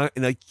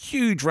a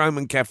huge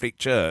Roman Catholic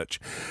church.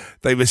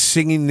 They were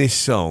singing this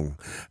song,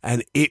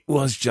 and it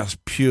was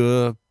just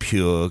pure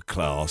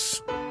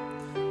class.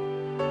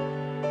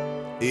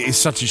 It is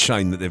such a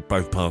shame that they've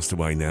both passed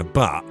away now,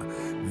 but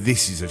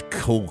this is a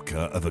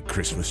corker of a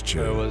Christmas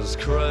tune. It was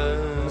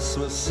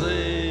Christmas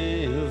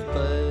Eve,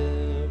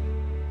 babe,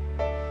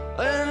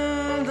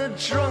 in the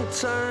drunk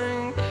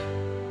tank.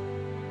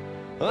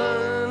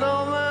 An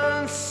old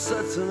man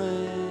said to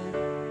me,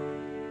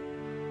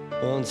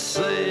 won't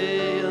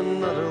see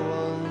another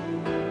one.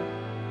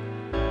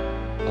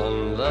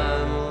 And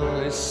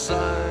then he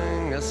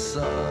sang a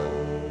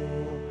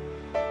song,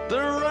 the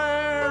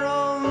rare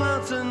old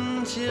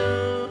mountain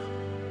dew.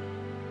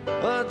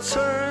 I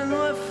turned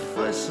my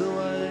face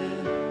away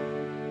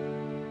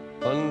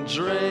and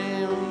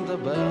dreamed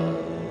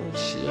about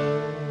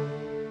you.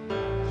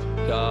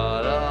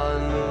 Got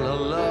on a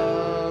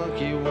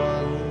lucky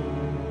one,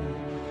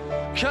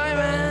 came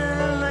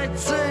in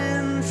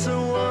 18 to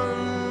 1.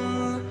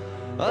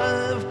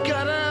 I've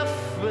got a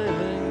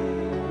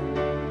feeling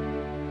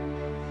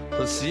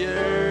this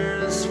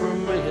year's for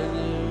me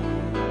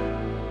and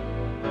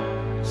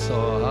you.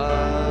 So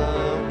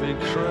happy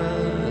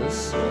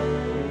Christmas.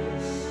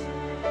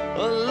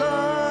 I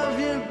love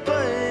you,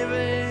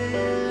 baby.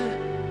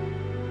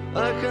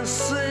 I can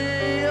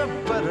see a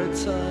better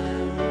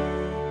time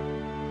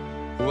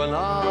when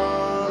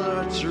all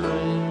our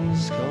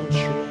dreams come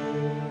true.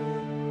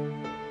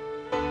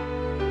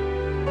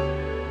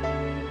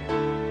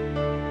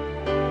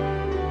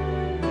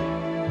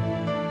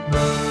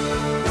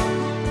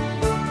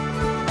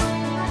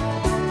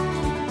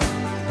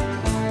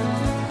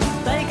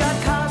 They got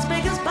cars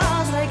big as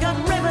bars.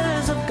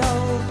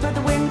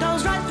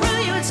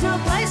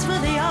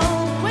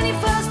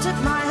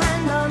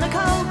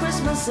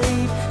 Christmas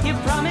Eve. You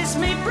promised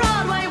me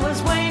Broadway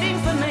was waiting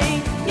for me.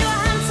 You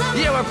were handsome.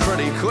 You were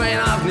pretty queen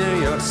of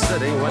New York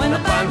City. When the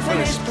band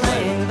finished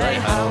playing, they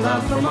held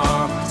out for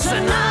more.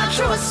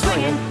 Sinatra was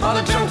swinging, all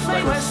the drunks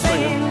they were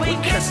singing. We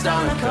kissed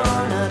on the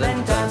corner,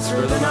 then danced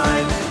through the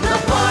night. The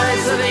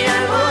boys of the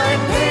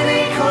NYPD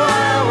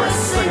choir were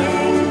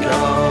singing, Go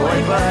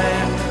Away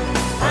Babe.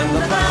 And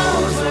the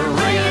bells were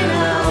ringing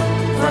out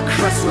for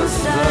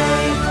Christmas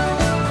Day.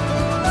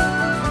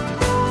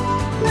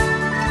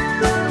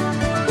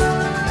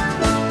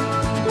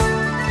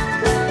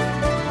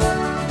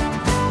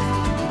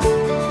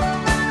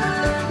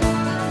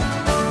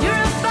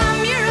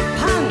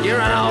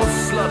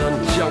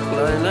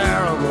 Lying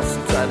there almost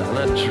dead on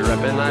a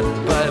dripping that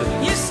bed.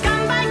 You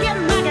scumbag, you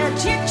maggot,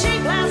 you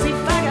cheap, lousy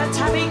faggot.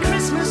 Happy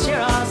Christmas, you're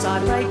ours. I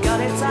pray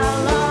God it's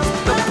our loss.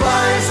 The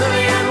boys of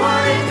the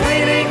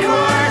NYPD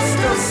choir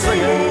still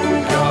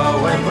singing Go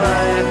Away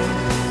Babe.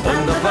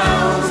 And the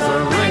bells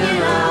are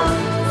ringing out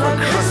for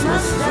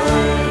Christmas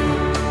Day.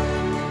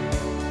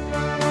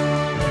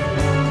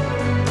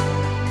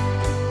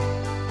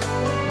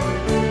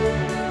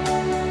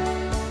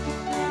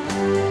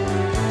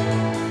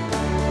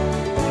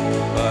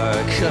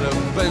 Could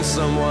have been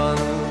someone.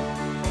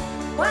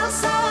 Well,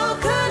 so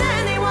could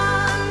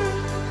anyone.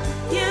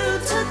 You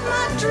took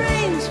my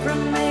dreams from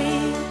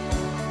me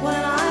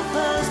when I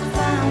first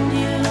found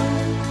you.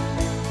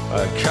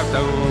 I kept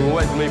them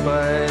with me,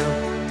 babe.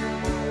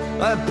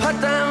 I put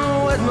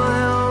them with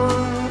my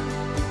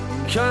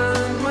own.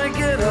 Can't make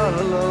it all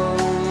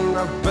alone.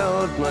 I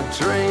built my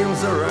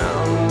dreams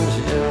around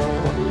you.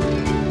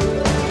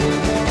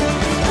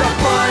 The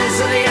boys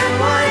of the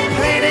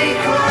NYPD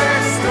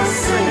choir still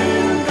singing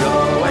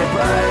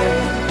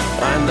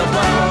and the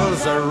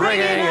bells are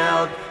ringing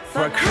out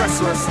for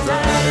Christmas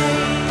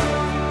Day.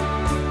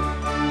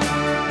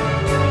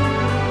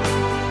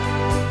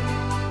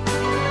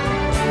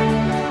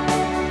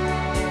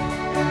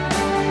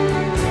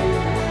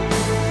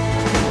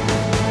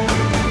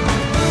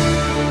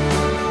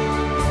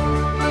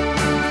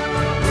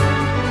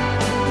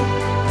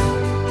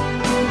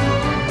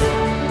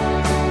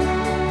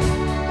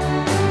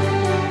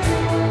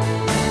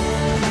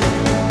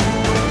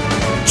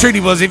 Truly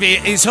was.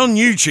 It's on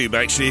YouTube,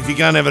 actually, if you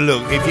go and have a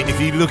look.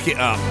 If you look it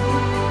up.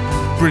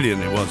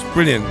 Brilliant, it was.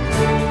 Brilliant.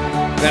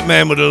 That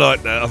man would have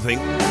liked that, I think.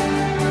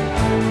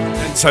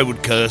 And so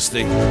would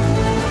Kirsty.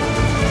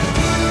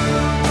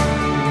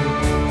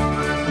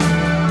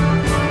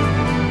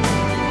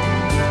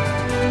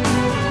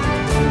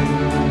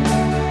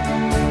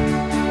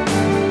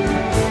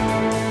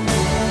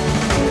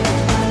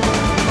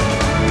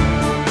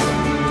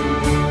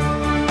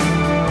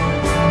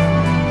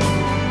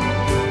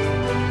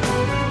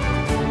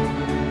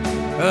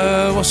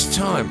 What's the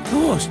time?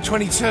 Oh, it's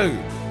 22.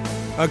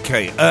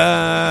 Okay,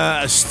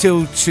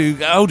 still to...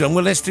 Hold on,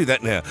 well, let's do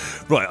that now.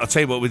 Right, I'll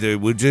tell you what we'll do.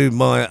 We'll do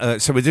my...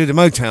 so we'll do the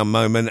Motown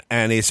moment,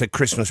 and it's a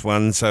Christmas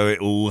one, so it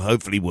will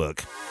hopefully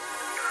work.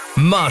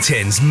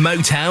 Martin's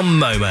Motown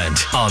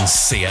moment on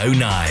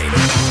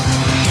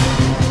CO9.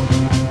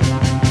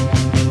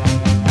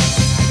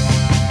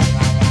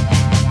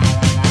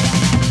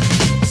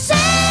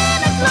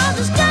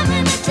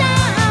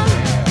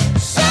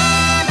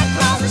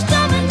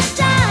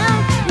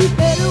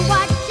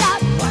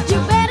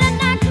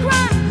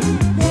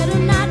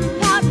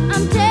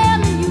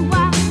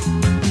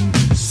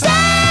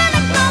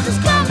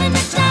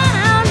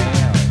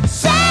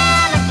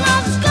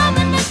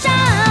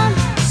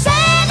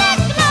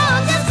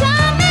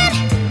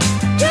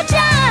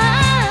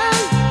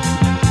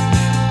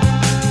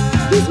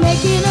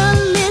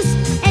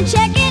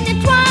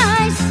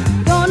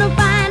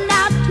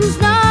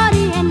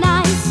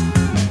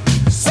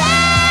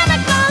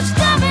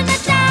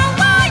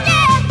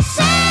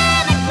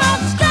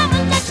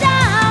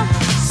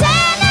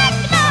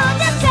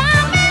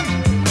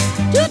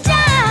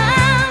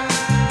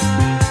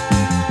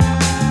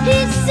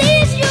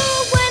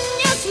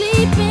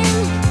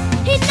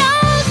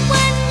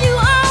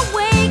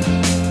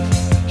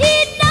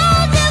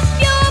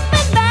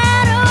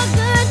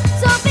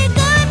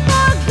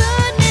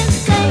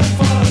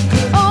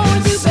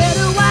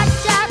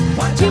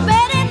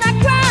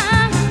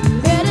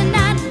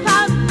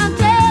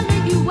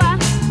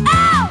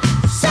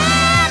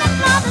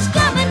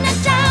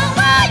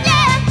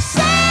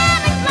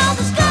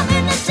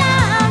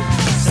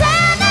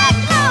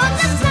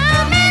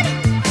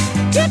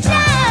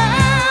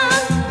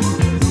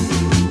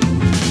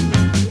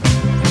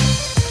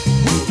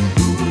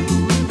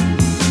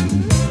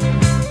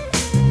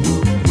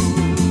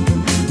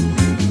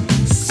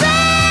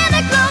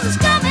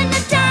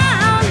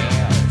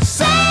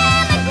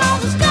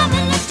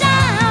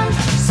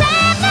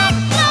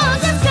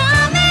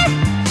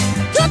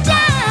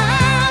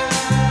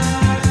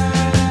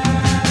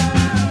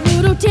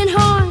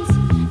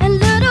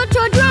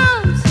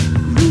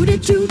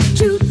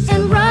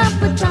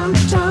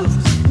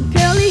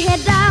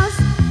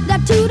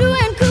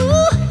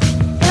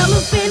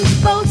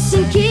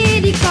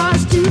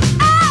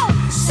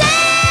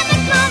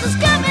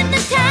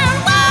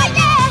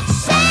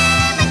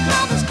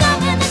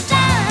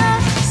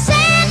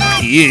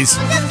 he is.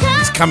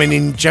 He's coming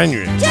in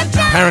January.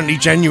 Apparently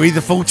January the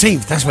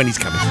 14th. That's when he's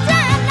coming.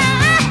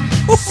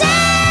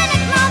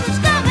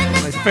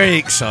 I'm very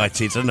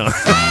excited, aren't I?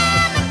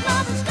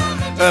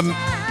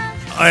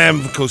 I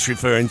am, of course,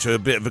 referring to a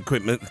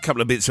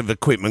couple of bits of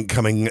equipment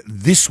coming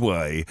this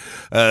way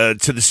to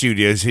the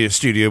studios here,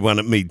 Studio 1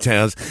 at Mead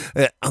Towers.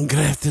 I'm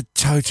going to have to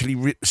totally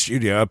rip the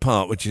studio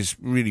apart, which is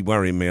really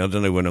worrying me. I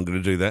don't know when I'm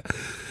going to do that.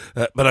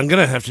 But I'm going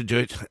to have to do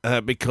it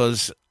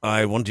because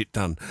I want it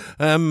done.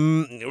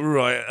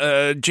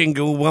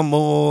 Jingle, one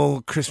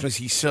more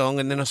Christmassy song,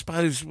 and then I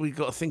suppose we've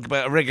got to think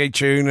about a reggae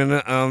tune, and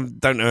I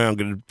don't know how I'm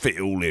going to fit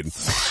it all in.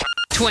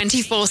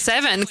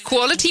 24/7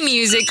 quality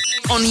music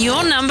on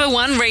your number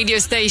one radio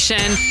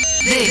station.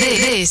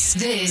 This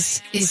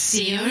is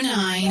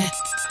CO9.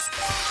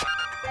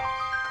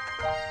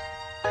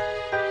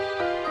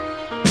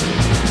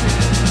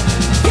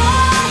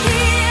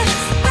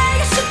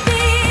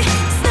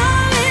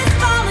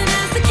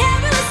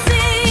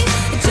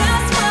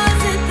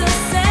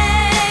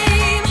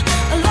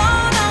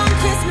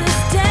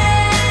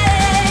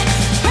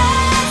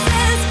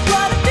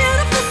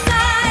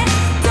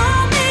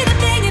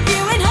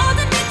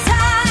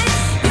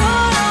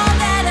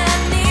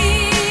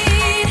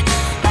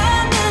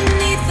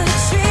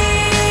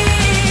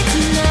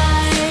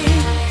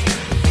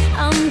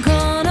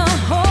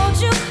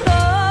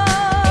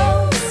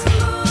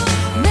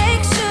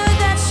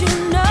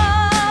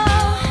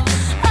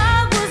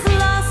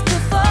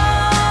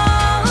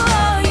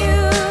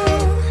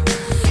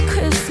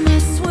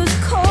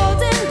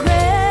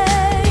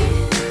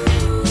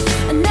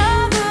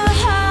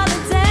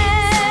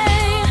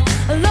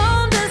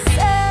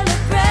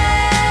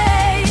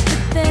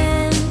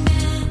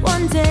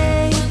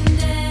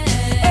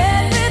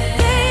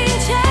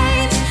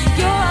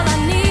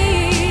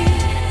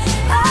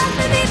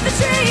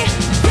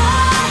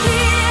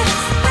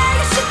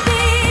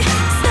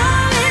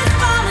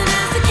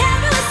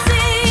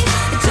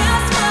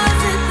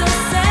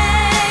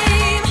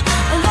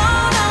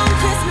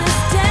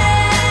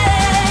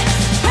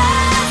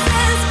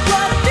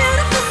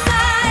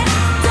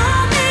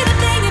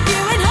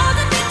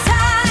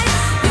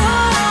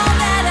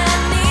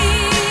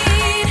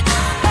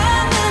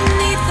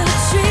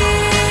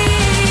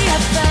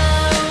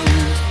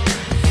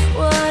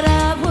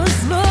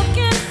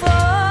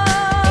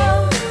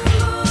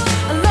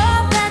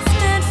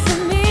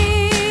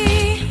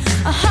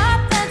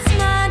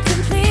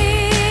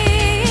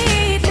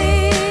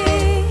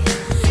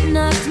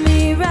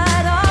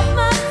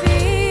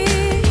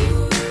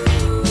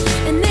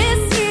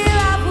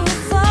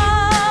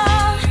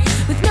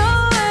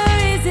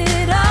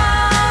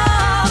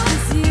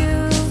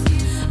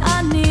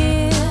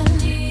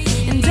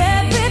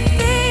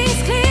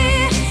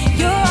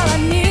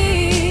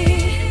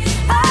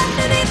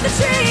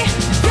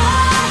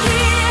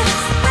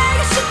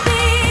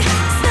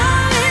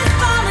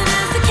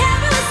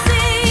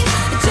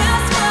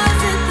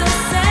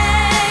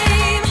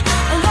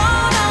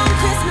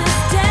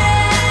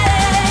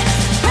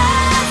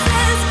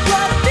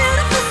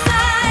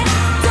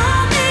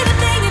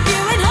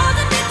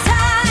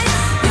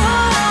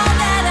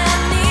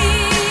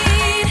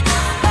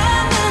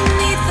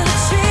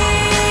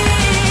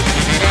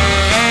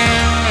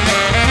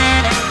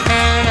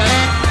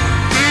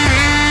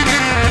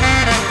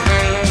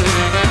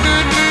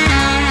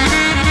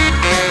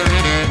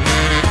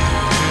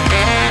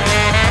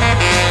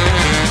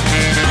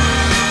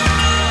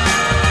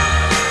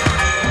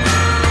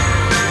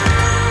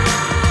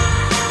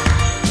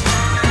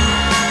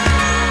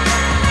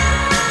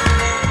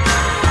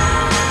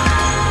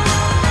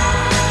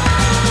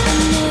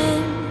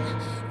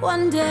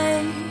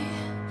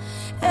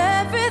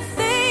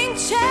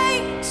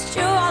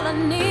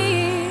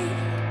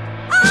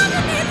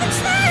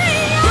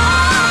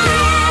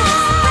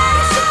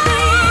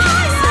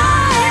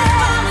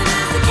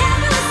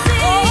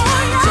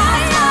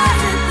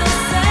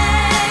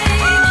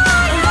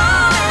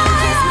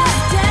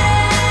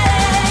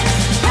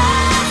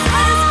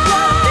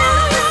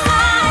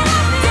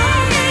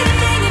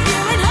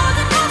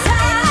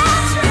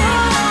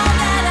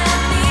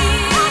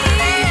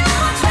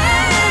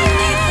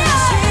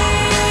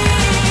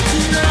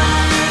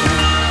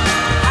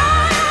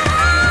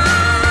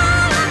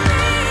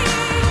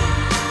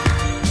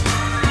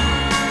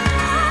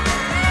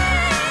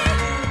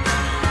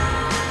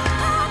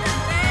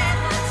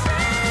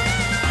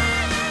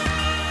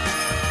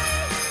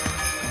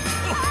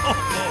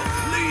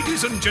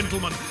 Ladies and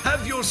gentlemen,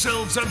 have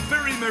yourselves a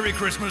very Merry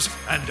Christmas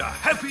and a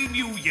Happy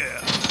New Year.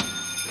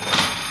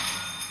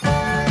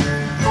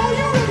 Are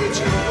you ready,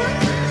 children?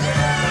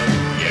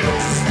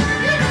 Yes.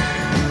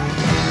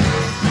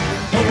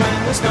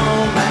 When the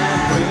snowman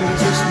brings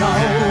the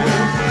snow,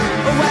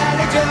 well,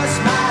 he just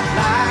might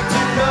like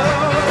to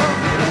know,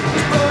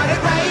 just put a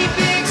great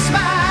big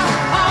smile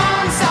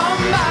on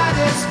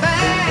somebody's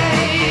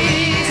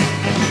face.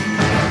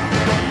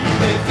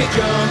 If you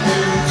jump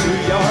into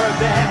your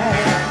bed,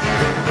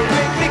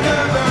 quickly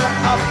cover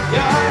up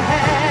your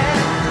head.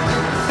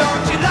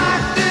 Don't you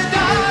lock the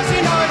doors,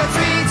 you know the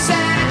tree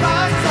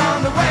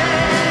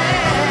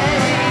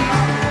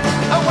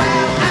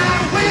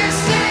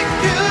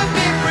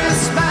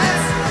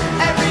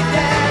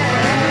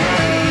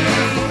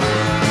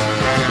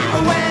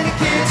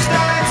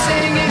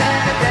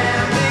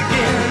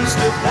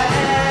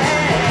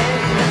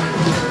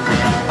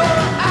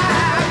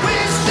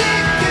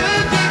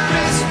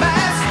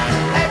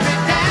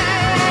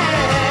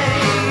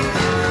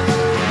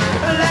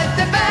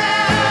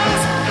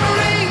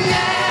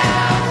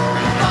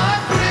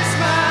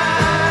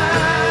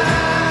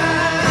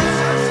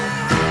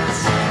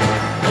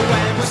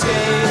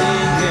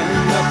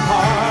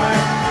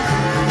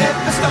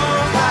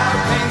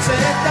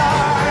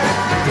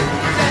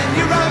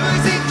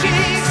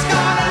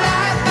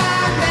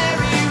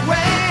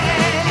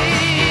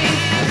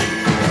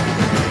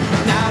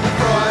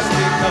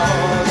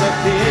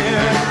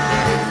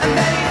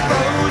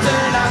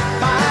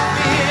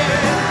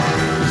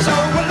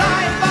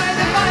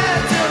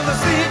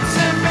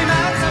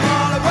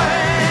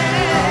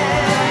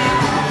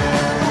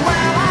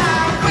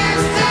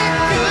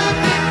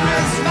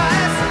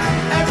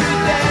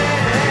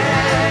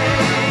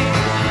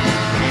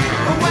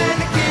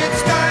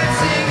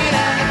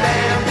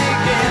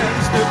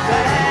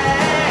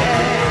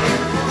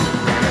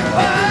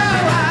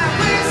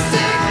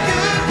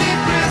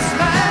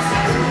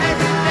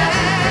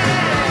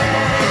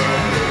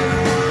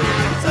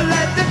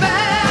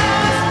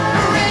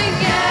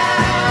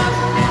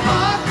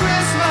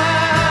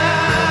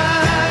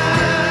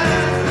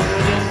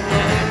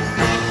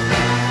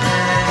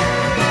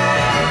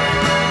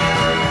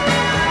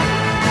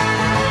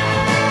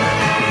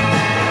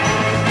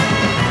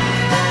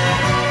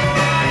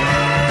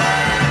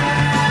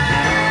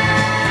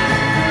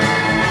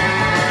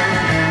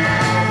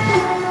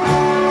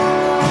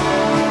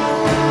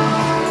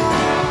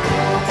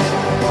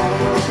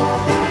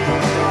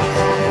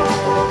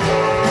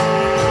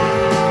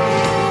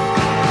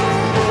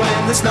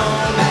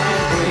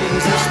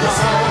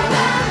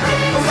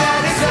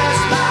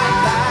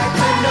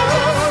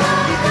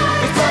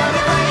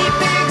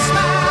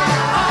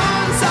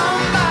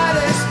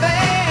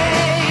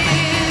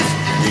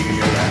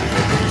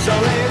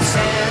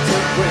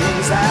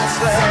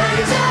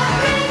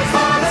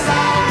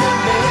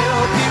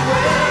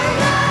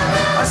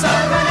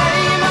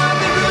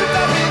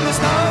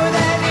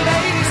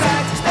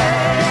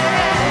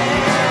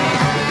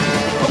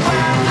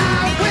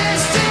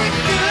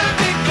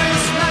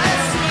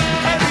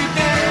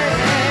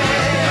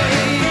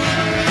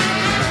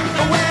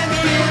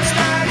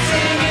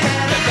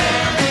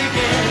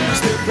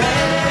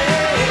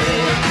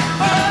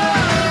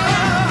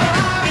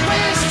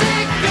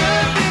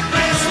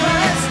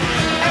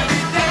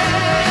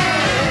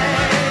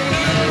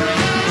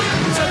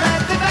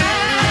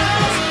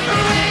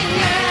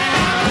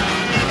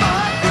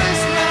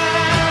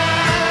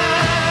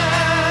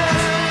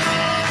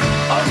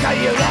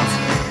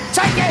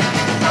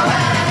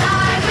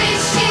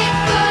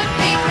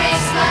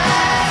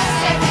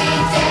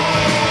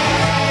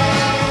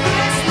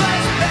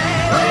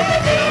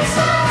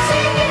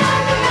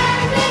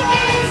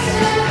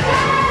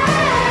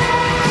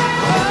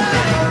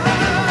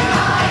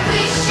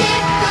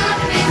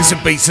It's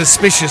a bit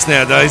suspicious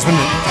nowadays,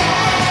 wouldn't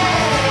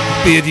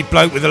it? Bearded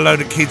bloke with a load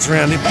of kids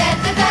around him.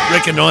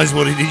 Recognise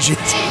what it is yet.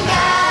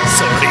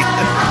 Sorry.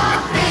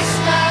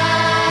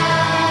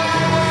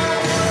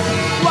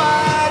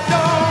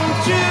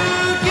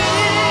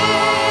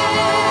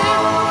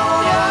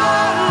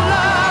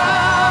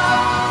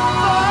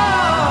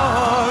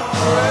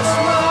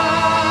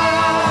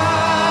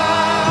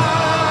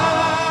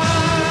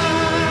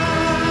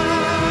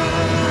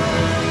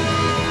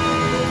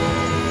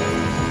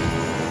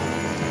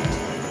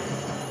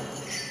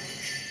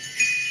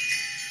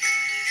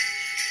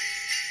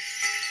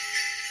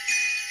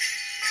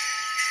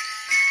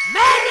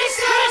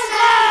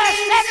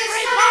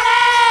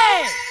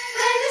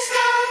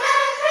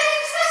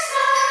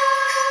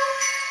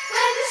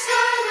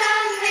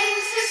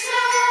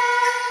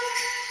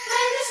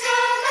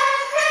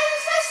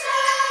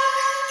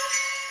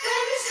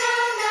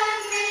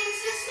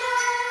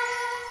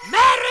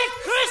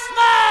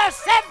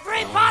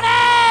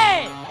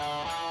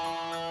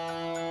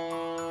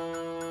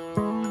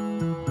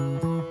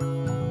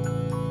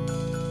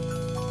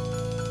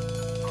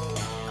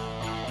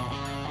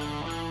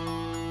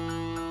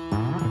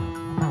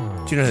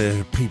 Do you know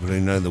there are people who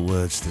know the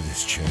words to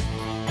this tune?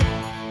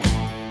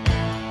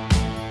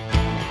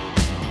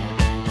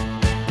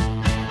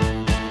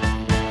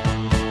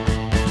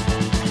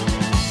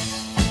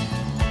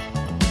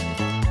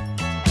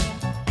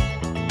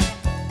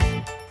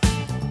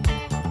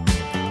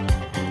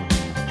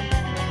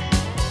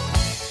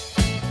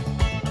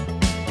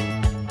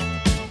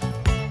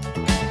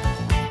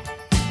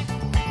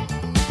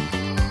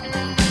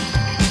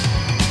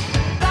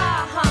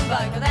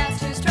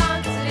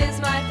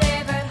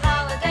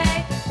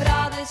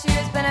 This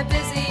year's been a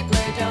busy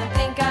blur, don't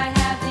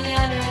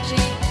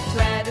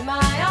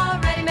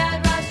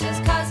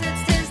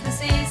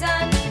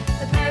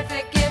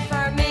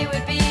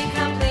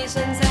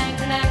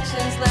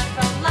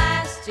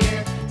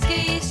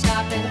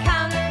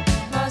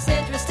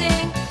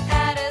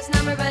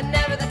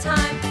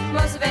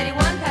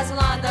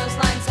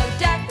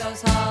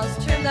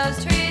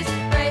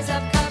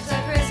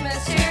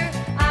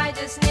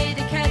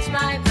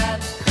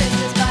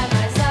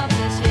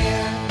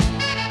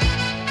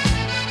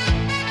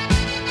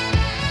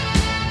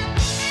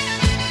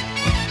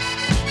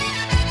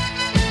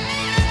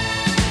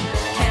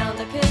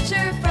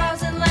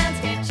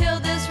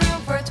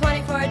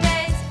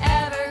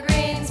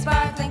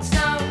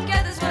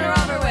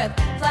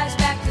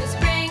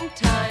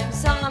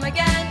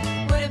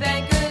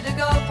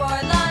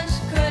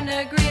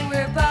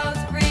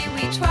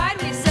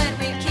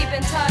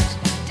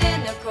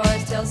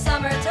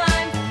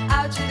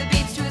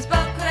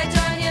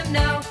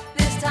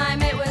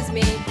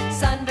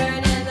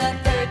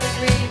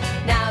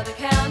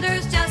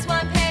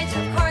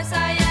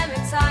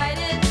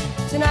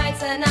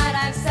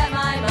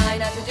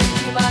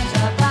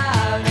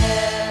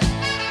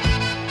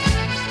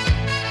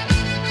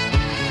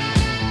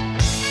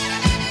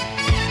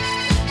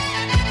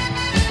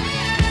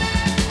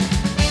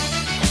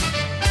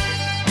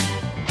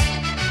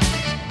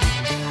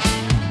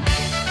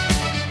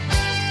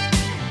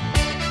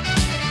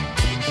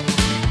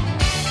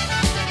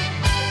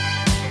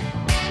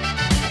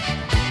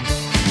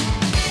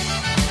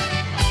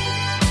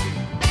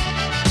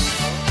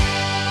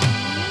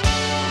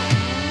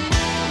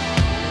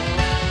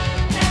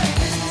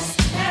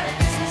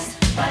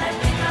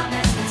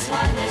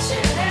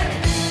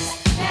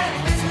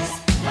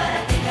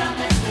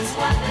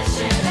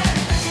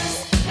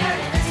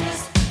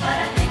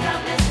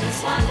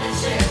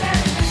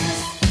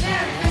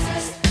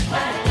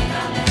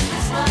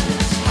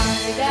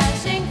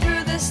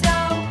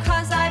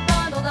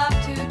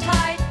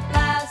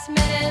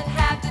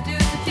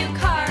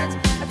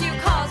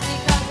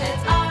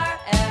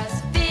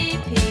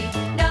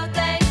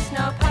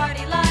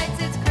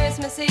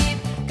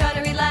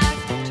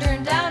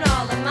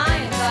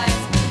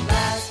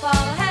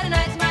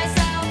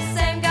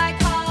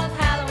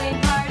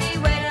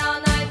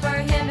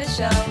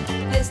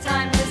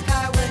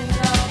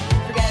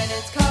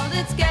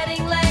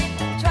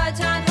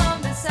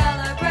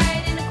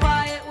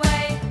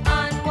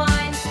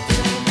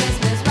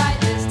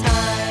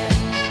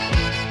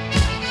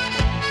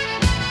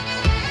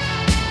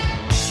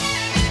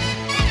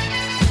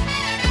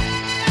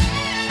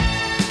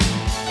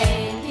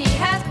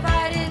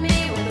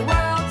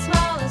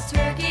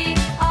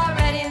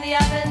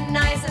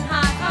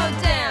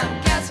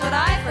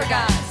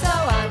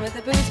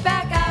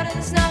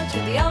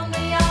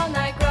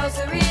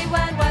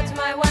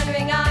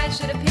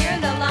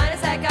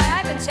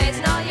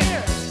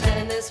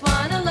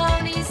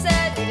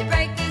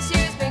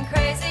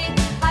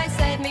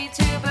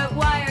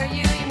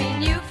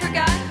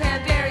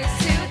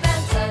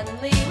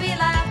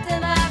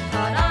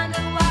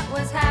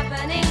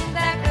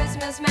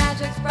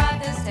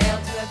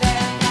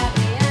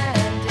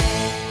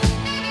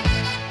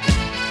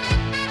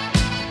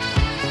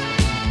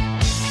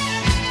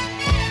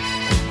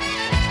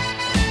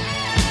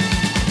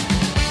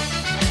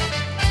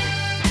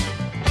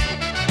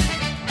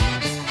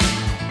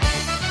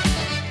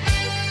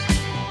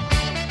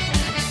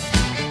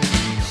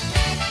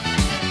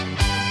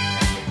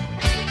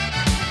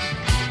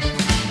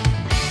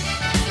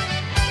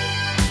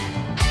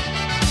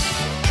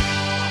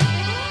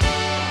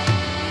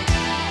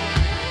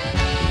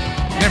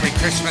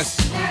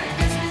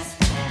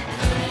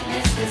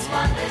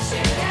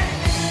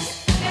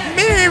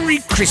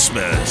Merry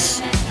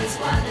Christmas.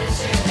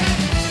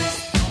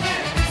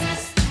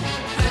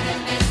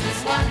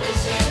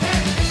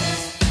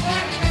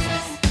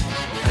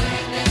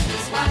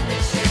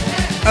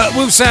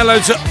 We'll say hello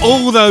to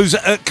all those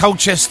at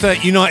Colchester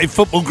United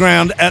Football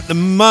Ground. At the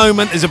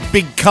moment, there's a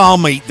big car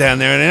meet down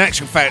there, and in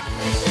actual fact,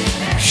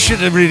 should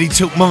have really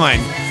took mine.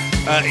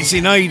 It's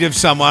in aid of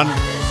someone,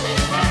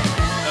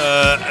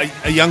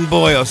 a young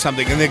boy or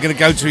something, and they're going to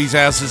go to his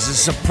house as a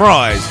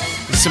surprise.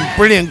 There's some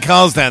brilliant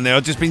cars down there.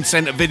 I've just been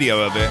sent a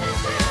video of it.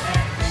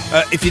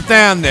 If you're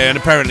down there, and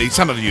apparently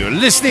some of you are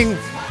listening,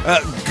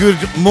 good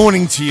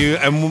morning to you,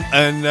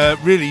 and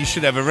really you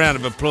should have a round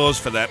of applause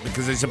for that,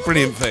 because it's a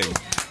brilliant thing.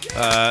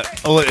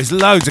 There's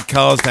loads of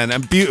cars down there,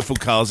 and beautiful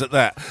cars at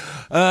that.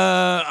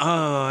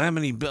 How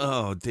many?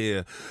 Oh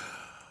dear,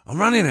 I'm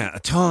running out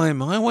of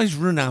time. I always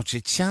run out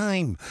of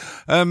time.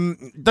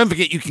 Don't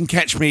forget, you can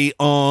catch me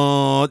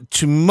on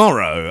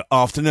tomorrow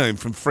afternoon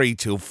from 3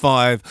 till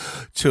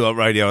 5, 2 Up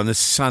Radio on the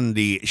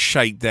Sunday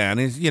Shakedown.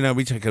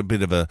 We take a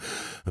bit of a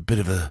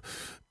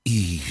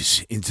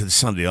ease into the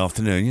Sunday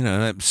afternoon,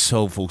 that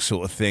soulful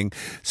sort of thing.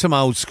 Some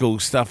old school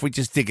stuff. We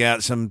just dig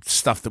out some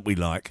stuff that we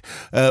like.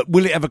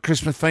 Will it have a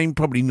Christmas theme?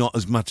 Probably not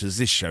as much as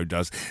this show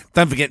does.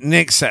 Don't forget,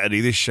 next Saturday,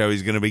 this show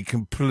is going to be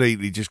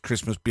completely just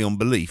Christmas beyond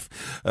belief,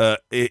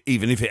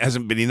 even if it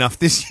hasn't been enough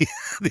this year,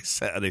 this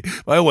Saturday.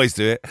 I always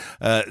do it,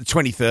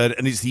 23rd,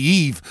 and it's the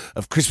eve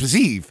of Christmas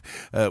Eve,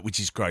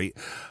 which is great.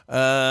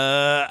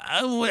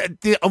 I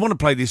want to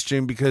play this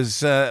tune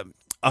because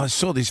I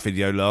saw this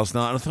video last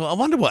night and I thought, I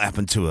wonder what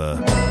happened to her.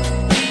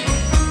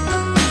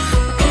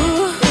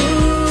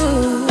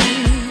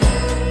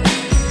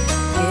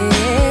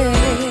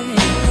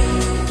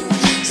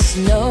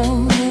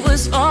 Snow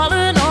was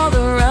falling all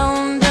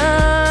around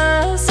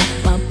us.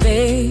 My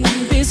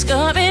baby's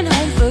coming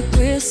home for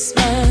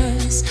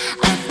Christmas.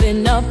 I've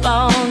been up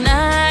all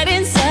night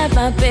inside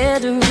my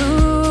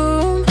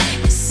bedroom.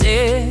 He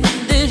said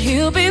that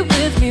he'll be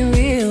with me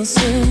real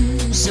soon.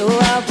 So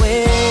I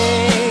wait.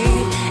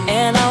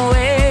 And I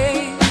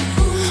wait,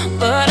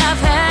 but I've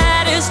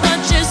had as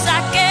much as I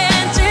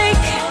can take,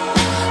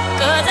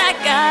 'cause I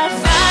got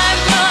 5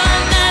 more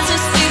nights of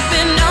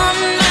sleeping on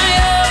my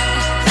own,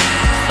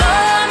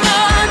 4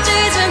 more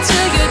days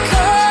until you're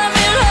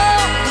coming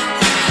home,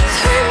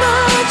 3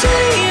 more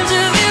dreams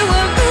of you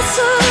and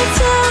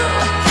mistletoe,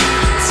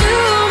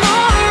 2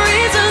 more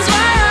reasons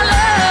why I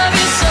love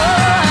you so.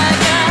 I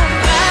got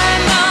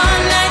 5 more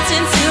nights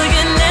until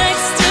you're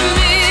next to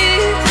me,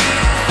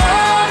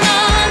 4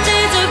 more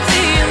days of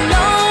being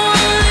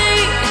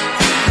lonely,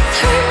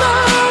 3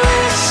 more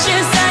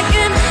wishes I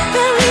can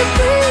barely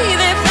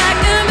breathe. If I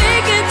could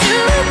make it to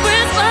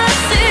Christmas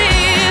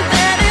Eve,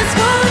 that is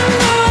one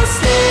more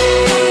sleep,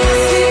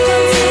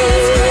 one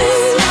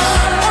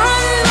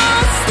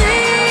more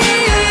sleep,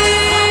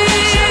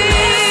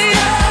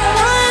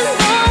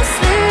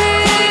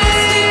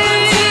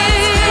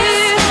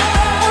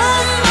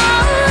 one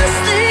more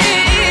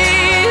sleep,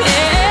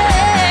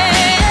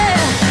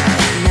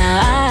 Now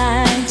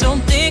I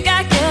don't think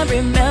I can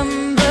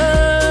remember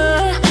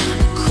a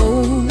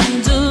cold,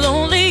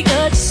 lonely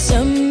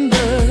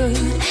December,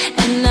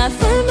 and I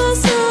find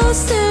myself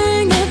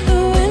staring at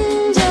the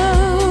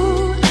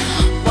window,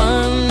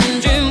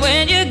 wondering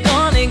when you're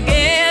gonna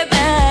get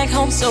back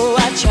home. So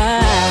I try,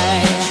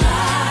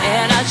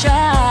 and I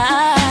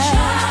try,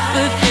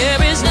 but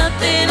there is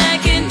nothing I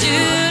can do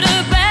to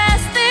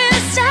pass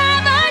this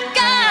time. I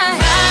got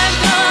 5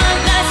 more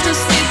nights of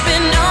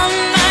sleeping on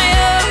my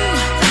own,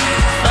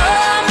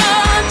 4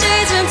 more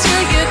days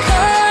until you're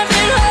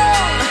coming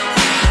home,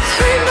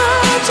 3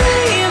 more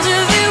dreams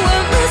of you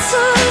and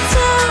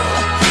mistletoe,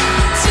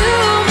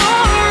 2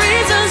 more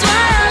reasons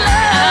why I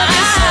love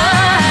you so.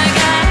 I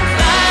got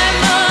 5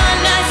 more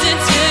nights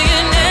until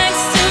you're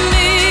next to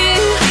me,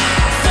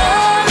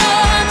 4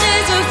 more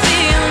days of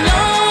being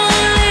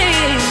lonely,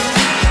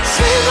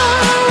 3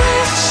 more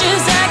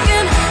wishes I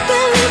can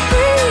barely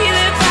breathe.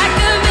 If I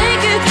could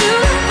make it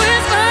through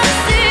Christmas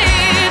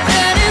Eve,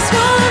 that is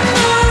one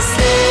more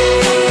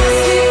sleep,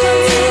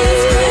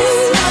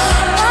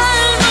 one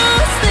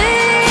more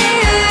sleep,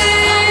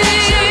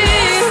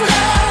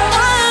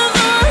 one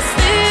more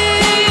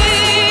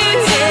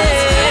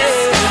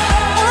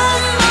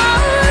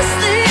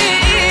sleep,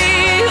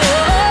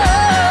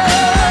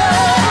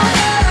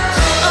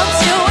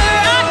 until we're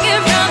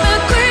rocking round the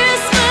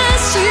Christmas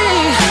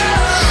tree,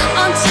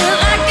 until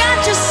I got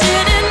you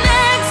sitting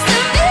next to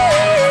me.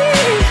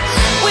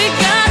 We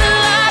got a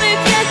lot of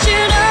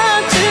catching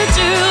up to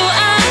do.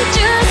 I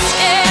just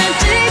can't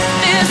take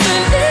this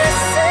and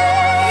listen.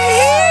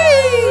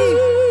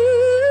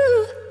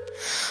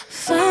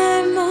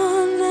 5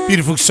 more nights.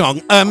 Beautiful song.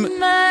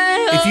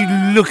 If you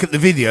look at the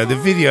video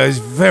is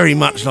very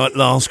much like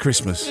Last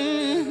Christmas. 3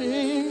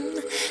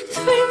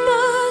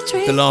 more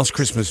dreams. The Last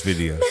Christmas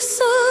video.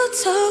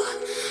 Mistletoe.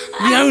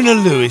 Leona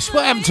Lewis.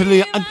 What happened to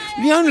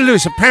Leona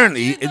Lewis?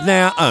 Apparently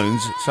now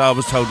owns, so I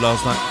was told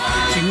last night,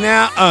 she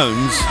now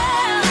owns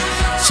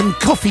some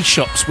coffee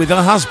shops with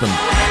her husband.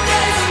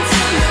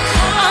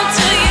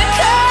 Until you're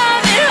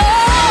coming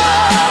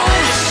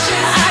home,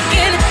 I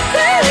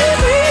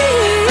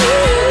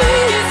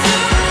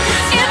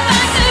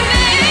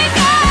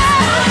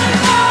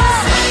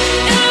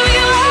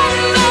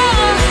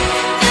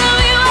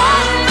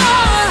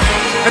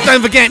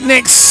don't forget,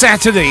 next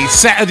Saturday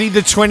the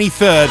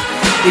 23rd,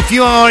 if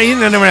you are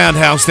in and around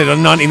Halstead on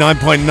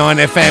 99.9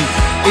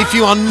 FM, if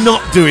you are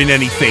not doing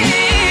anything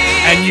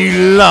and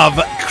you love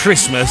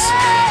Christmas,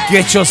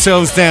 get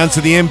yourselves down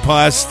to the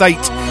Empire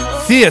State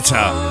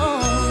Theatre.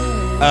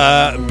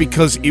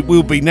 Because it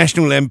will be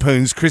National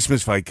Lampoon's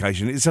Christmas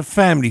Vacation. It's a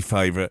family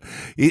favourite.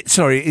 It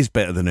is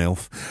better than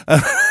Elf.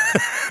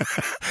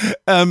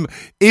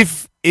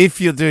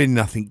 If you're doing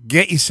nothing,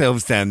 get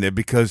yourselves down there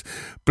because,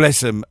 bless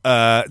them,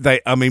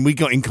 we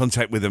got in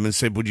contact with them and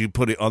said, would you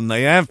put it on?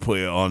 They have put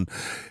it on.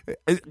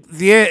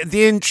 The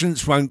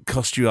entrance won't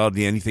cost you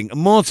hardly anything. And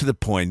more to the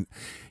point,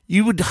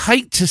 you would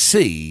hate to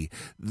see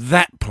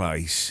that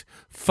place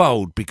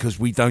fold because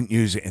we don't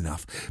use it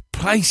enough.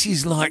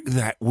 Places like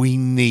that we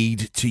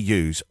need to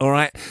use, all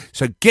right?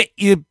 So get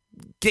your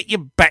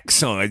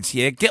backsides,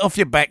 get off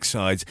your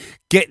backsides,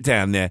 get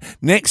down there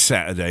next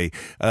Saturday.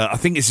 I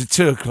think it's a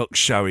 2:00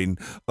 showing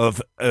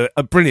of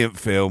a brilliant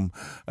film,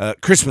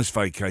 Christmas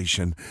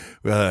Vacation,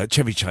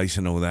 Chevy Chase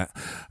and all that.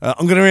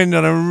 I'm going to end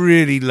on a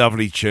really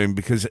lovely tune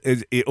because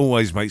it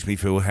always makes me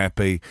feel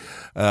happy,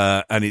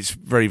 and it's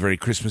very, very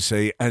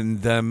Christmassy.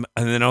 And then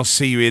I'll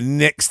see you in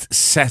next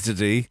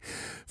Saturday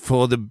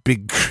for the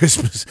big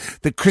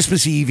the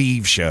Christmas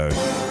Eve show.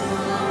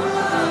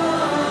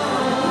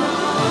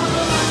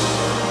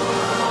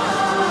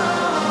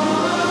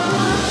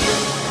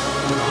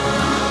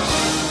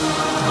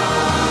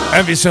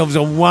 Have yourselves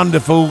a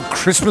wonderful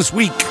Christmas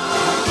week.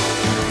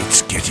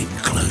 It's getting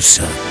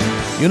closer.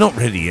 You're not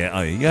ready yet,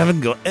 are you? You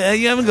haven't got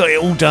it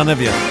all done,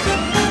 have you?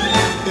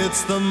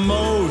 It's the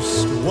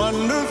most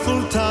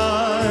wonderful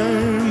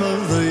time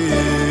of the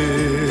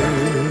year,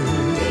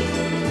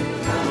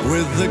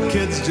 with the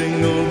kids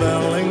jingle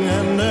belling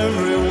and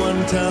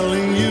everyone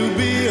telling you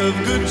be of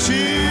good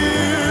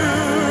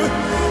cheer.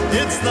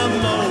 It's the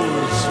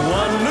most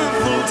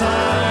wonderful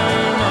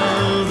time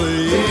of the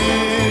year.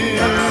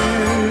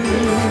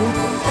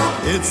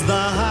 It's the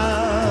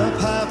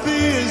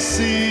happiest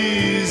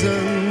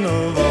season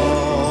of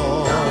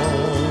all,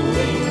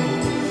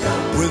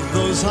 with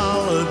those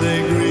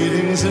holiday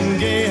greetings and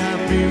gay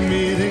happy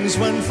meetings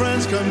when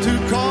friends come to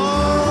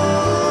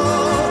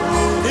call.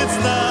 It's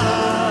the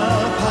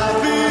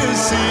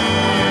happiest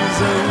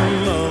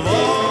season of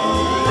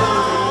all.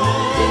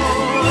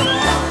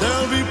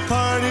 There'll be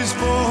parties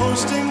for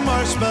hosting,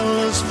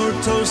 marshmallows for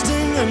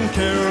toasting, and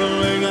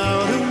caroling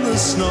out in the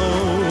snow.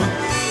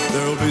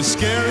 There'll be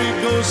scary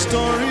ghost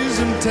stories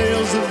and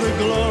tales of the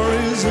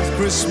glories of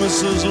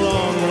Christmases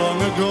long,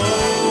 long ago.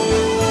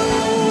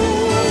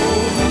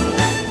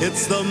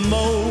 It's the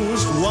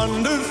most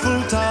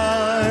wonderful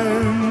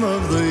time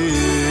of the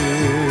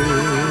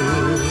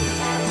year.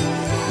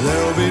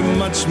 There'll be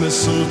much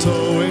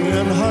mistletoeing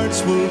and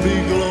hearts will be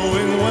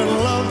glowing when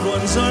loved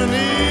ones are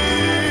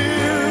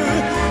near.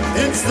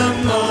 It's the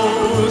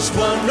most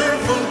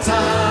wonderful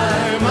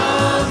time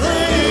of the year.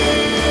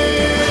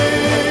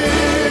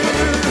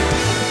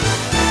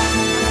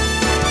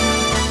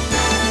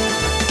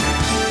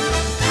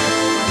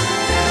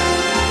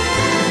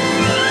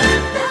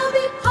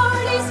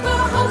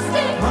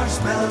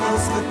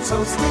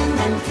 Toasting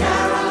and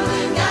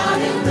caroling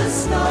out in the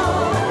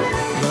snow.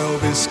 There'll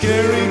be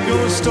scary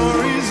ghost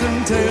stories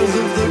and tales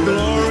of the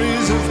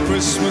glories of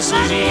Christmas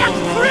long,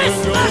 long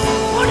ago.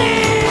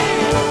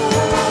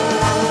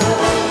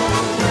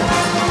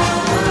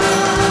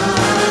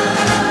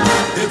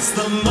 It's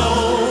the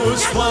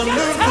most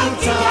wonderful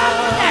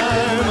time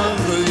of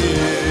the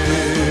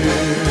year.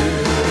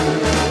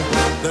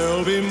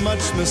 There'll be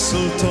much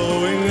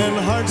mistletoeing and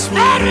hearts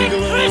will be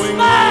glowing. Merry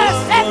Christmas,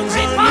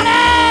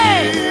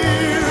 everybody!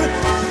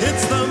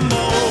 It's the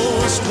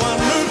most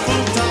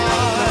wonderful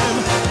time.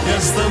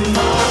 Yes, the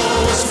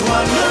most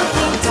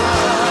wonderful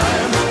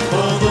time.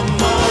 Oh, the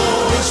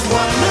most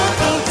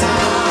wonderful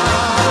time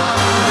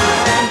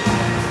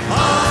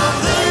of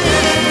the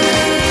year.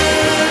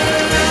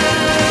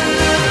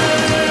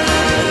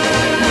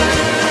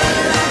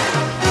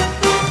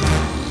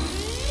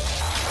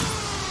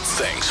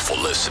 Thanks for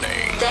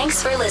listening. Thanks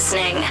for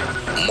listening.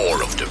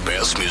 More of the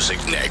best music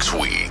next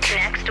week.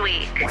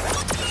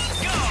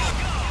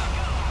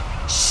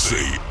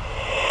 C09.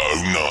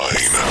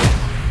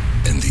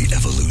 And the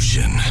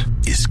evolution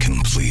is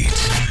complete.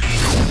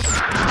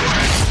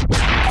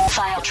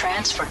 File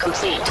transfer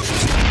complete.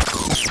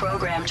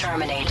 Program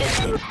terminated.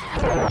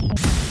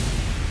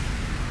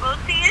 We'll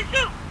see you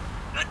soon.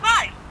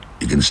 Goodbye.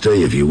 You can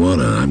stay if you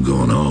wanna. I'm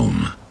going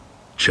home.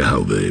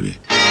 Ciao, baby.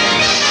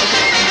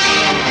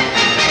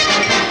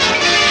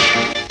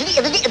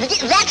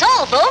 That's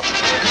all, folks.